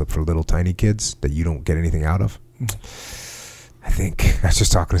questions for little tiny kids that you don't get anything out of. I think I was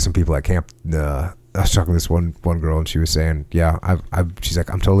just talking to some people at camp. I was talking to this one girl, and she was saying, "Yeah, she's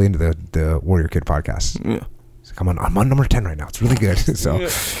like, I'm totally into the Warrior Kid podcast." Yeah, she's like, I'm on number 10 right now. It's really good. So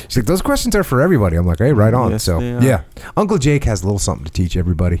she's like, those questions are for everybody. I'm like, hey, right on. Yes, so yeah, Uncle Jake has a little something to teach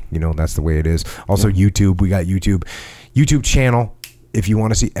everybody. That's the way it is. Also, YouTube. We got YouTube channel. If you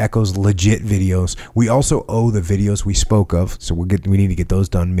want to see Echo's legit videos, we also owe the videos we spoke of. So we need to get those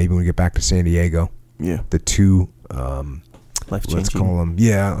done. Maybe when we get back to San Diego. Yeah, the two. Life-changing. Let's call them,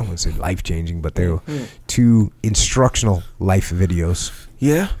 I wouldn't say life-changing, but they were two instructional life videos.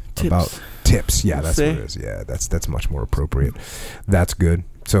 Yeah, about tips. Yeah, that's what it is. Yeah, that's much more appropriate. That's good.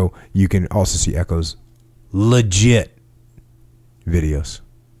 So you can also see Echo's legit videos.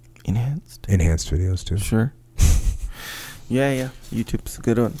 Enhanced videos too. Sure. Yeah. YouTube's a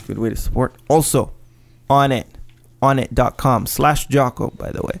good one. Good way to support. Also, onit.com/Jocko,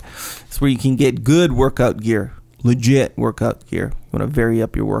 by the way. It's where you can get good workout gear. Legit workout gear. You want to vary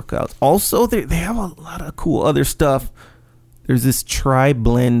up your workouts. Also, they have a lot of cool other stuff. There's this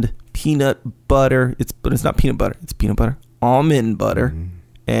tri-blend peanut butter. But it's not peanut butter. It's peanut butter, almond butter,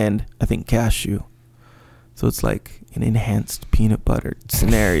 and I think cashew. So it's like an enhanced peanut butter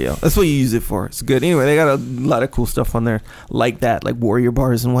scenario. That's what you use it for. It's good. Anyway, they got a lot of cool stuff on there like that, like Warrior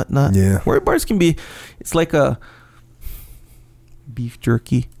bars and whatnot. Yeah. Warrior bars it's like a beef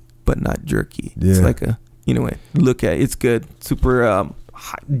jerky, but not jerky. Yeah. It's like anyway, look at it. It's good. Super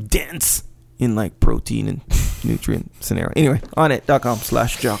dense in like protein and nutrient scenario. Anyway,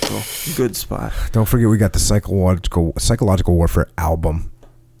 onit.com/Jocko. Good spot. Don't forget we got the psychological warfare album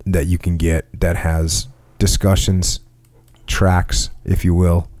that you can get that has discussions, tracks, if you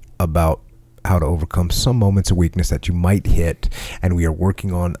will, about how to overcome some moments of weakness that you might hit. And we are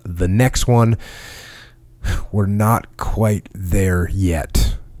working on the next one. We're not quite there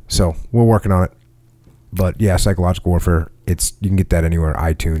yet. So we're working on it. But yeah, psychological warfare, you can get that anywhere,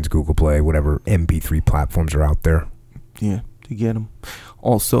 iTunes, Google Play, whatever MP3 platforms are out there. Yeah, to get them.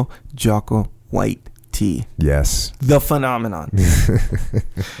 Also, Jocko White Tea. Yes. The phenomenon.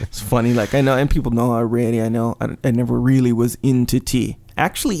 It's funny, like I know, and people know already, I know, I never really was into tea.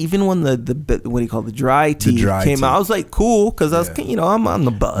 actually, even when the what do you call the dry tea came tea. out, I was like, cool, because I was, I'm on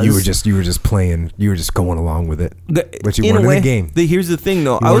the buzz. You were just playing. You were just going along with it. But you in weren't a way, in the game. Here's the thing,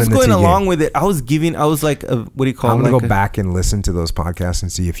 though. You I was weren't in the going tea along game. with it. I was like, what do you call it? I'm gonna Like go back and listen to those podcasts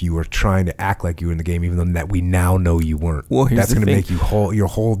and see if you were trying to act like you were in the game, even though that we now know you weren't. Well, here's That's the gonna thing. make you your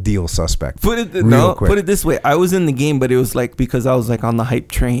whole deal suspect. Put it this way. I was in the game, but it was like because I was like on the hype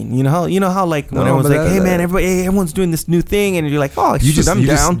train. You know how like when everyone's like, hey man, everyone's doing this new thing, and you're like, oh, I'm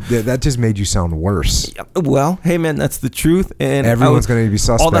down. That just made you sound worse. Well, hey man, that's the truth, and everyone's going to be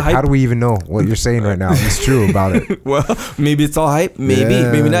suspect. Hype, how do we even know what you're saying right now is true about it? Well, maybe it's all hype.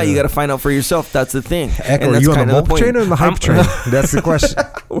 Maybe not. You got to find out for yourself. That's the thing. Echo, and are you on the hope train or the hype train? That's the question.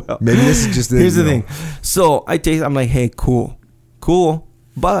 Well, maybe this is just here's the thing. So I'm like, hey, cool,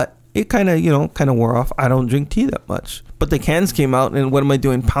 but it kind of wore off. I don't drink tea that much. But the cans came out, and what am I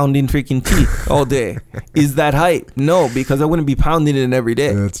doing? Pounding freaking tea all day. Is that hype? No, because I wouldn't be pounding it every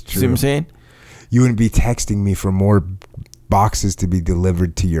day. That's true. See what I'm saying? You wouldn't be texting me for more boxes to be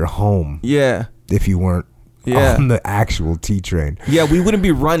delivered to your home. Yeah. If you weren't on the actual tea train. Yeah, we wouldn't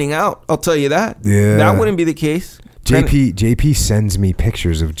be running out. I'll tell you that. Yeah. That wouldn't be the case. JP sends me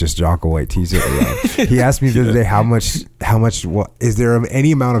pictures of just Jocko White teas that we have. He asked me the other day how much what is there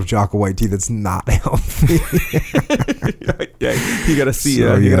any amount of Jocko White tea that's not healthy? Yeah, you gotta see.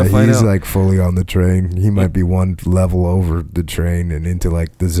 So, you gotta find he's out. like fully on the train. He might be one level over the train and into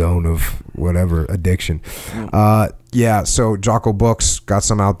like the zone of whatever addiction. So Jocko books, got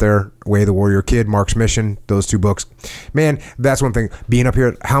some out there. Way of the Warrior Kid, Mark's Mission, those two books. Man, that's one thing. Being up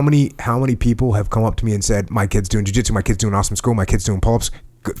here, how many people have come up to me and said, my kid's doing jiu-jitsu, my kid's doing awesome school, my kid's doing pull-ups.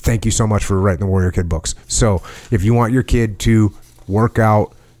 Thank you so much for writing the Warrior Kid books. So if you want your kid to work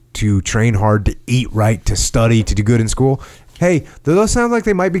out, to train hard, to eat right, to study, to do good in school, hey, do those sound like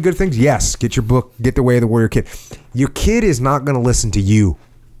they might be good things? Yes. Get your book, get the Way of the Warrior Kid. Your kid is not going to listen to you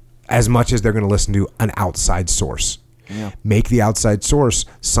as much as they're going to listen to an outside source. Yeah. Make the outside source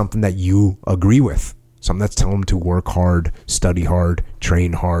something that you agree with. Something that's telling them to work hard, study hard,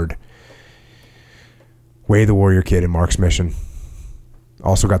 train hard. Way of the Warrior Kid and Mark's Mission.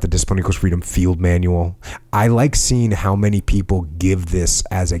 Also got the Discipline Equals Freedom field manual. I like seeing how many people give this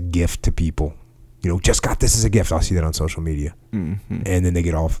as a gift to people. Just got this as a gift. I'll see that on social media. Mm-hmm. And then they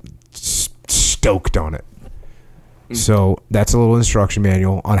get all stoked on it. Mm-hmm. So that's a little instruction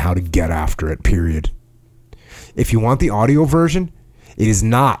manual on how to get after it, period. If you want the audio version, it is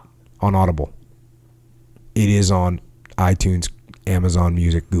not on Audible. It is on iTunes, Amazon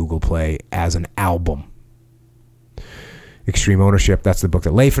Music, Google Play as an album. Extreme Ownership, that's the book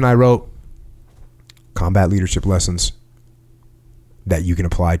that Leif and I wrote. Combat leadership lessons that you can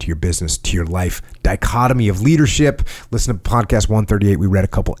apply to your business, to your life. Dichotomy of Leadership. Listen to podcast 138. We read a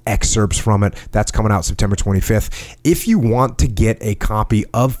couple excerpts from it. That's coming out September 25th. If you want to get a copy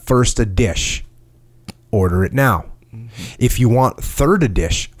of First Edition, order it now. Mm-hmm. If you want Third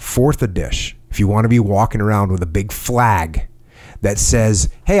Edition, Fourth Edition, if you want to be walking around with a big flag that says,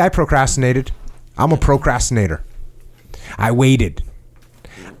 hey, I procrastinated. I'm a procrastinator. I waited.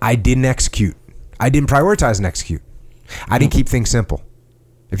 I didn't execute. I didn't prioritize and execute. I didn't keep things simple.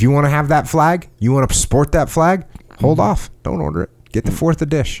 If you want to have that flag, you want to sport that flag, hold off. Don't order it. Get the Fourth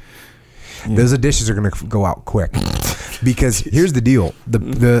Edition. Yeah. Those editions are going to go out quick. Because here's the deal.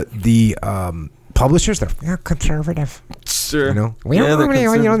 The publishers, they're conservative. Sure. We don't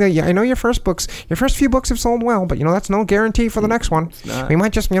really, I know your first few books have sold well, but that's no guarantee for the next one. We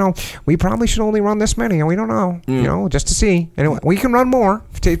might just, we probably should only run this many, and we don't know, just to see. Anyway, we can run more.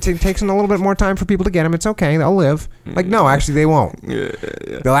 It takes a little bit more time for people to get them. It's okay. They'll live. Like, no, actually, they won't. Yeah.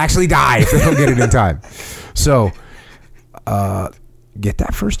 They'll actually die if they don't get it in time. So, get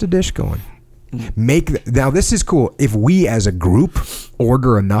that First Edition going. Now, this is cool. If we as a group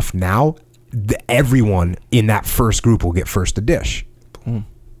order enough now, everyone in that first group will get First Edition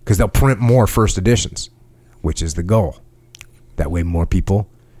because they'll print more First Editions, which is the goal. That way more people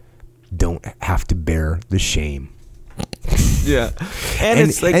don't have to bear the shame. Yeah. And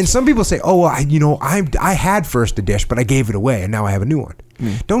it's like, and some people say, oh, I had First Edition, but I gave it away and now I have a new one.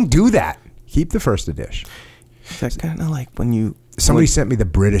 Don't do that. Keep the First Edition. That's kind of like when you... Somebody sent me the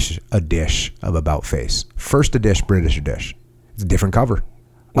British edition of About Face. First Edition, British edition. It's a different cover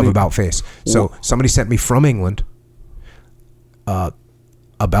of About Face. So somebody sent me from England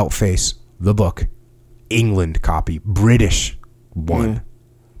About Face, the book, England copy, British one. Mm.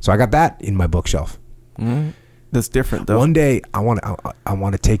 So I got that in my bookshelf. Mm. That's different though. One day I want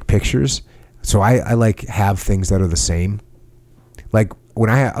to take pictures. So I like have things that are the same. Like when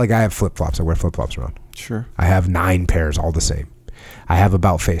I have flip-flops, I wear flip-flops around. Sure. I have 9 pairs all the same. I have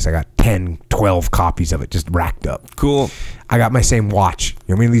About Face. I got 10, 12 copies of it just racked up. Cool. I got my same watch. You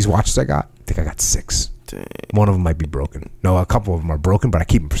know how many of these watches I got? I think I got 6. Dang. One of them might be broken. No, a couple of them are broken, but I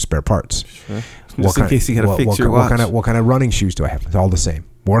keep them for spare parts. Sure. Just in case you got to fix your watch. What kind of running shoes do I have? It's all the same.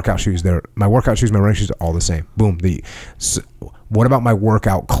 Workout shoes. My workout shoes, my running shoes are all the same. Boom. What about my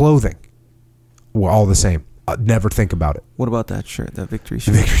workout clothing? We're all the same. Never think about it. What about that shirt? That victory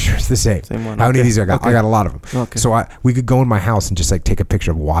shirt? The victory shirt's the same. Same one. How many of these I got? Okay. I got a lot of them. Okay. So we could go in my house and just like take a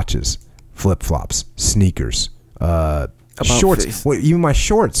picture of watches, flip flops, sneakers, shorts. Well, even my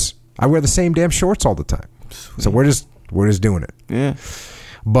shorts. I wear the same damn shorts all the time. Sweet. So we're just doing it. Yeah.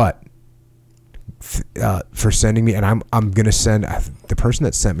 But for sending me, and I'm gonna send the person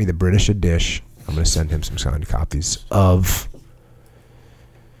that sent me the British Dish. I'm gonna send him some signed copies of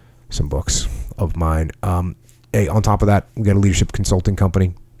some books of mine. Hey, on top of that, we got a leadership consulting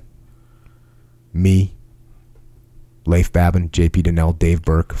company. Me, Leif Babin, JP Donnell, Dave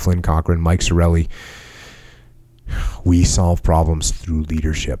Burke, Flynn Cochran, Mike Sorelli. We solve problems through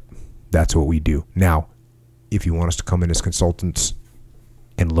leadership. That's what we do. Now, if you want us to come in as consultants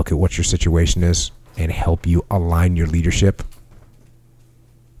and look at what your situation is and help you align your leadership,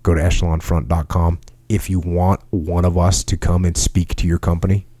 go to echelonfront.com. If you want one of us to come and speak to your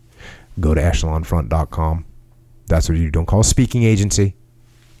company, go to echelonfront.com. That's what you do. Don't call a speaking agency.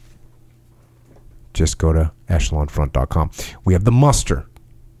 Just go to echelonfront.com. We have the Muster.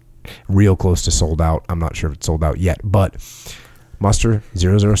 Real close to sold out. I'm not sure if it's sold out yet, but Muster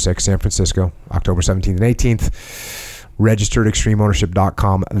 006 San Francisco, October 17th and 18th. Registered at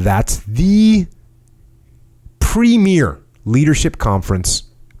extremeownership.com. That's the premier leadership conference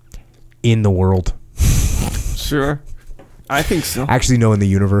in the world. Sure. I think so. Actually, no, in the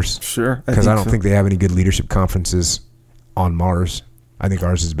universe. Sure. Because I don't think they have any good leadership conferences on Mars. I think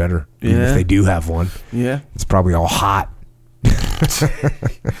ours is better. Yeah. Even if they do have one. Yeah. It's probably all hot.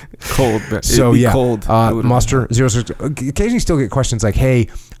 Cold. So yeah. Cold. Muster 06. Occasionally still get questions like, hey,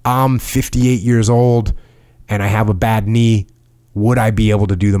 I'm 58 years old and I have a bad knee. Would I be able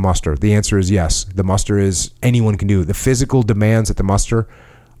to do the Muster? The answer is yes. The Muster is anyone can do it. The physical demands at the Muster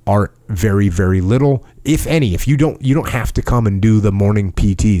are very, very little, if any. If you don't have to come and do the morning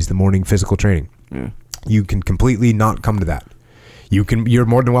PTs, the morning physical training. Yeah. You can completely not come to that. You're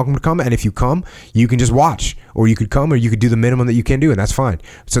more than welcome to come, and if you come, you can just watch, or you could come, or you could do the minimum that you can do, and that's fine.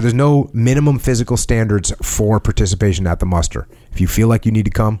 So there's no minimum physical standards for participation at the Muster. If you feel like you need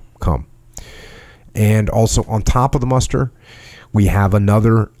to come. And also on top of the Muster, we have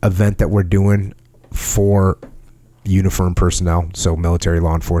another event that we're doing for uniformed personnel, so military,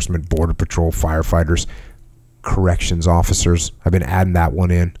 law enforcement, border patrol, firefighters, corrections officers. I've been adding that one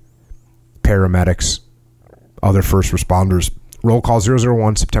in. Paramedics, other first responders. Roll Call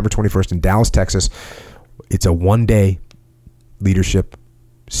 001, September 21st in Dallas, Texas. It's a one-day leadership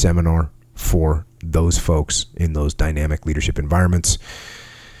seminar for those folks in those dynamic leadership environments.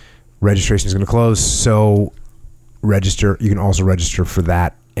 Registration is going to close, so register. You can also register for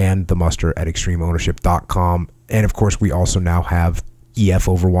that and the Muster at extremeownership.com. And of course, we also now have EF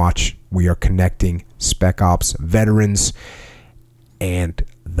Overwatch. We are connecting Spec Ops veterans and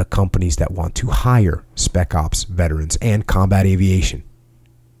the companies that want to hire Spec Ops veterans and combat aviation.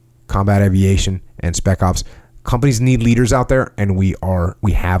 Combat aviation and Spec Ops. Companies need leaders out there, and we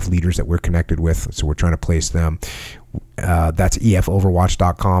have leaders that we're connected with, so we're trying to place them. That's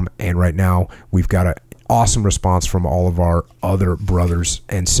efoverwatch.com, and right now we've got an awesome response from all of our other brothers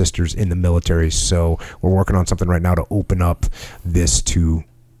and sisters in the military, so we're working on something right now to open up this to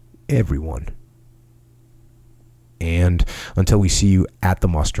everyone. And until we see you at the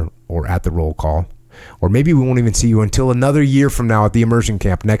Muster or at the roll call, or maybe we won't even see you until another year from now at the immersion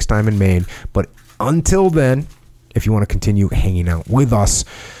camp next time in Maine, but until then, if you want to continue hanging out with us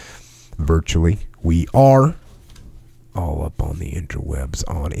virtually, we are all up on the interwebs,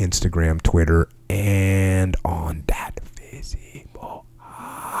 on Instagram, Twitter, and on that visible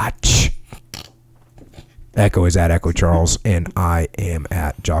watch. Echo is at Echo Charles, and I am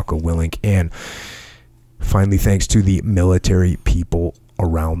at Jocko Willink. And finally, thanks to the military people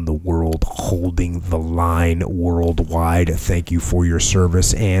around the world holding the line worldwide. Thank you for your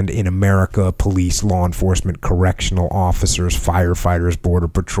service. And in America, police, law enforcement, correctional officers, firefighters, border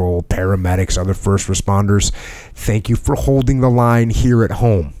patrol, paramedics, other first responders, thank you for holding the line here at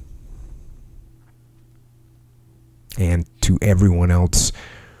home. And to everyone else,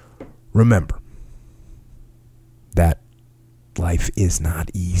 remember that life is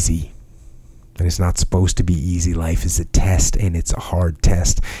not easy. And it's not supposed to be easy. Life is a test, and it's a hard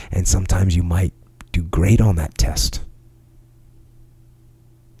test. And sometimes you might do great on that test.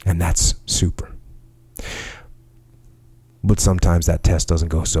 And that's super. But sometimes that test doesn't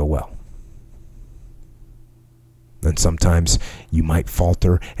go so well. And sometimes you might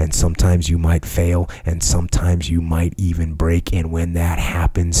falter, and sometimes you might fail, and sometimes you might even break. And when that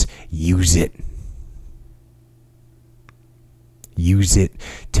happens, use it. Use it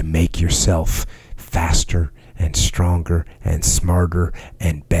to make yourself faster and stronger and smarter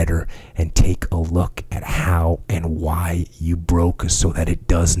and better, and take a look at how and why you broke so that it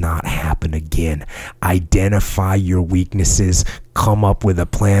does not happen again. Identify your weaknesses, come up with a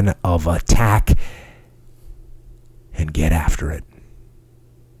plan of attack, and get after it.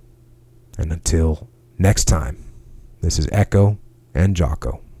 And until next time, this is Echo and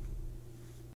Jocko.